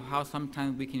remind you of how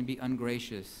sometimes we can be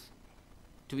ungracious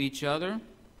to each other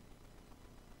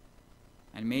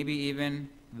and maybe even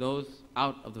those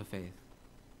out of the faith.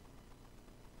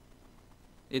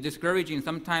 It's discouraging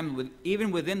sometimes,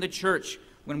 even within the church,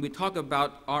 when we talk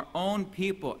about our own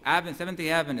people, Seventh-day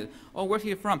Adventists. Oh, where's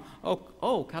he from?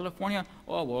 Oh, California?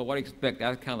 Oh, well, what do you expect?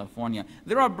 That's California.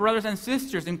 There are brothers and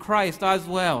sisters in Christ as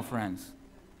well, friends.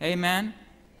 Amen?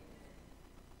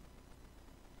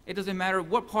 It doesn't matter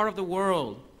what part of the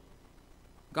world.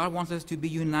 God wants us to be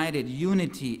united,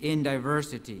 unity in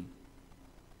diversity.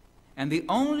 And the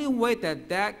only way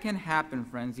that can happen,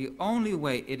 friends, the only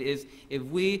way it is if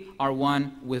we are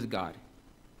one with God.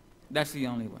 That's the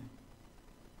only way.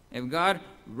 If God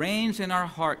reigns in our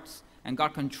hearts and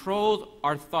God controls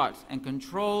our thoughts and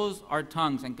controls our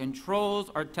tongues and controls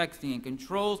our texting and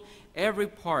controls every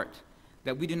part,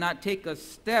 that we do not take a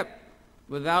step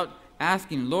without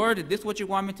asking, Lord, is this what you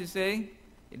want me to say?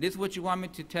 Is this what you want me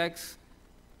to text?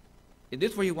 Is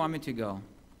this where you want me to go?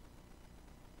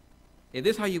 Is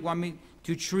this how you want me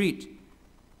to treat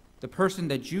the person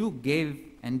that you gave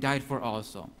and died for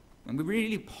also? And we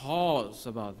really pause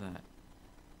about that.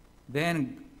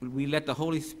 Then we let the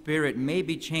Holy Spirit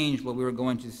maybe change what we were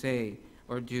going to say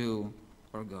or do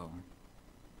or go.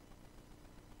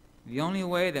 The only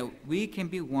way that we can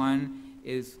be one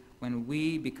is when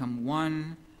we become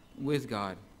one with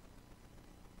God.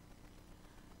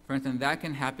 Friends, and that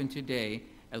can happen today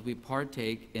as we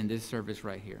partake in this service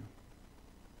right here.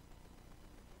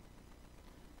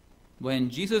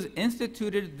 When Jesus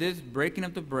instituted this breaking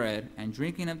of the bread and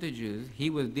drinking of the juice,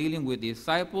 he was dealing with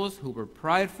disciples who were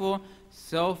prideful,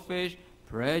 selfish,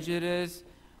 prejudiced.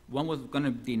 One was going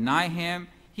to deny him.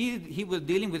 He was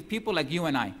dealing with people like you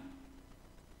and I.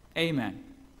 Amen.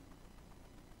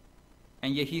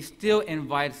 And yet he still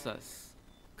invites us.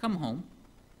 Come home,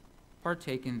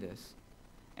 partake in this.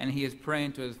 And he is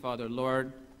praying to his Father,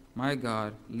 Lord, my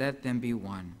God, let them be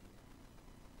one.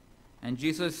 And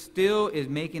Jesus still is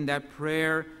making that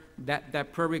prayer,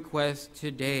 that prayer request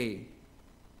today.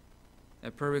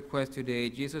 That prayer request today.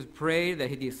 Jesus prayed that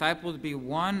his disciples be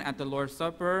one at the Lord's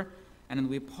Supper. And as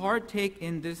we partake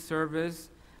in this service,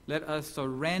 let us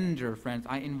surrender, friends.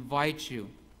 I invite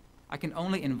you. I can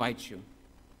only invite you.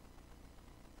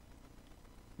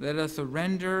 Let us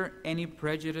surrender any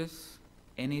prejudice,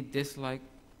 any dislike,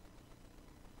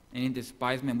 any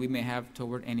despisement we may have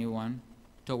toward anyone,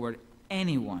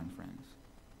 friends.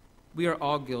 We are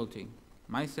all guilty,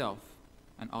 myself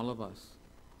and all of us.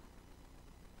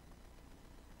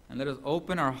 And let us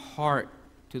open our heart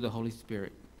to the Holy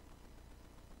Spirit.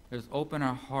 Let us open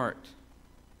our heart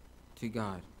to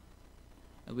God.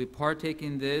 As we partake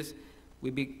in this,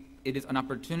 it is an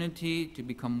opportunity to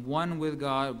become one with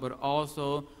God, but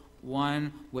also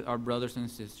one with our brothers and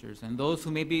sisters. And those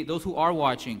who are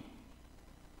watching,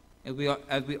 as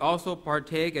we also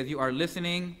partake, as you are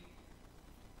listening,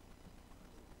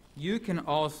 you can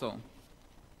also,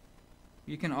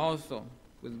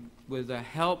 with the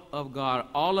help of God,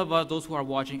 all of us, those who are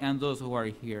watching and those who are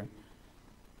here,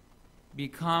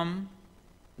 become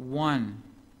one.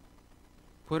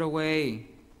 Put away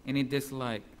any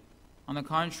dislike. On the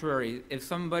contrary, if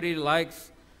somebody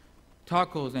likes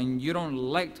tacos and you don't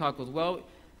like tacos, well,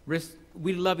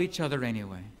 we love each other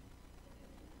anyway.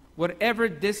 Whatever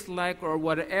dislike or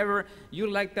whatever, you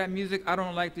like that music, I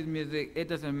don't like this music, it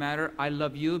doesn't matter. I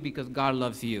love you because God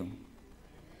loves you.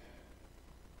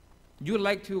 You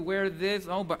like to wear this,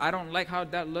 oh, but I don't like how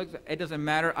that looks. It doesn't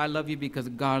matter. I love you because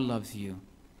God loves you.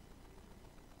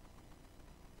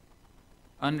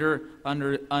 Under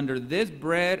this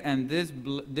bread and this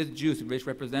juice, which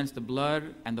represents the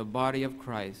blood and the body of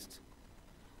Christ,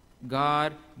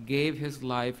 God gave his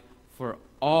life for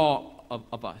all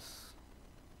of us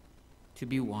to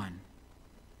be one.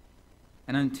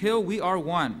 And until we are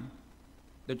one,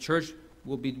 the church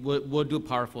will do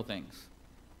powerful things.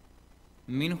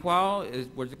 Meanwhile,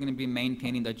 we're going to be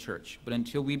maintaining the church. But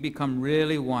until we become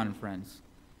really one, friends,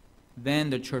 then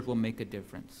the church will make a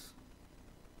difference.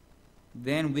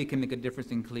 Then we can make a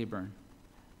difference in Cleburne.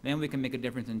 Then we can make a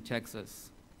difference in Texas.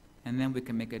 And then we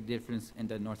can make a difference in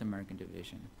the North American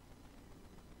division.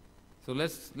 So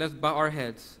let's bow our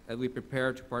heads as we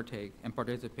prepare to partake and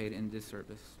participate in this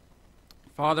service.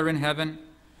 Father in heaven,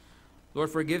 Lord,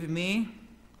 forgive me,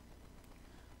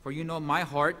 for you know my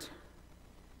heart.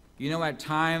 You know at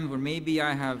times where maybe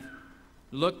I have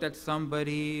looked at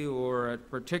somebody or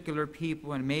at particular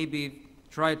people and maybe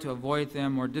tried to avoid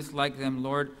them or dislike them.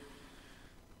 Lord,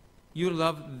 you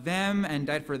loved them and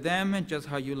died for them just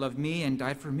how you loved me and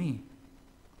died for me.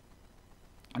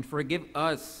 And forgive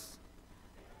us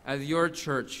as your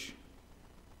church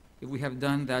if we have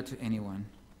done that to anyone.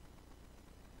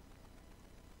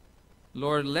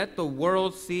 Lord, let the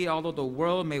world see, although the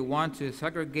world may want to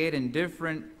segregate in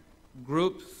different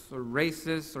groups or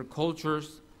races or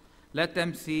cultures, let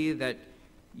them see that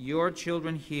your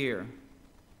children here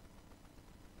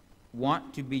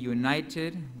want to be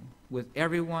united with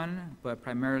everyone, but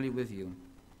primarily with you.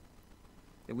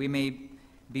 That we may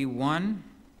be one,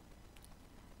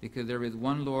 because there is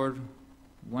one Lord,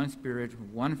 one Spirit,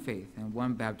 one faith, and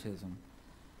one baptism.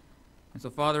 And so,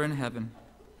 Father in heaven,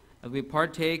 as we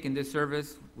partake in this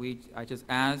service, I just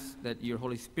ask that your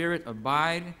Holy Spirit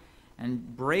abide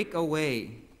and break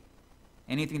away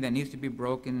anything that needs to be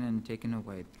broken and taken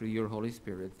away through your Holy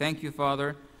Spirit. Thank you,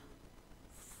 Father,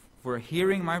 for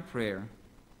hearing my prayer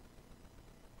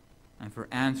and for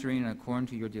answering according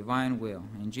to your divine will.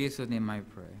 In Jesus' name I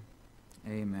pray.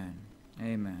 Amen.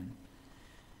 Amen.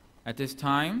 At this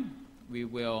time, we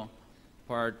will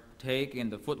partake in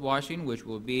the foot washing, which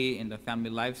will be in the Family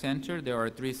Life Center. There are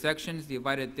 3 sections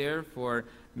divided there for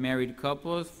married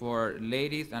couples, for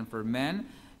ladies, and for men.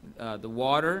 The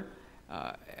water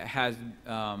has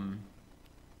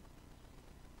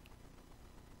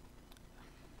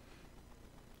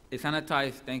it's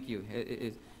sanitized. Thank you.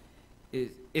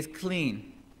 It's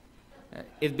clean.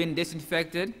 It's been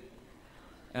disinfected.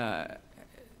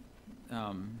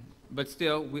 But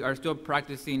still, we are still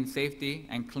practicing safety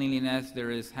and cleanliness. There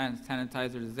is hand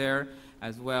sanitizers there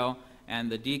as well,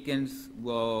 and the deacons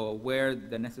will wear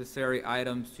the necessary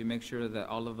items to make sure that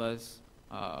all of us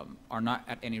are not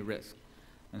at any risk.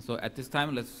 And so at this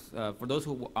time, for those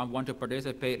who want to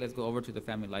participate, let's go over to the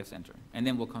Family Life Center, and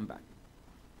then we'll come back.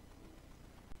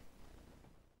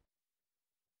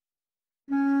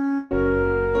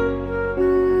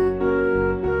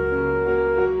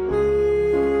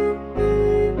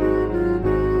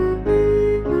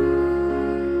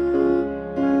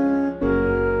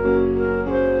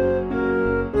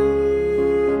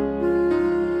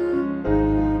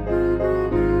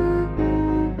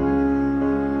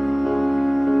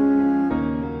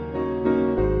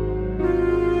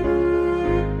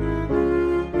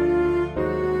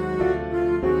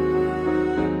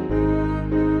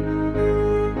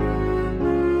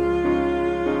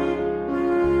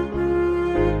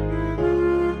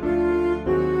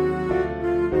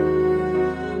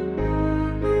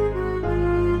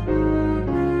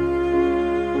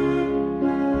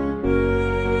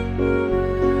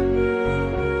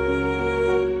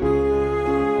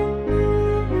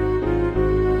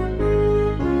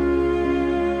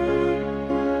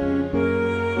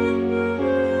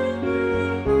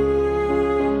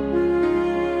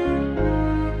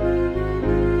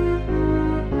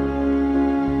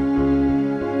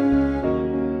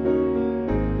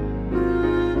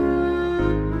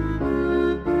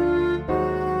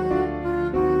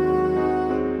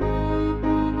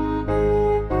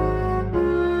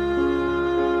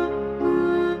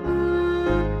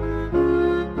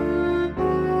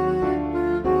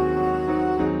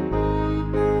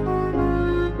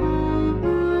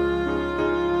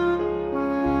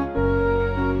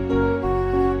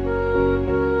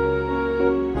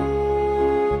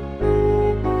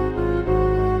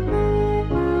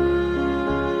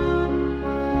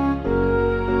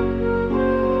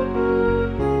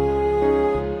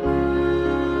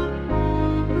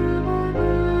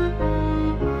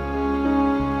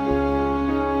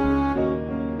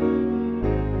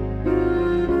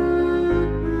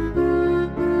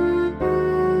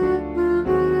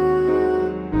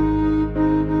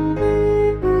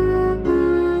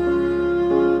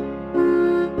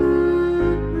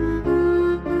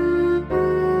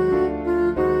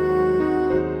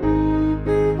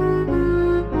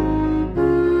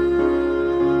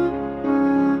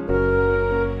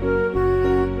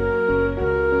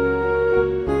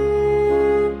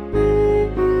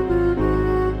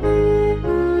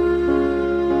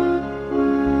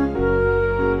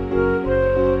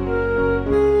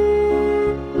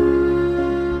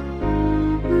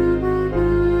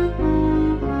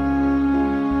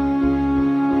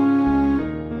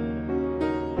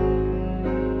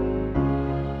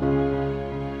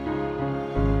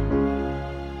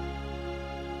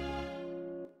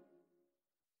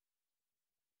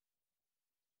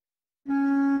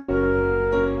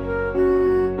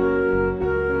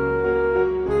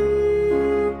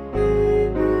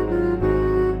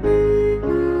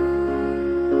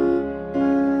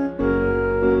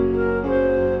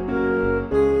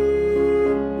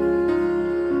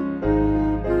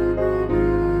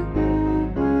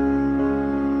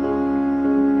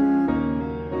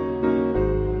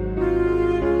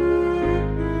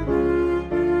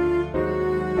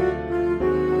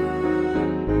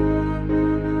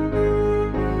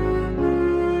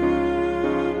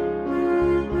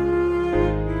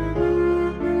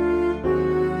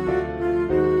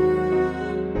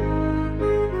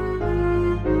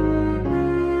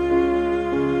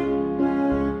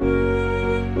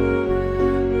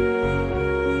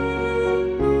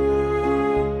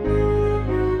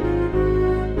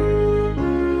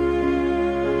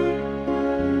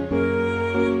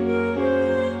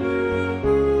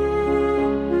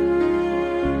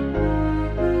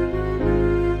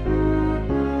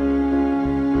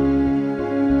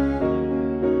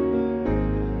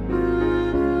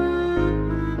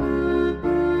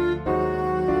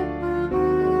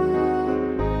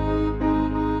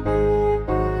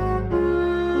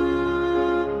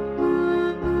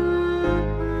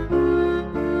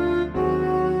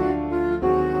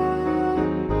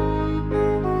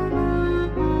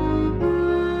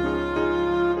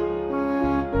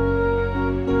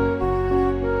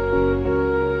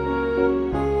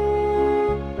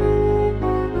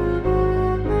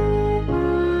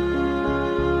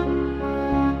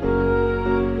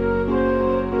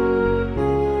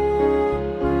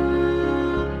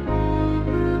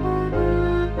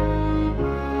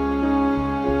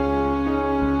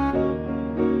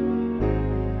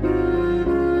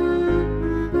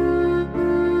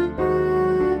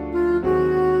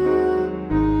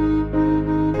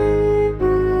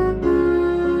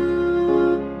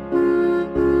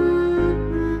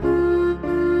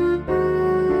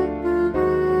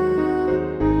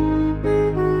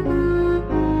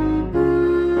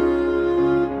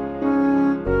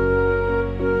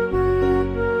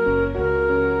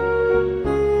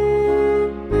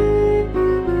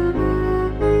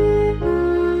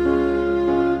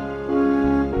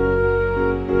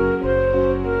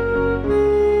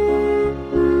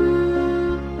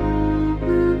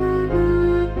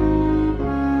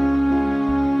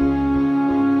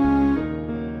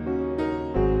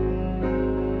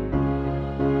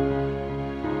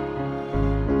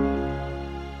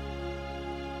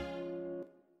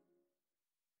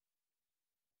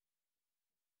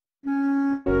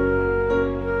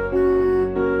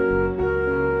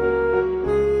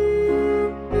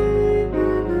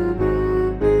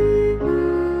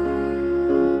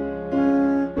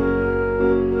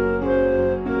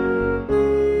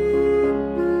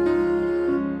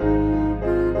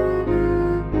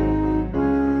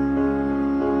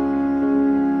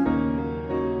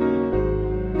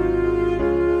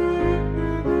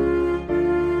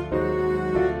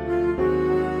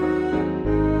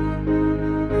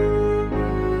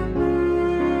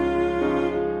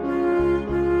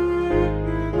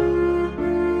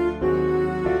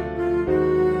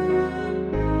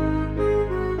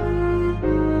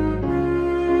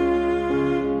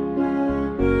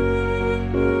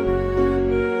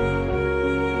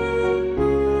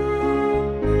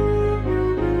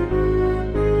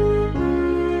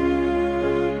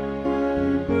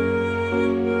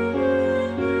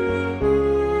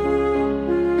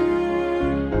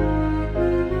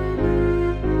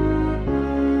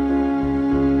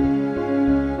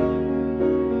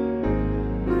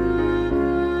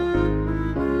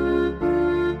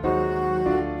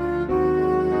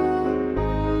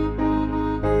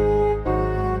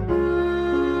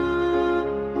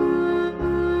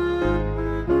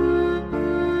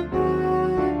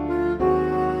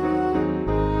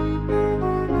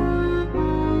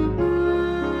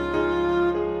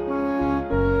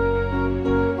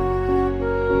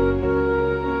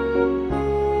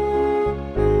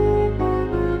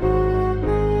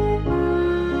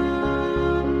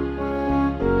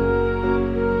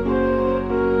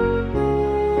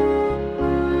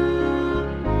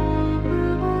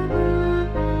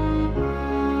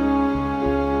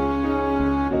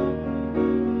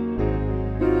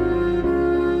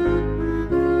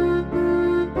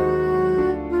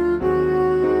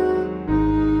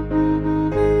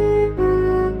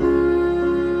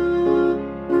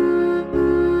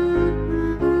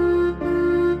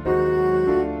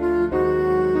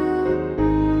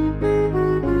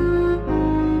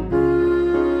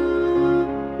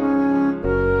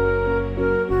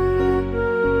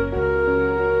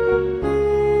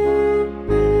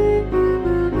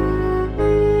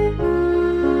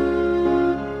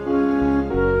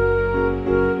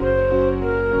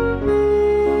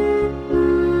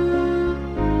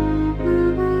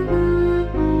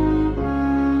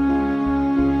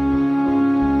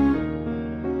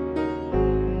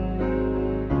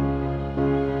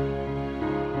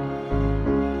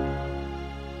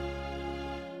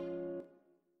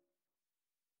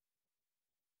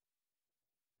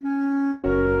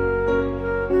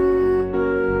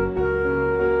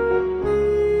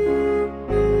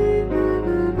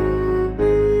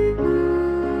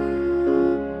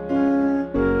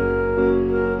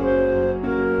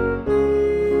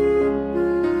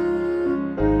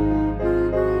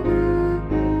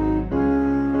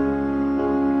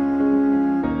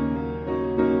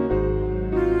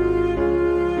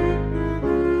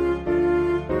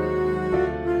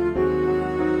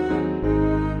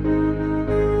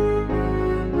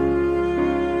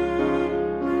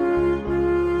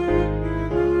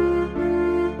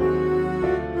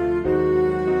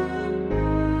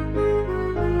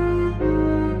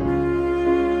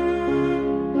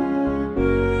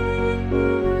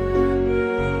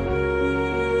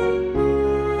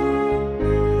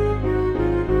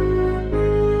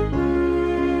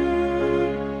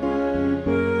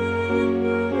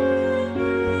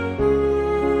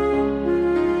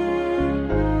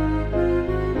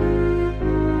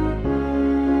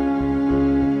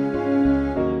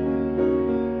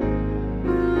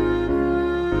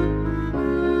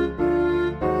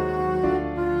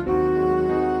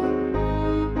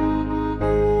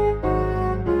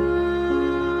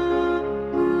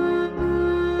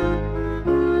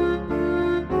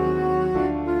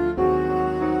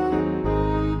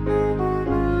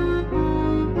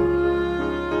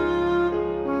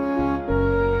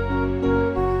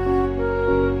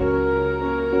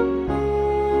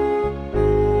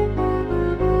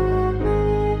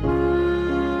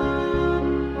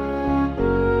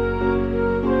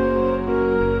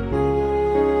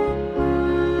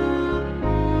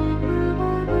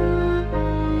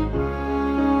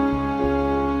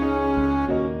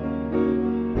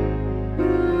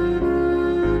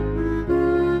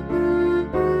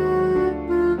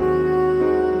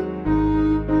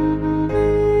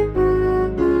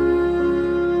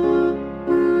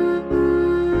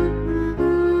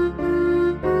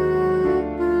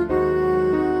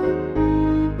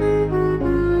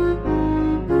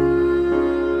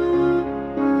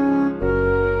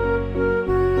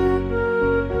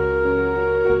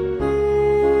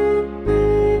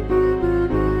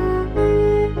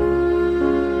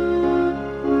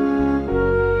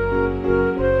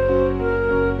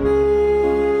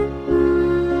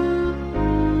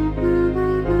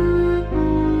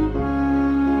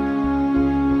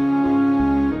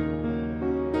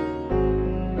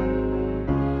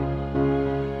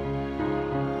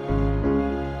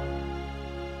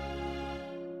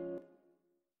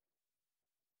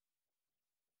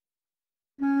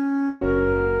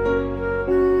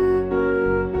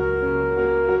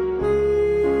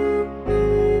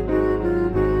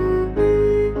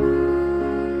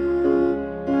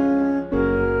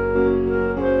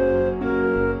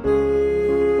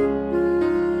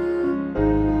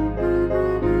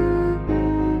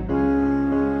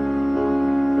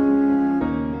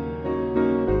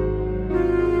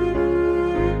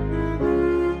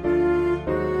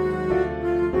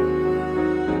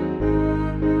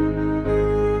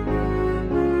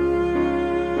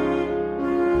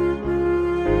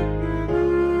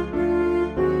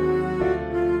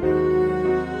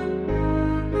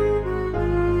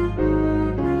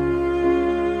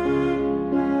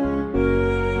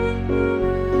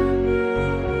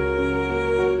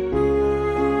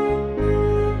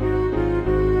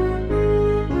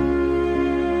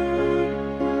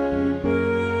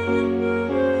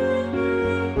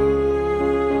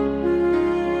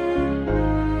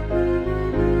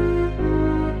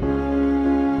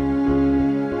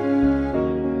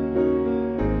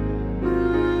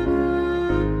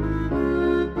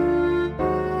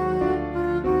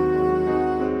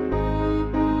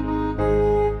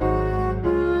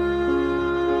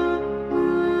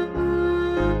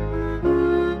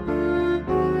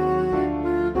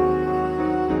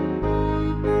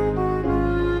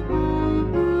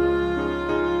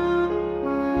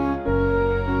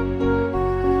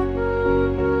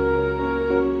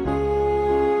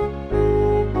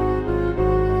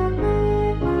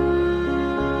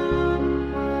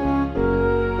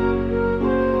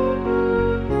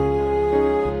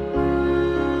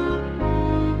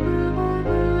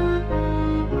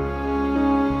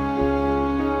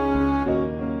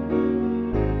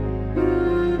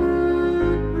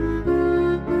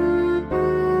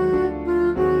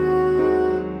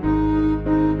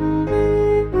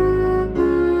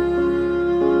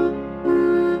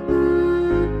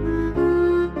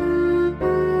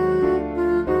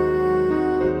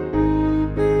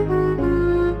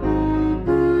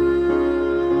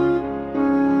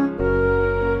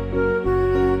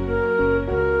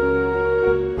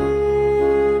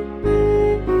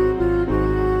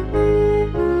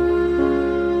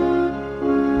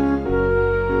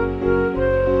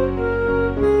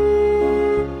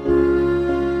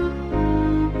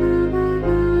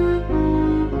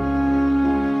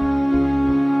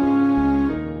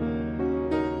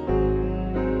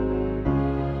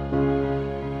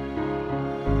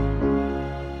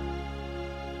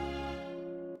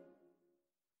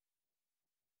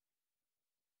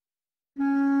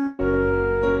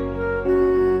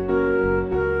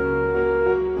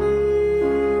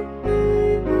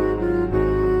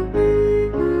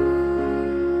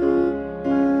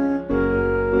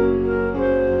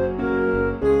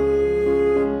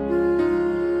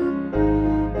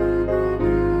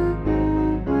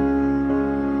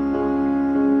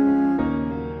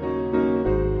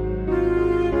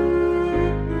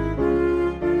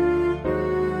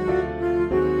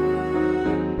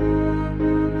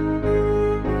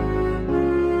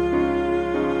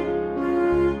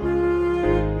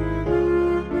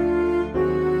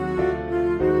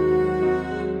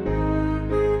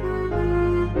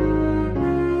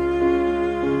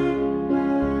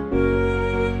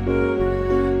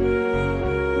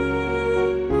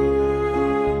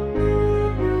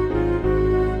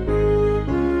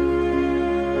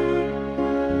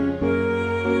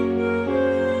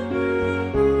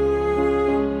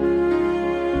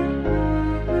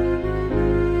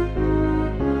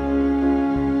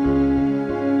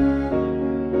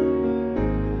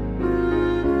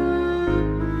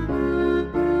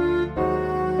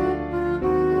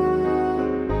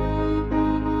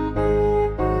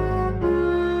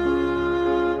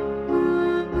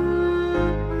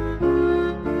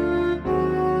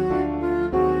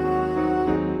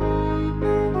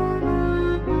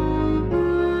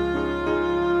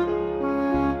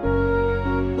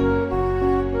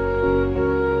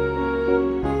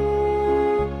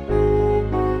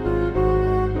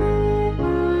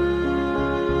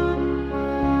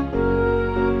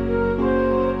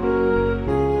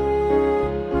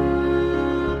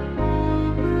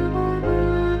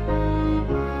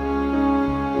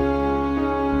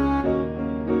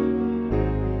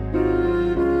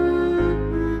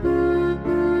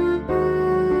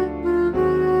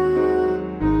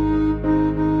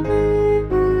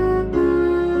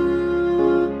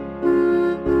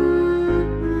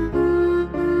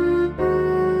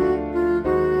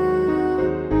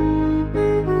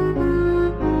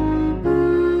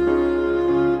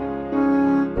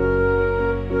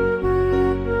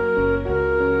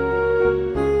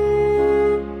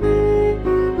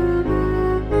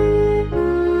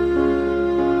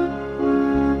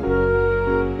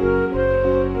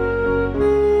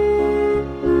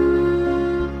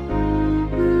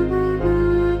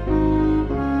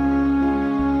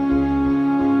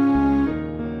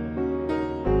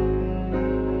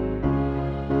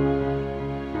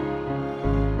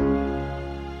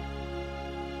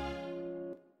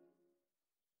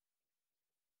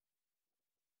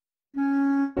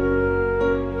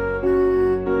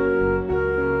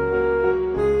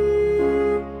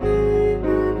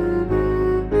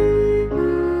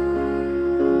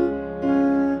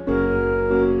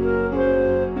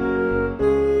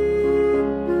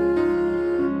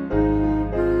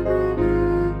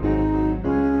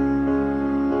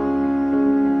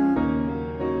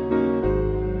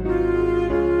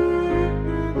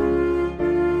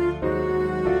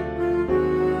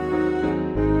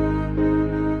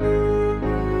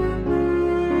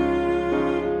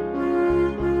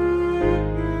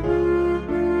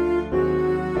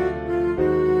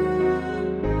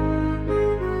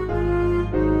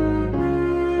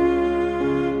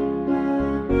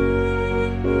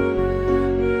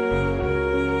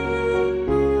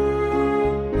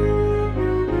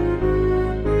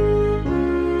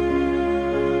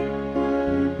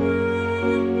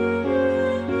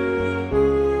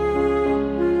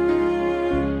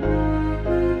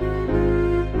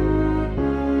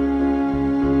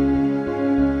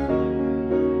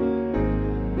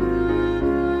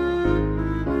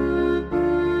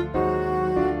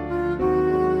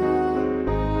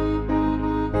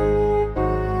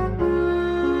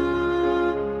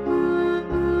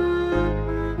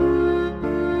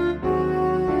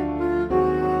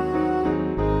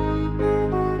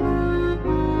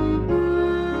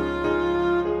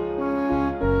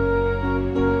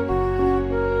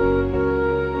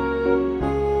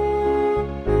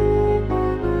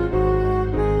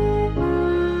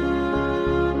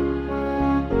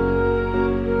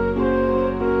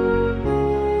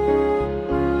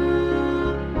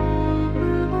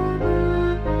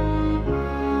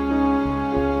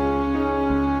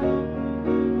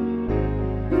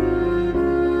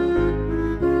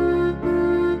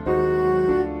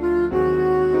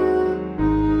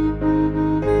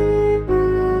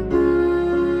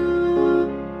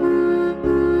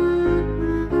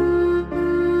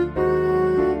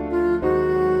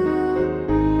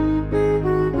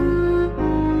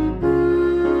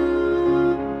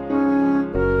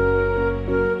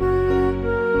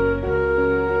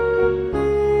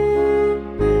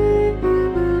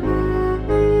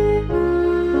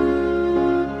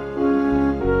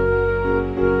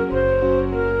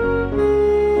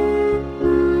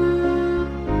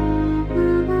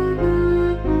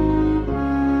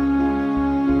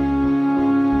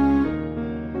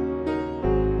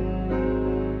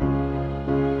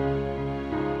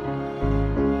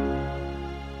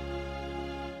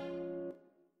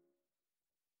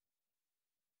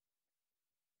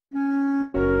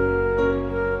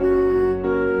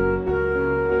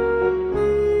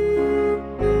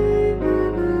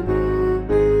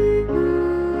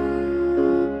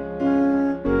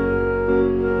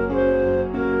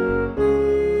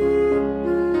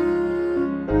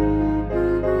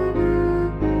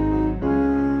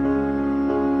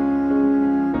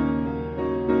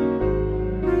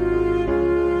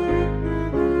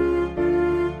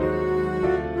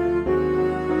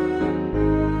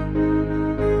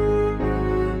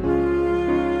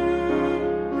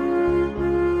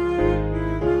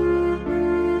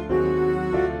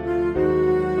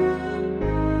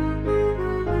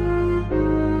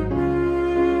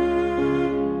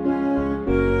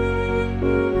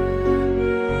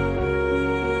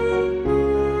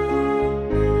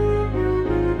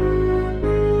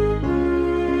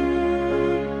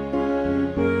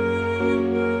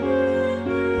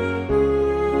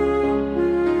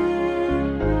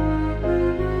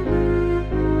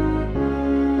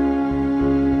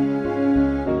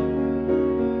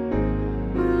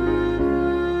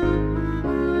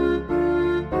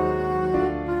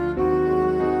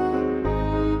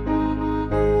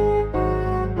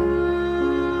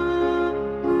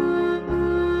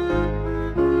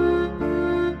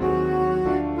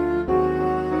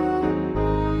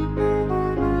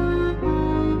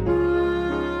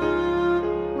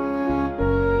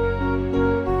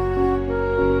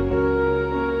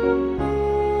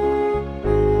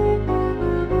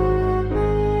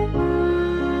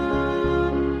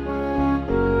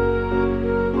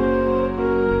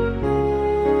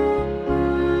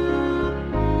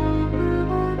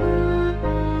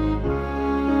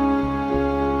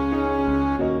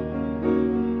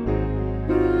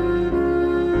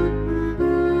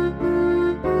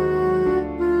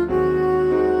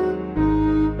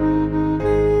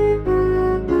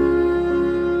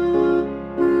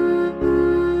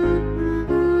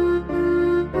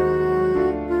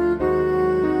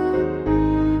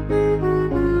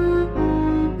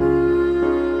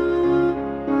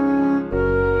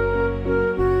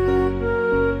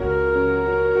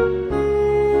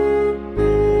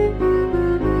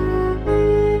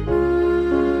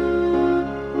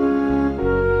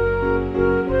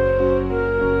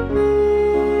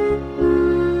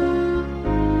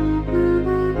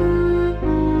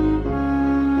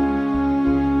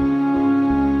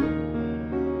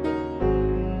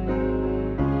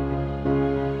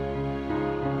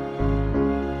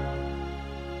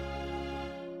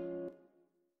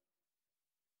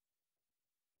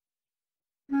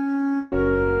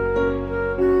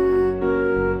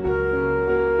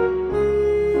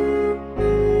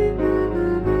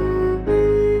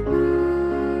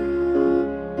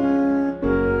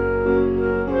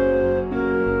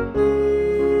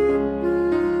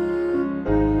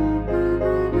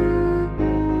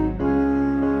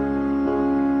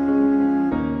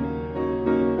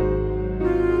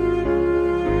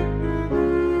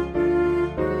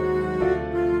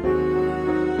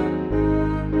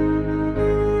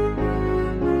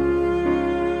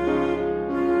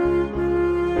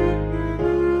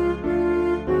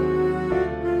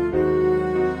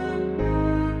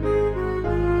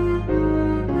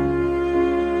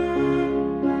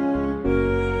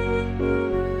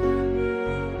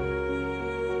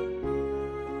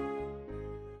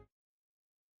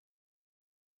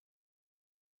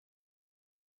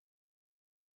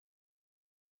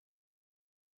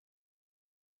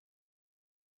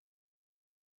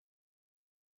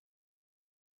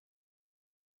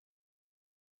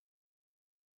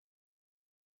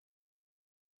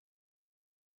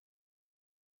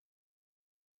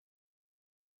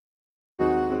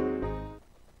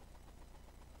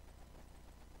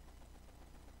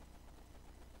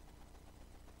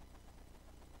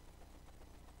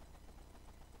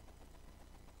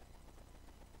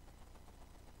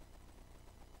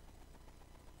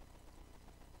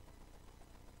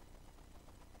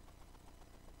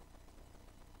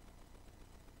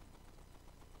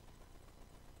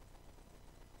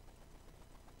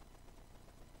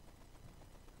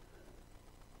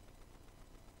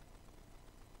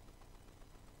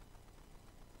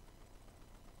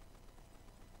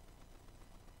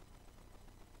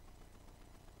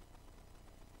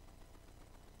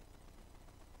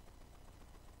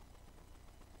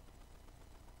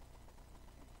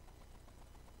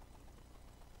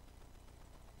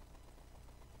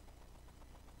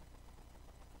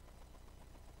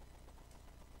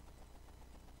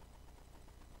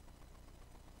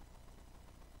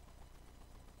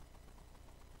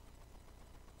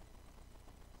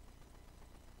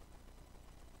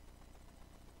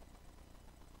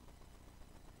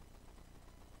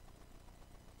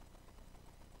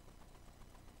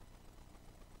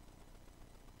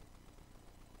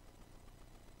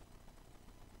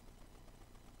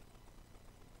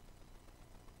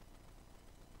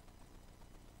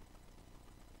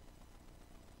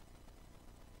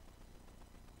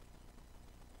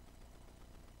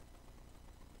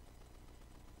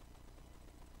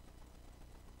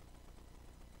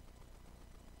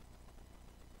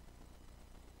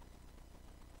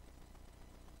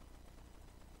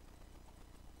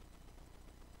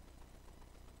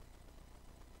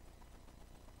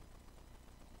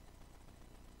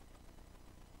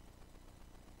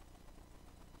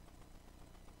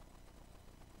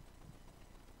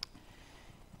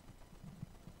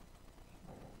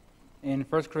 In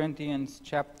 1 Corinthians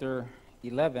chapter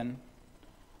 11,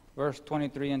 verse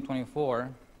 23 and 24,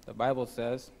 the Bible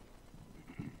says,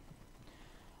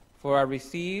 "For I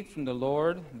received from the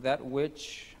Lord that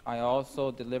which I also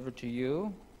delivered to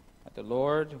you, that the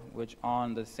Lord, which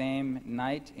on the same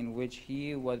night in which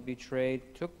he was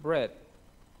betrayed, took bread,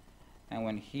 and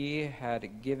when he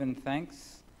had given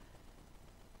thanks,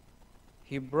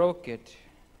 he broke it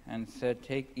and said,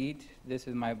 'Take, eat, this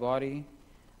is my body,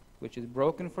 which is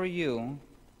broken for you.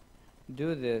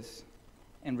 Do this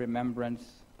in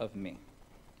remembrance of me.'"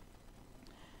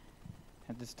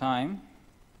 At this time,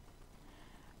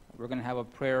 we're going to have a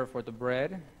prayer for the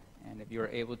bread, and if you're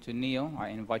able to kneel, I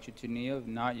invite you to kneel. If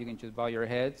not, you can just bow your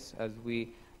heads as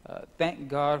we thank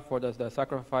God for the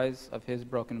sacrifice of his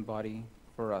broken body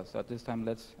for us. So at this time,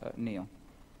 let's kneel.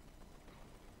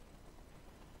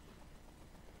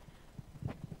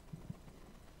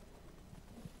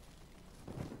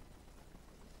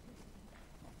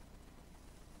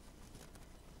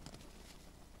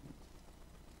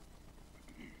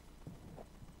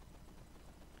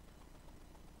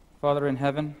 Father in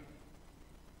heaven,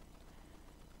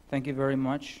 thank you very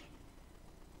much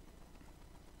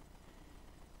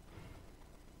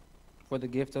for the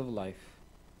gift of life.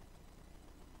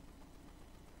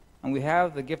 And we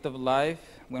have the gift of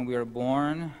life when we are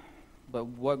born, but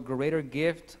what greater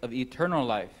gift of eternal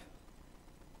life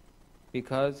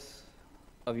because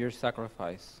of your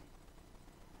sacrifice.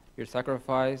 Your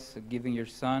sacrifice of giving your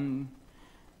Son,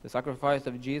 the sacrifice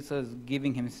of Jesus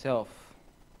giving himself.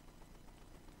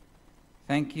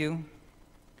 Thank you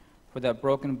for that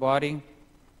broken body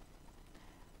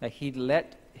that he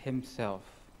let himself.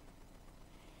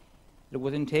 It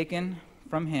wasn't taken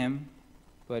from him,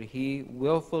 but he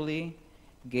willfully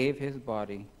gave his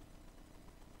body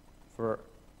for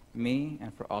me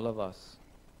and for all of us.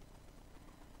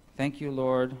 Thank you,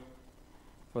 Lord,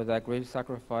 for that great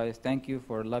sacrifice. Thank you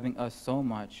for loving us so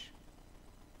much.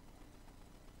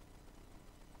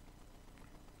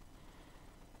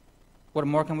 What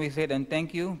more can we say than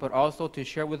thank you, but also to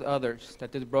share with others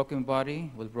that this broken body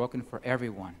was broken for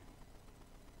everyone.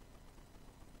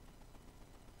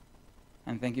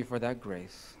 And thank you for that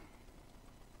grace.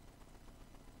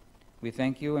 We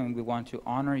thank you, and we want to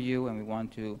honor you, and we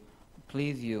want to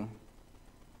please you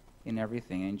in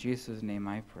everything. In Jesus' name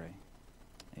I pray.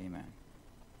 Amen.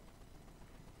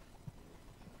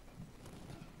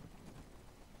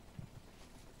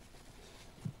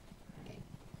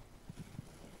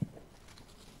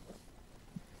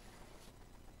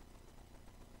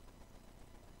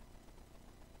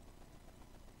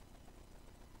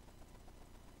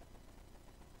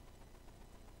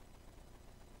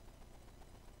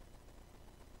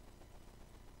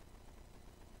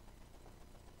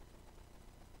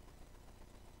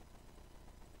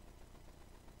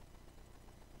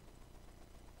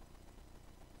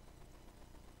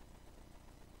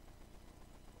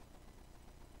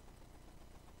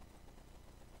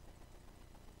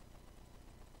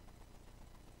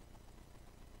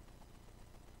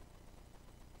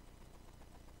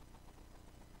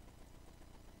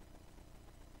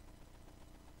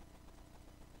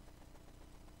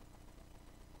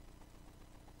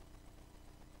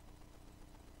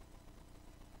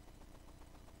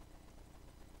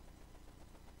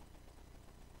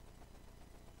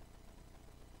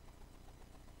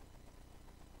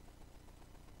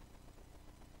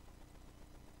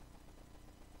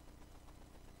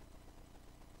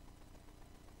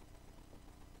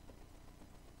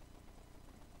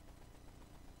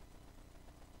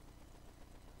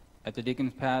 At the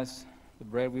deacons pass the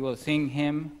bread, we will sing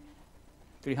hymn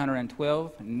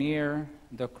 312, Near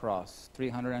the Cross,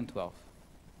 312.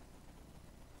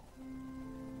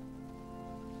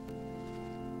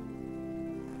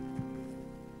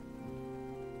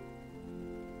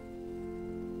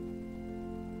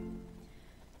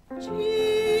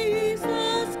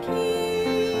 Jesus,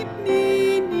 keep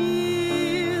me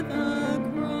near the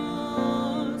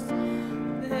cross,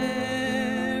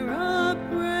 there a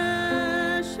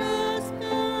precious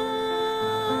fountain,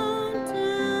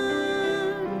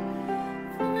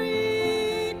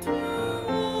 free to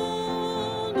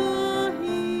all a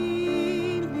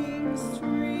healing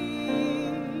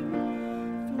stream,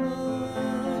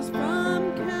 flows from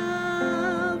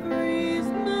Calvary's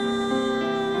mountain.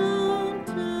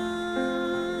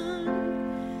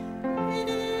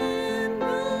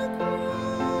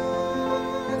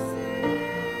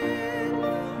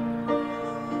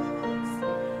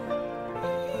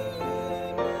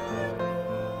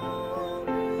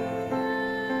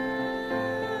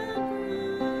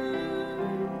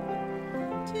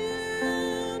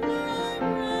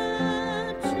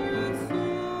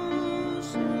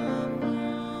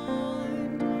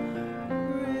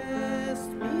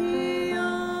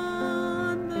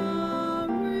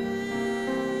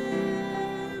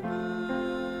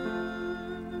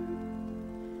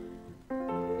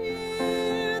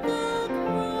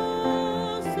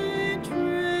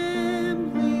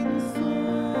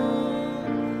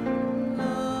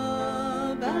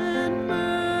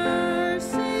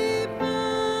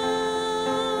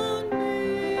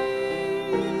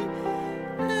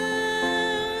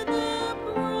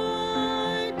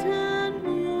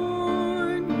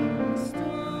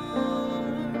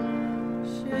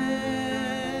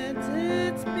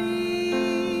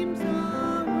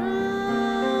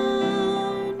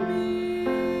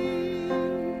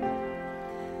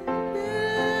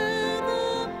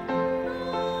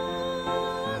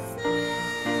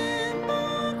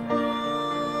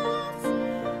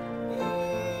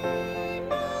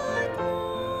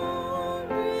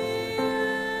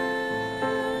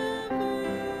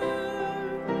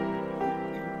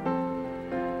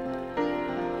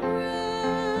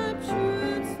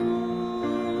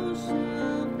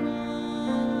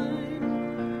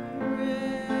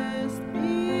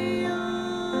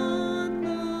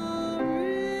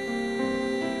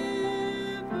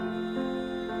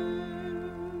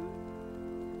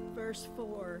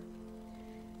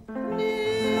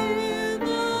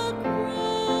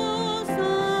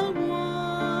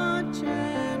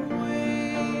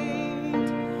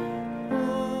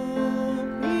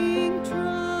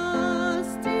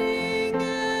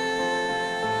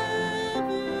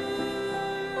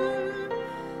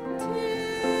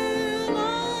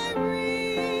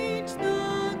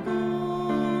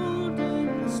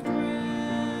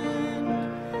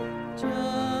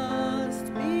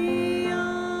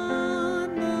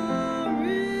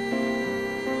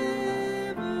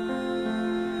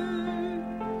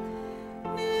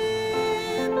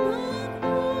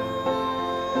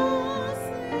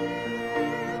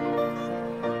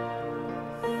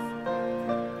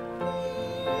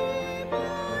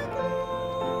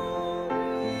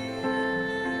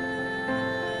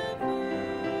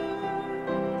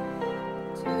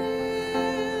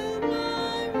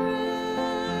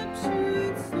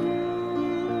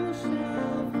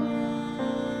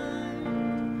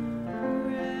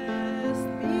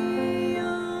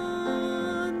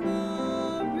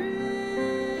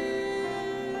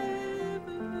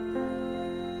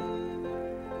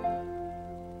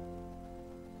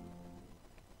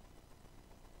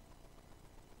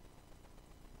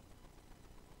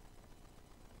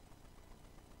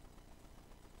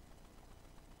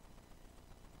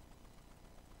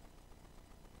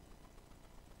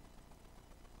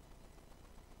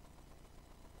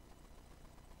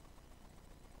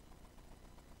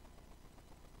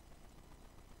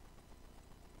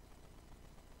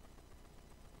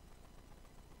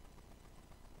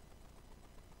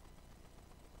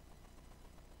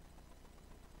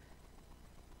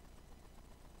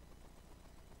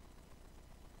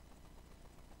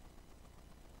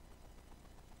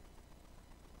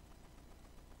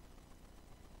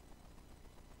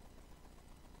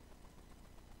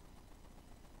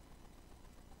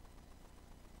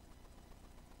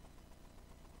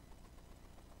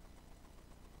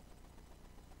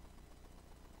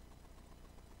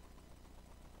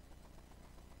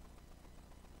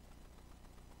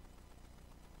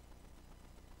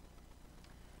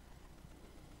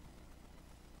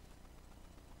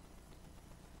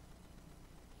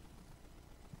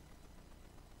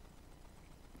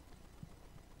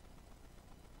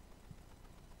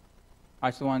 I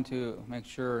just want to make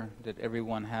sure that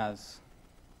everyone has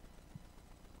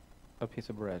a piece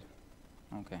of bread.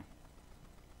 Okay.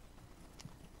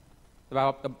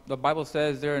 The Bible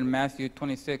says there in Matthew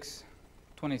 26,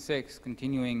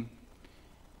 continuing,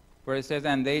 where it says,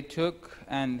 and they took,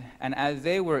 and as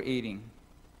they were eating,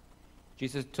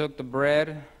 Jesus took the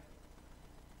bread,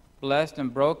 blessed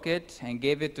and broke it, and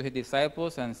gave it to his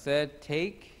disciples, and said,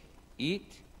 take,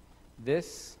 eat,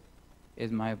 this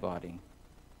is my body.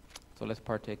 So let's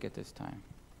partake at this time.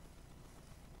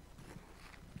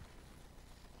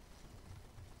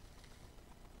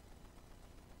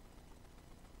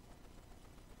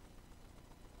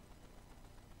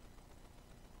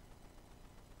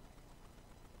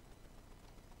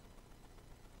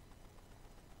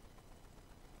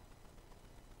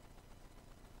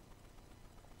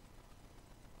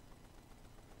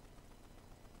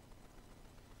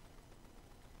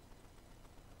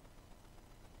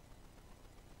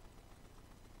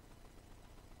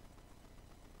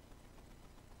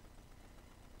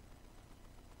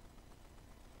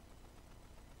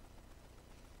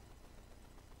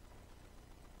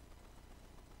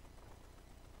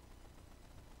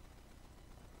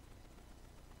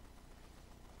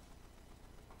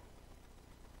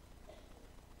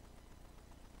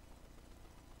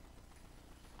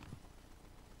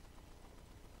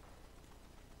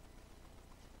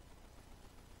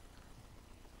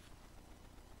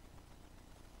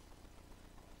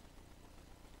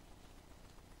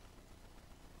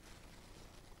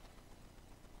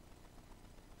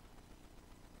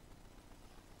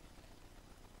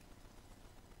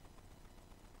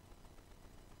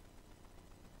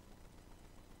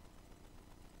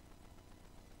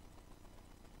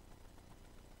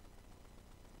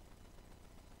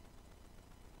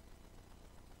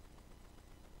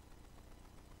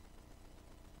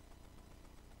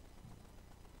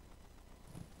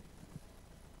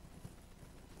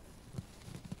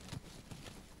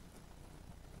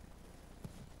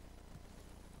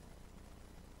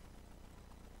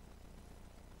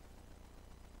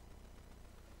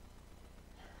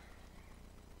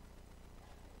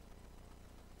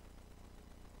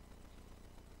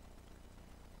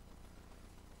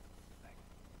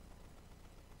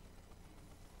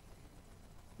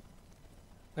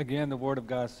 Again, the Word of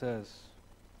God says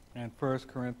in 1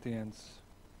 Corinthians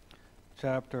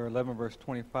chapter 11, verse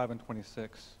 25 and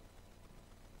 26,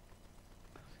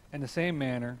 in the same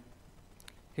manner,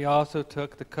 he also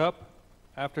took the cup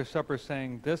after supper,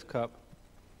 saying, this cup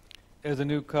is a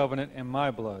new covenant in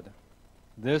my blood.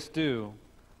 This do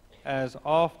as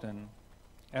often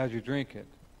as you drink it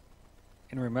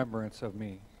in remembrance of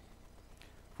me.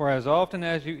 For as often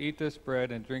as you eat this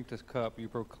bread and drink this cup, you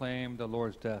proclaim the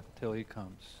Lord's death till he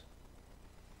comes.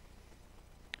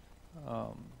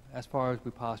 As far as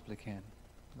we possibly can,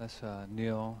 let's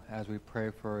kneel as we pray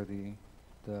for the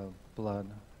blood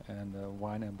and the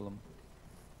wine emblem.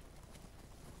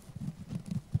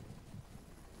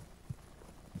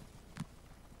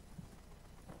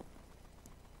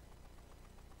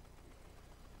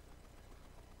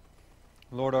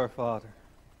 Lord our Father,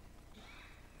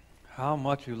 how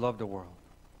much you love the world,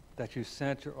 that you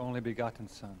sent your only begotten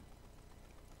Son,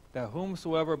 that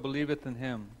whomsoever believeth in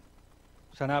him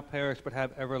shall not perish but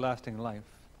have everlasting life.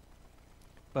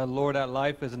 But Lord, that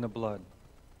life is in the blood.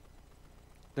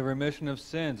 The remission of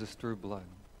sins is through blood.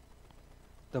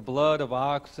 The blood of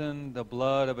oxen, the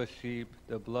blood of a sheep,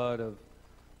 the blood of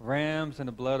rams, and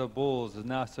the blood of bulls is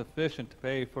not sufficient to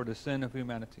pay for the sin of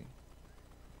humanity.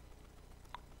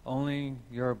 Only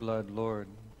your blood, Lord,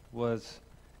 was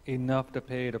enough to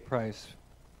pay the price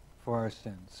for our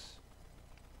sins.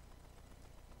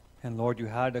 And Lord, you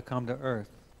had to come to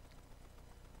earth.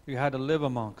 You had to live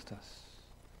amongst us.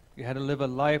 You had to live a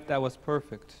life that was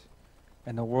perfect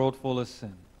in a world full of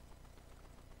sin.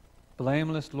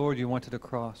 Blameless, Lord, you went to the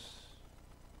cross.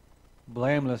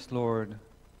 Blameless, Lord,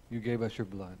 you gave us your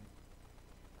blood,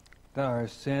 that our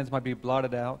sins might be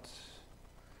blotted out,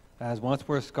 as once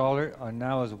were scarlet, are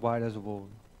now as white as wool.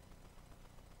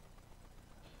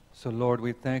 So, Lord,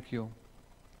 we thank you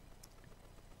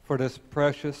for this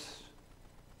precious,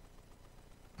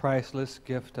 priceless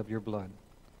gift of your blood,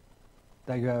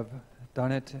 that you have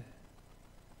done it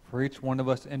for each one of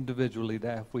us individually,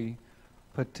 that if we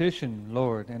petition,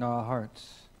 Lord, in our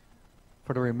hearts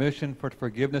for the remission, for the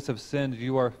forgiveness of sins,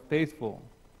 you are faithful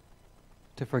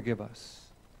to forgive us.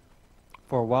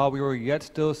 For while we were yet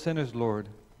still sinners, Lord,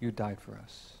 you died for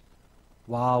us.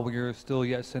 While we were still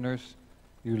yet sinners,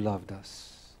 you loved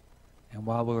us. And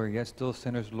while we were yet still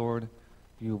sinners, Lord,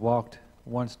 you walked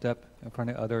one step in front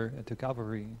of the other into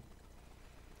Calvary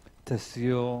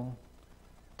to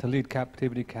lead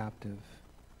captivity captive,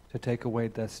 to take away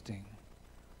that sting,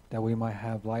 that we might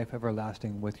have life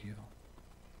everlasting with you.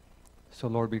 So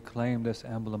Lord, we claim this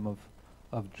emblem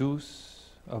of juice,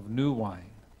 of new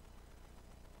wine,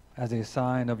 as a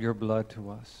sign of your blood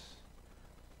to us.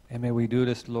 And may we do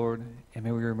this, Lord, and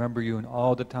may we remember you in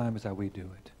all the times that we do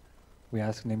it. We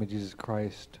ask in the name of Jesus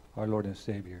Christ, our Lord and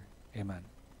Savior. Amen.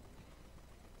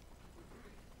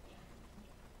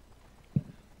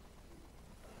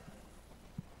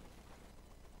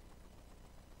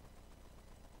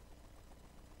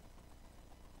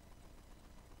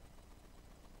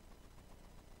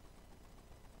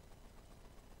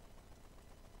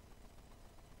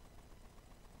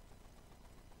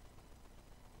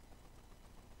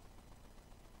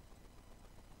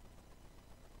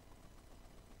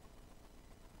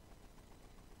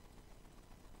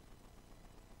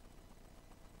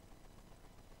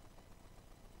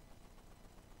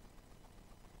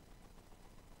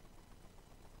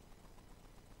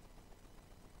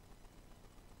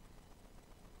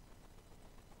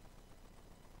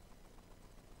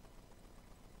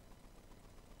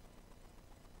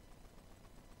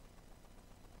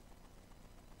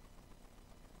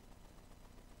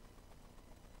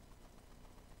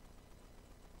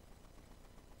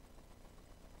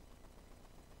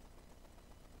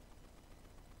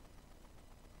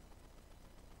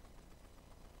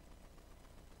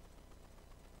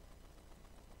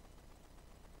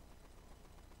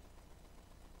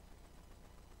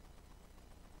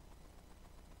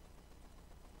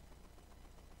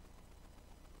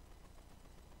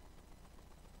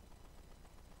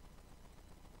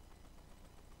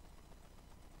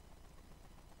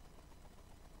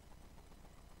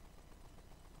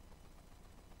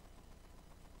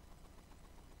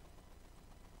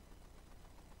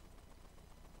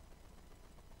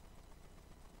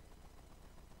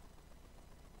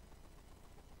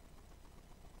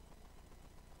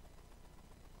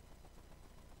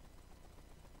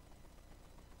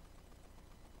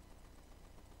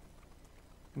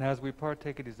 And as we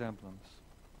partake of these emblems,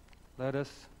 let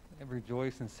us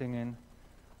rejoice in singing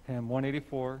hymn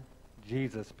 184,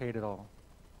 Jesus Paid It All.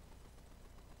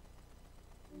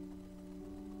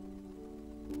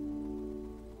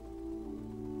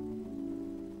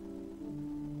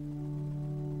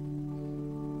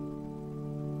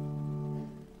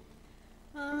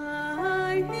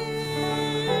 I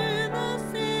hear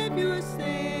the Savior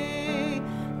say,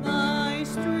 thy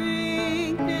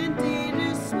strength indeed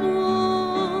is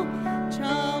small.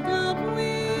 Child of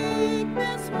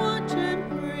weakness, watch and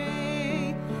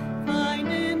pray. Find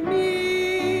in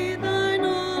me thine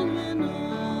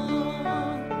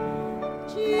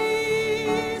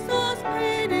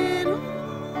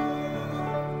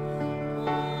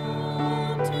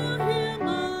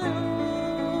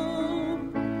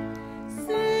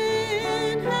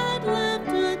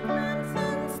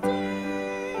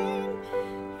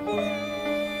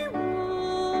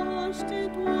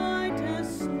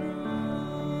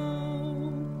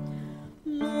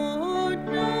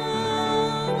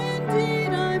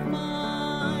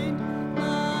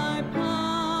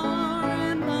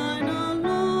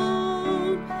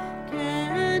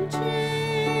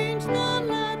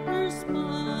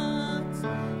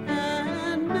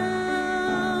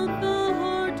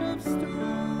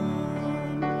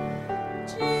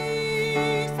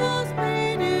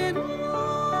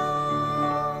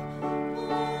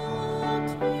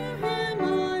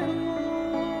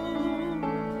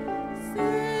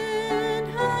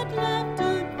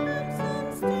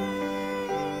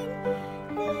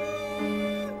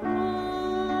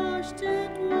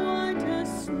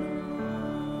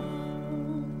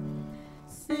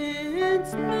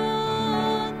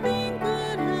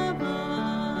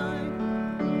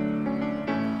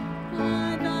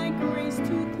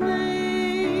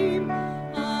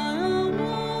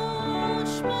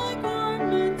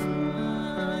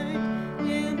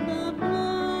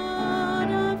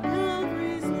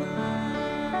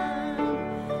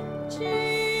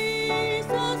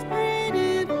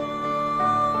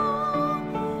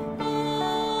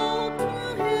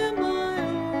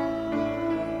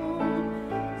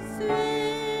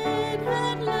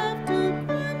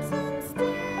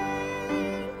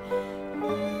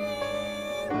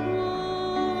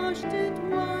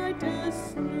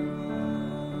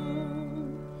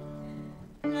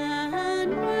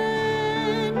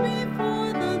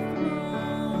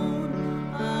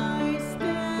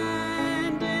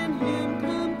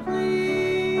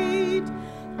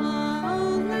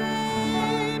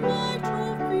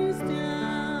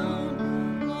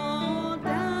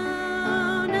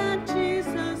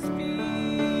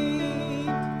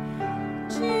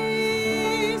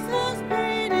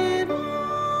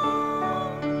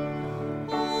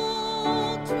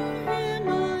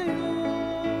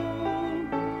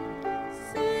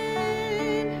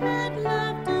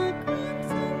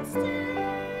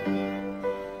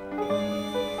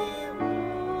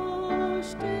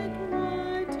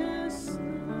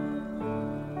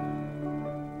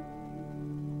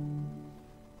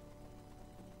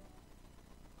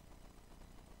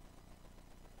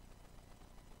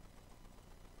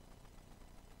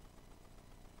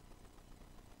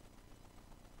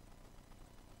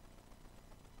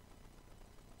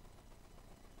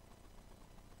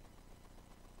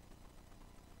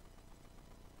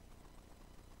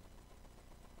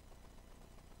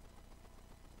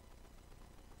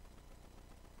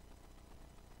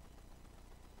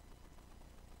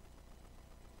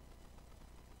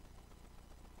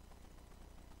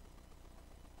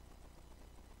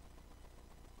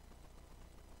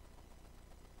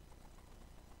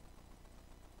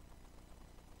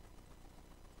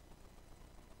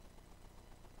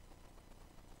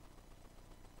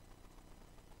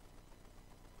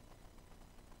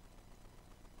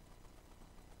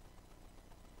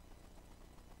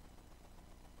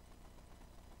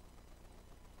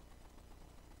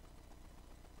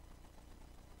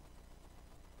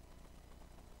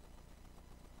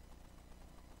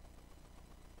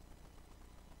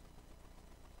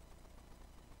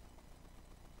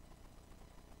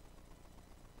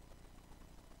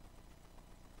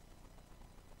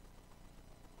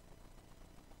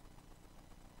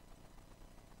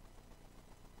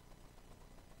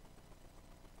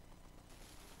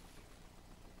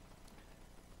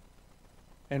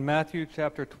In Matthew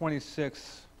chapter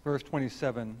 26, verse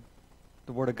 27,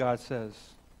 the Word of God says,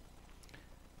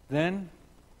 "Then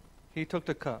he took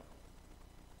the cup,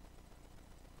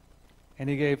 and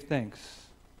he gave thanks,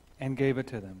 and gave it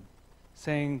to them,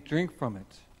 saying, 'Drink from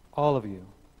it, all of you,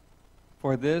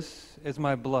 for this is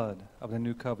my blood of the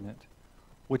new covenant,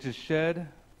 which is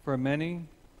shed for many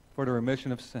for the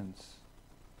remission of sins.'"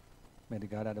 May the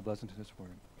God add a blessing to this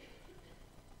word.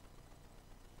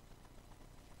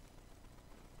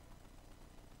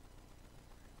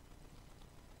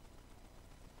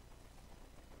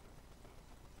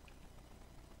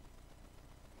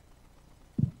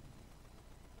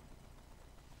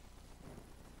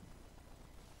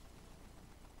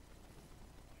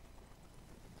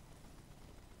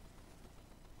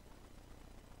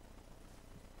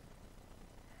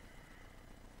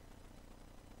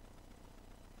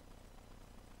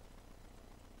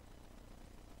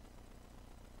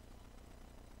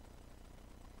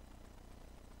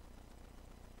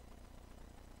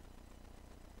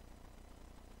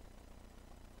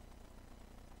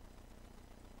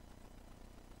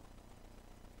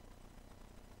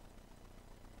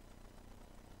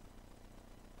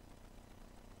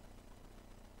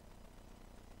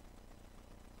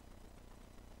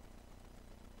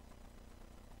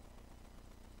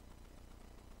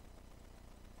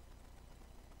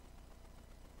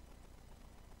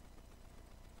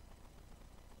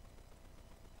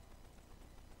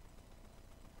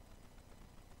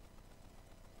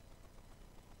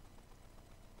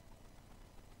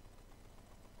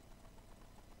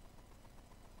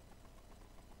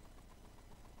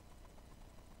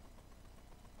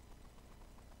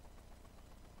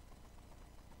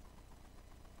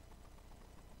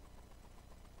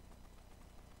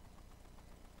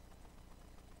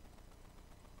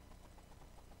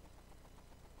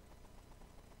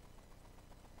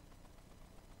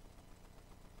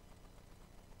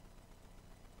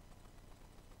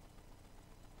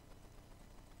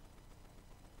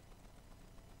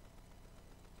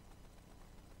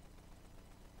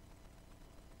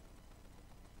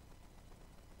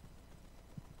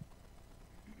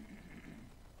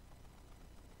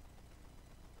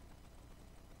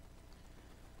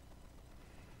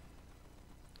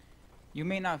 You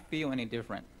may not feel any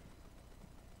different,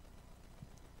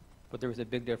 but there is a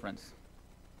big difference.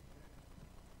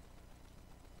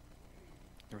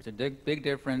 There is a big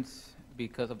difference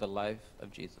because of the life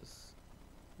of Jesus,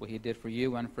 what he did for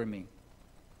you and for me.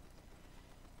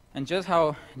 And just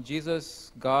how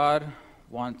Jesus, God,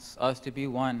 wants us to be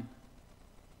one.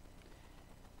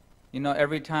 You know,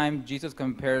 every time Jesus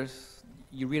compares,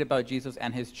 you read about Jesus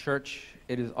and his church,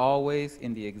 it is always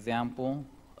in the example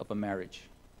of a marriage.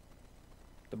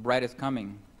 The bride is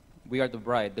coming. We are the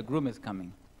bride. The groom is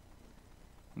coming.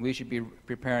 We should be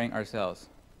preparing ourselves.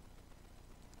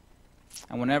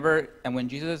 And when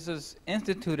Jesus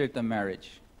instituted the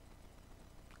marriage,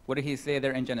 what did he say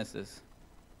there in Genesis?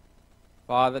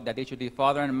 Father, that they should be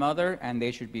father and mother, and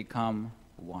they should become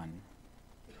one.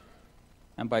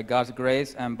 And by God's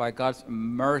grace and by God's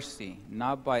mercy,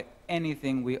 not by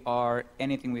anything we are,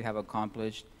 anything we have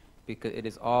accomplished, because it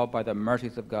is all by the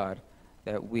mercies of God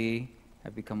that we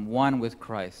have become one with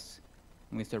Christ,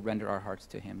 and we surrender our hearts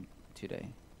to him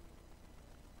today.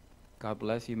 God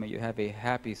bless you. May you have a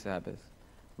happy Sabbath.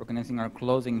 We're going to sing our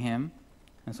closing hymn,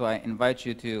 and so I invite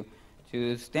you to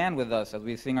stand with us as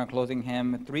we sing our closing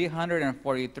hymn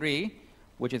 343,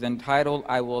 which is entitled,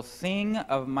 "I Will Sing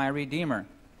of My Redeemer."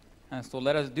 And so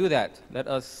let us do that. Let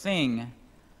us sing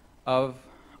of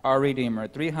our Redeemer,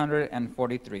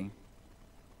 343.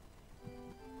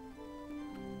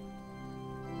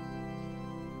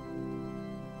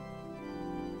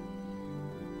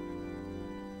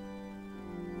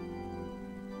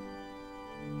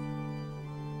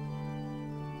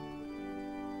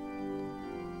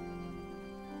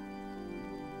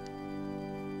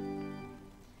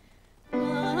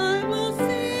 I will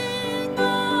sing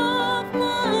of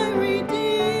my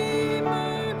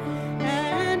Redeemer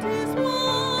and his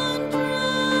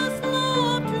wondrous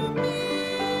love to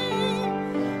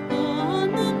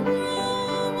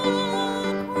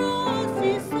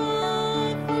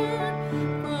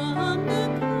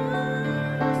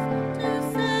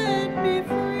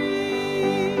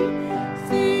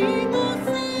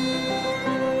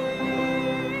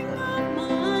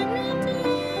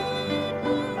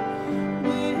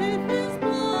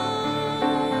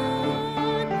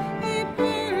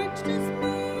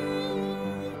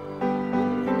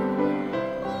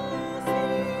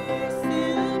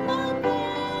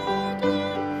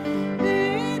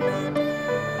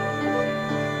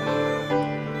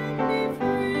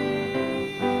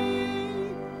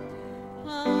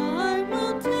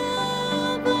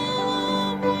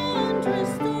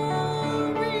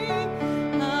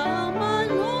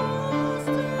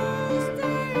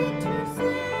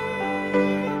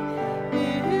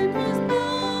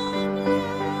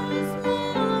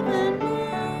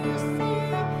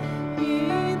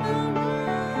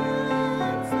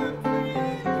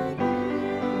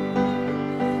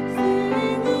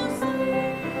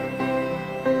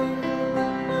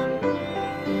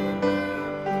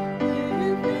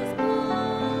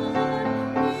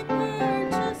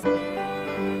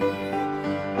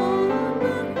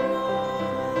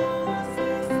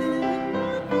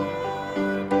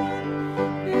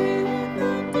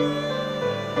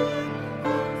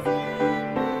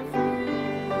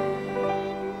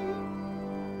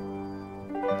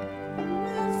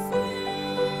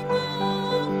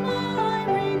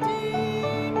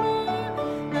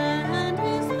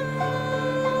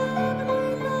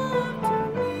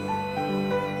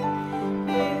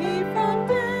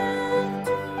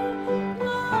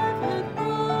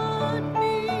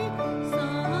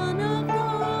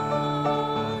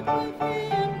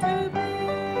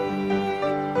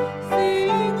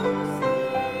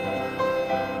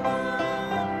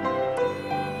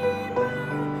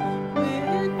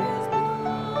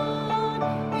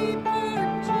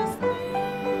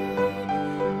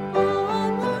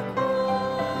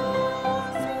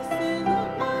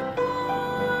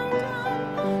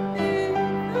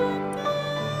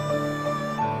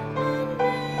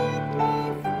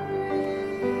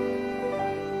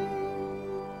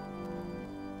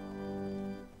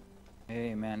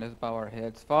bow our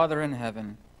heads. Father in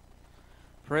heaven,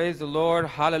 praise the Lord.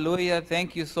 Hallelujah.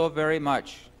 Thank you so very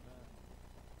much.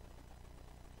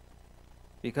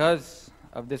 Because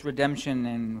of this redemption,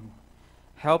 and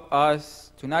help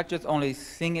us to not just only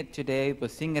sing it today, but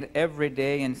sing it every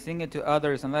day and sing it to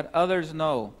others and let others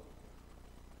know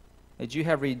that you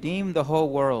have redeemed the whole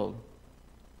world.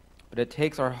 But it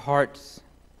takes our hearts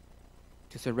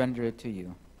to surrender it to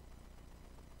you,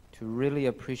 to really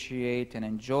appreciate and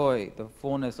enjoy the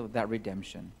fullness of that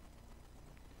redemption.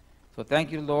 So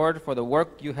thank you, Lord, for the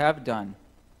work you have done.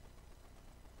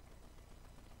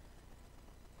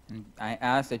 And I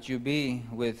ask that you be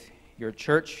with your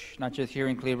church, not just here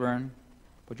in Cleburne,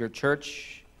 but your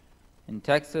church in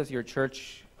Texas, your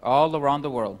church all around the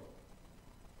world.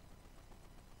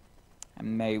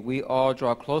 And may we all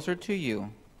draw closer to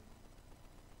you.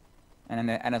 And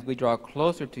as we draw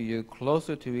closer to you,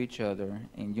 closer to each other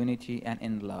in unity and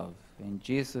in love. In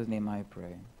Jesus' name I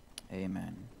pray.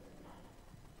 Amen.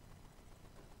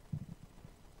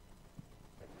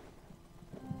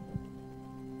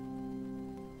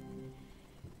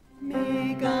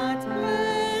 May God's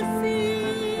blessings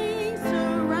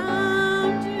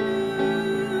surround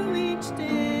you each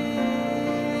day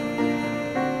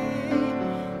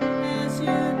as you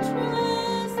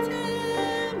trust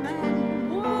Him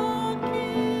and walk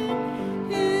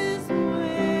in His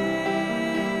way.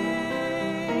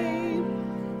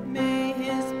 May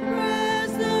His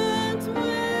presence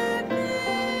within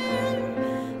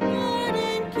guard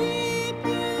and keep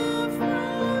you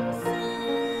from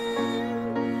sin.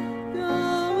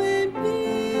 Go in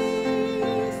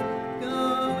peace,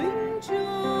 go in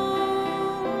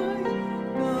joy,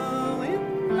 go in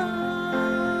love.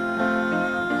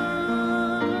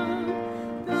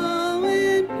 Go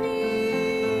in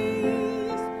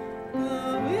peace, go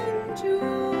in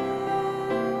joy,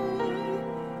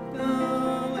 go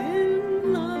in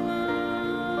love.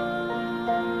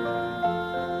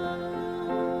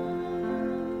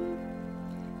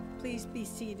 Please be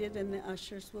seated and the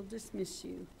ushers will dismiss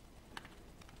you.